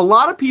 a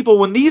lot of people,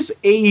 when these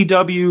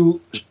AEW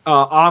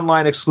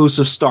online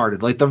exclusives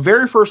started, the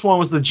very first one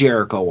was the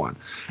Jericho one.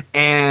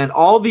 And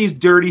all these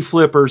dirty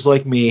flippers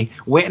like me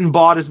went and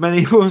bought as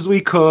many as we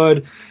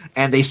could,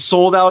 and they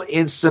sold out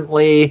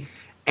instantly.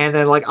 And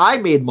then like I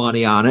made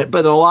money on it,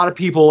 but a lot of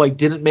people like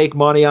didn't make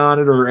money on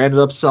it or ended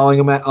up selling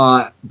them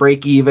at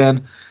break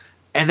even.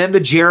 And then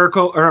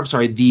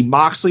the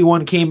Moxley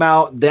one came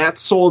out. That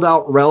sold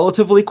out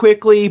relatively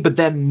quickly, but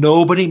then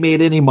nobody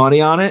made any money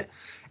on it.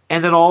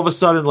 And then all of a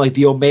sudden, like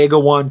the Omega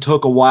one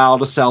took a while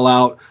to sell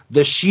out.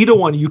 The Shida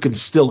one you can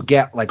still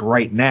get like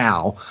right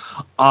now.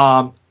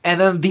 And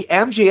then the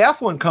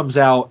MJF one comes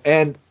out,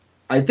 and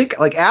I think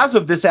like as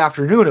of this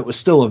afternoon, it was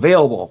still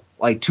available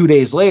like 2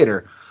 days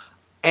later.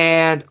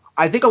 And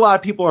I think a lot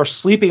of people are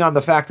sleeping on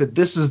the fact that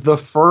this is the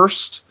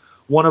first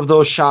one of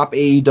those Shop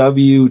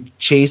AEW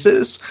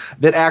chases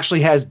that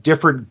actually has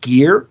different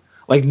gear.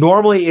 Like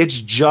normally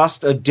it's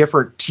just a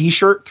different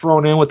t-shirt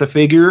thrown in with the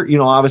figure,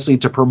 obviously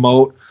to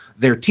promote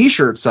their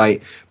t-shirt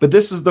site, but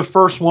this is the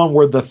first one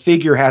where the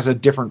figure has a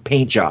different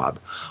paint job.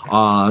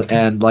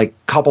 And like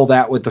couple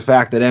that with the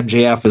fact that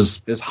MJF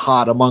is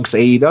hot amongst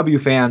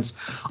AEW fans.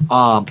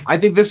 I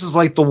think this is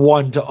like the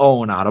one to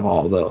own out of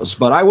all those,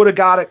 but I would have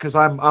got it because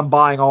I'm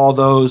buying all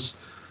those.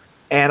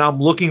 And I'm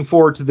looking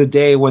forward to the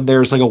day when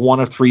there's like a 1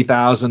 of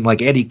 3,000, like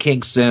Eddie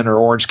Kingston or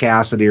Orange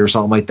Cassidy or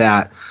something like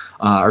that,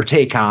 or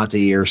Tay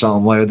Conti or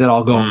something like that.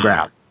 I'll go and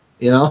grab,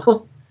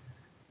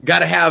 Got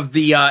to have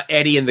the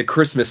Eddie and the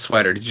Christmas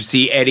sweater. Did you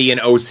see Eddie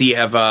and OC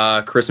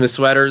have Christmas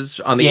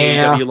sweaters on the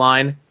AEW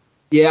line?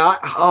 Yeah.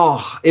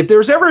 Oh, if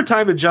there's ever a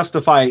time to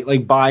justify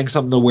like buying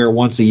something to wear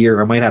once a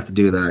year, I might have to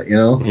do that.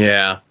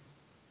 Yeah.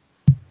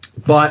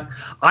 But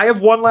I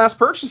have one last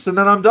purchase and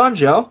then I'm done,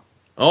 Joe.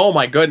 Oh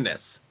my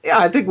goodness. Yeah,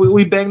 I think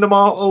we banged them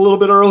all a little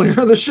bit earlier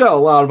in the show,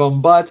 a lot of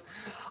them. But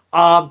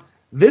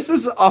this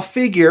is a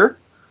figure,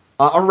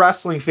 a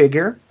wrestling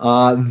figure,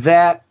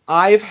 that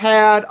I've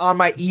had on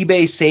my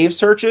eBay save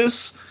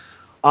searches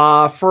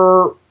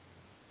for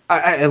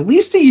at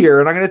least a year.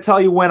 And I'm going to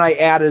tell you when I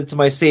added it to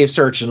my save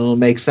search, and it'll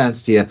make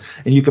sense to you.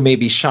 And you can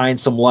maybe shine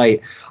some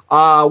light.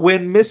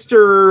 When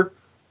Mr.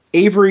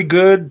 Avery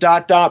Good,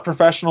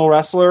 professional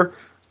wrestler,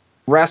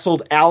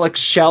 wrestled Alex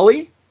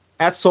Shelley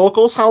at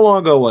Sokol, how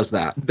long ago was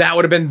that? That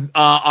would have been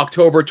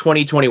October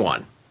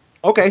 2021.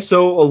 Okay,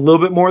 so a little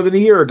bit more than a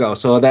year ago.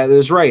 So that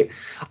is right.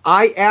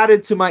 I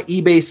added to my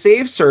eBay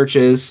save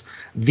searches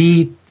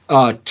the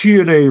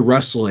TNA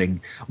Wrestling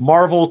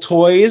Marvel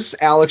Toys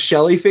Alex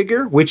Shelley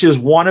figure, which is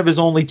one of his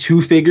only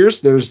 2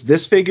 figures. There's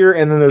this figure,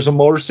 and then there's a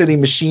Motor City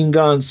Machine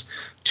Guns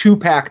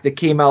 2-pack that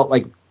came out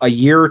like a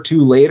year or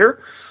 2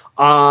 later.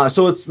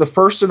 So it's the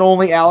first and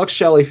only Alex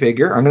Shelley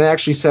figure. I'm going to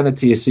actually send it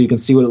to you so you can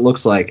see what it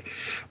looks like.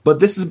 But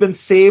this has been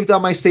saved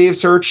on my save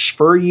search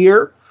for a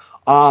year.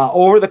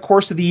 Over the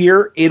course of the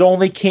year, it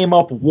only came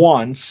up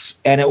once,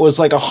 and it was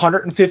like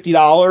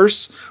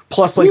 $150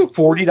 plus like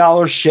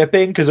 $40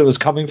 shipping because it was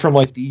coming from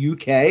like the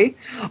UK.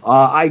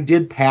 I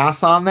did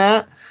pass on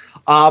that.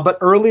 But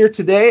earlier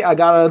today, I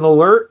got an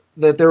alert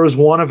that there was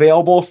one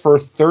available for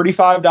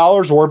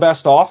 $35 or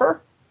best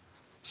offer.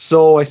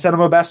 So I sent him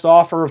a best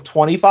offer of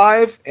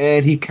 $25,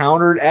 and he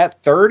countered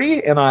at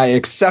 $30, and I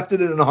accepted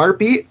it in a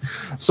heartbeat.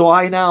 So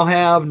I now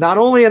have not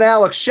only an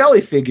Alex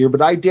Shelley figure,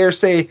 but I dare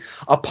say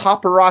a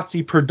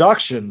Paparazzi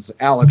Productions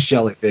Alex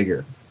Shelley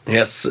figure.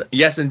 Yes,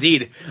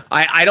 indeed.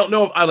 I don't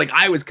know if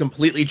I was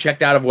completely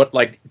checked out of what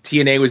like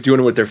TNA was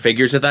doing with their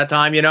figures at that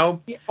time.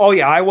 Oh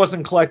yeah, I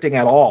wasn't collecting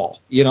at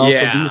all.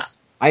 Yeah. So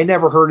I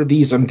never heard of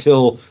these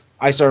until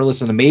I started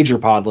listening to Major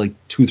Pod like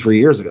 2-3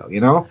 years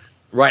ago.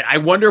 Right. I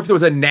wonder if there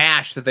was a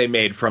Nash that they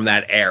made from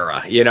that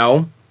era,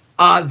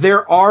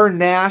 There are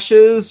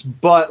Nashes,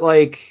 but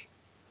like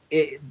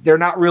they're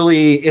not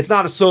really, it's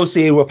not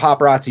associated with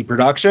Paparazzi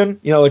Production.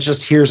 It's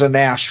just here's a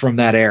Nash from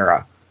that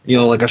era.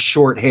 Like a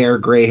short hair,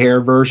 gray hair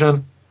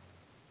version.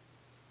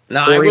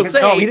 Now, I will say.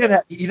 No, he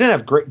didn't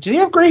have gray. Did he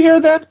have gray hair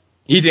then?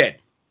 He did.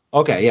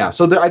 Okay, yeah.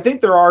 So I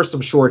think there are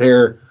some short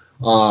hair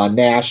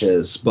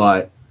Nashes,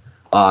 but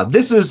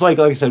this is like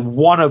I said,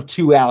 one of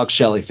 2 Alex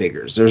Shelley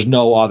figures. There's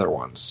no other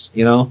ones,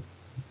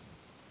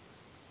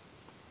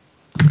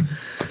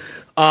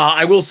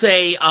 I will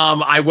say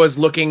I was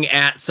looking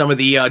at some of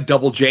the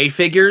Double J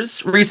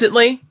figures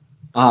recently.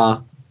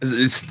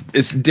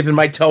 It's dipping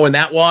my toe in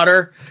that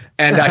water,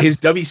 and his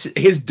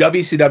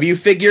WCW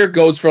figure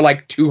goes for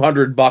like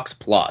 $200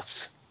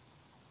 plus.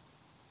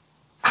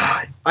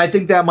 I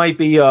think that might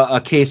be a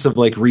case of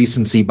like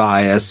recency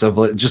bias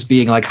of just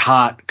being like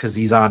hot because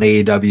he's on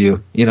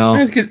AEW,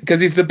 because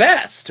he's the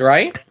best,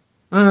 right?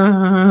 You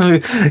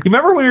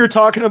remember when we were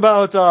talking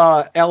about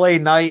LA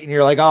Knight and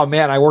you're like, oh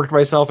man, I worked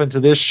myself into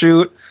this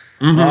shoot.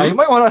 Mm-hmm. You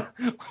might want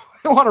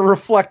to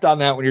reflect on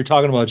that when you're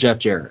talking about Jeff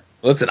Jarrett.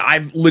 Listen,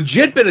 I've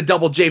legit been a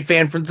Double J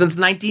fan since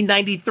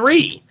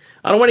 1993.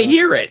 I don't want to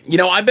hear it.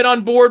 I've been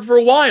on board for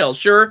a while.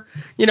 Sure,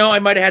 I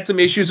might have had some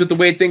issues with the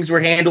way things were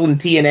handled in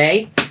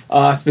TNA,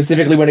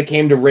 specifically when it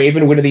came to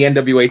Raven winning the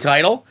NWA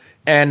title.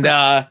 And,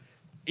 I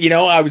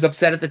was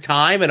upset at the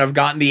time, and I've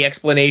gotten the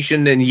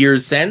explanation in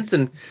years since,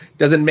 and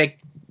doesn't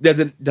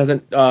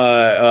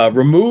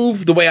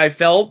remove the way I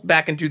felt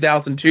back in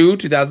 2002,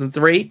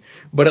 2003,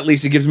 but at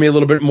least it gives me a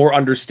little bit more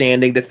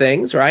understanding to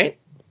things, right?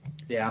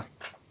 Yeah.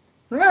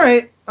 All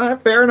right.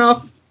 Fair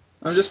enough.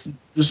 I'm just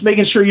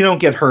making sure you don't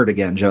get hurt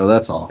again, Joe.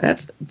 That's all.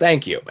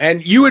 Thank you.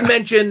 And you had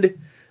mentioned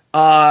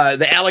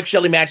the Alex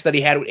Shelley match that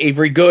he had with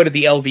Avery Good at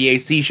the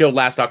LVAC show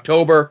last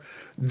October.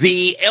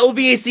 The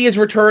LVAC is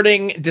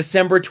returning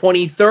December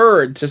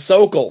 23rd to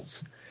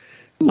Sokol's.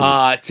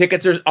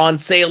 Tickets are on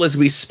sale as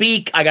we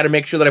speak. I got to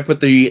make sure that I put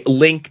the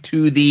link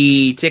to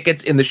the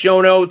tickets in the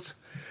show notes.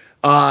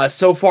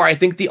 So far, I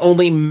think the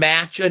only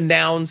match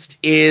announced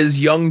is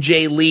Young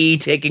Jay Lee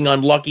taking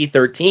on Lucky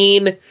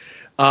 13.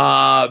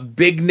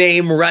 Big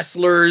name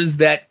wrestlers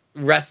that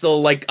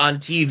wrestle like on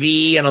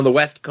TV and on the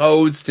West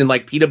Coast and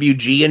like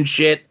PWG and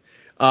shit.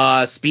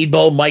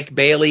 Speedball Mike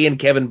Bailey and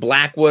Kevin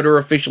Blackwood are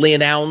officially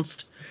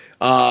announced.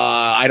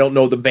 I don't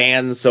know the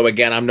bands, so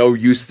again, I'm no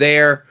use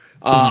there.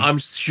 I'm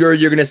sure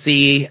you're going to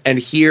see and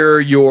hear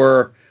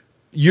your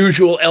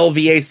usual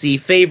LVAC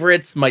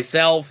favorites,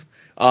 myself,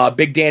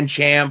 Big Dan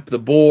Champ, The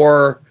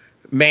Boar,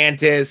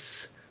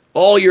 Mantis,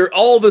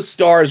 all the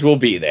stars will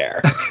be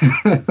there.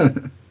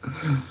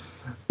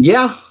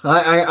 Yeah,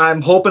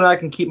 I'm hoping I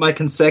can keep my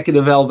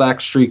consecutive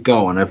LVAC streak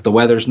going. If the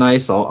weather's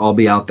nice, I'll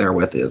be out there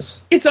with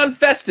yous. It's on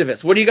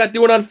Festivus. What do you got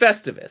doing on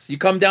Festivus? You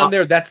come down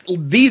there.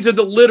 These are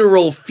the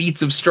literal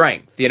feats of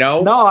strength, you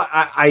know? No,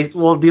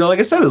 like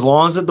I said, as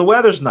long as the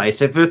weather's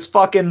nice. If it's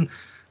fucking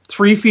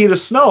 3 feet of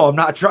snow, I'm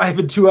not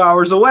driving 2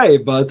 hours away.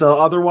 But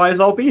otherwise,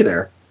 I'll be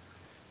there.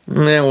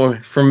 Yeah, well,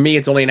 for me,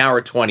 it's only an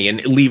hour 20,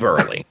 and leave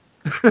early.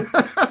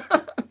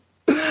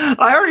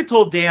 I already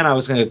told Dan I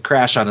was going to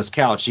crash on his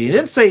couch. He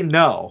didn't say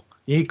no.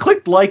 He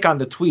clicked like on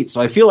the tweet,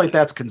 so I feel like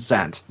that's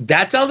consent.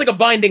 That sounds like a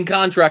binding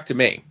contract to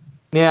me.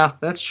 Yeah,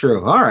 that's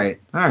true. All right.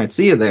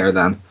 See you there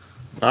then.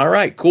 All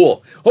right,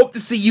 cool. Hope to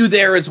see you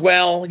there as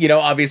well. You know,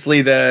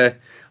 obviously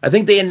I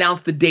think they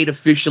announced the date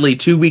officially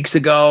 2 weeks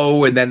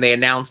ago, and then they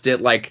announced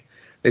it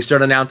they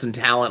started announcing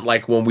talent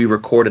like when we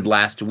recorded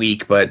last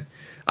week, but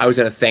I was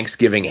in a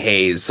Thanksgiving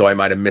haze, so I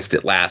might have missed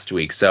it last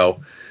week.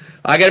 So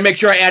I got to make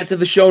sure I add it to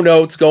the show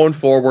notes going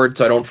forward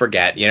so I don't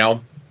forget, you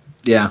know?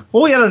 Yeah.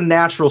 Well, we had a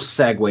natural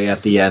segue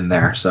at the end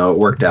there, so it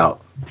worked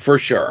out. For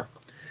sure.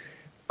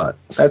 But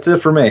that's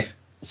it for me.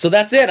 So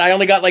that's it. I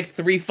only got like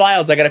 3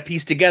 files I got to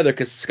piece together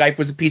because Skype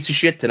was a piece of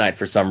shit tonight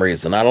for some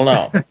reason. I don't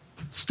know.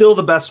 Still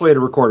the best way to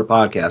record a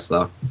podcast,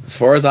 though. As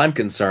far as I'm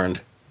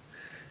concerned.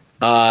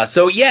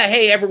 So, yeah,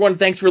 hey, everyone,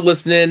 thanks for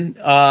listening.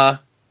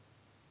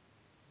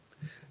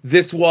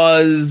 This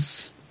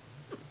was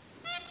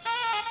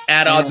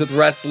At Odds with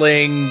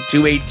Wrestling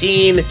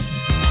 218.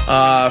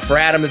 For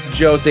Adam, this is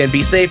Joe saying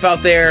be safe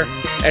out there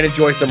and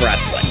enjoy some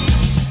wrestling.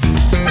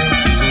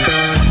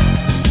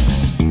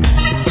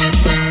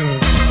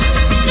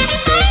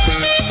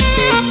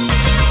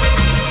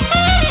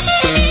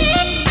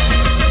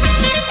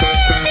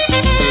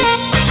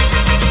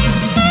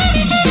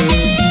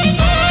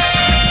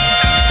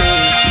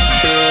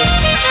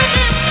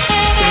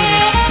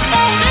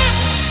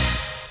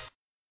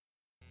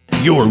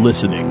 You're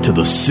listening to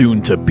the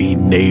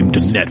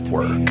soon-to-be-named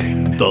network,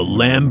 the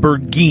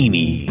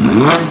Lamborghini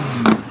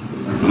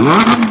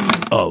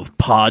of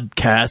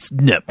podcast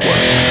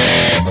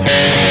networks.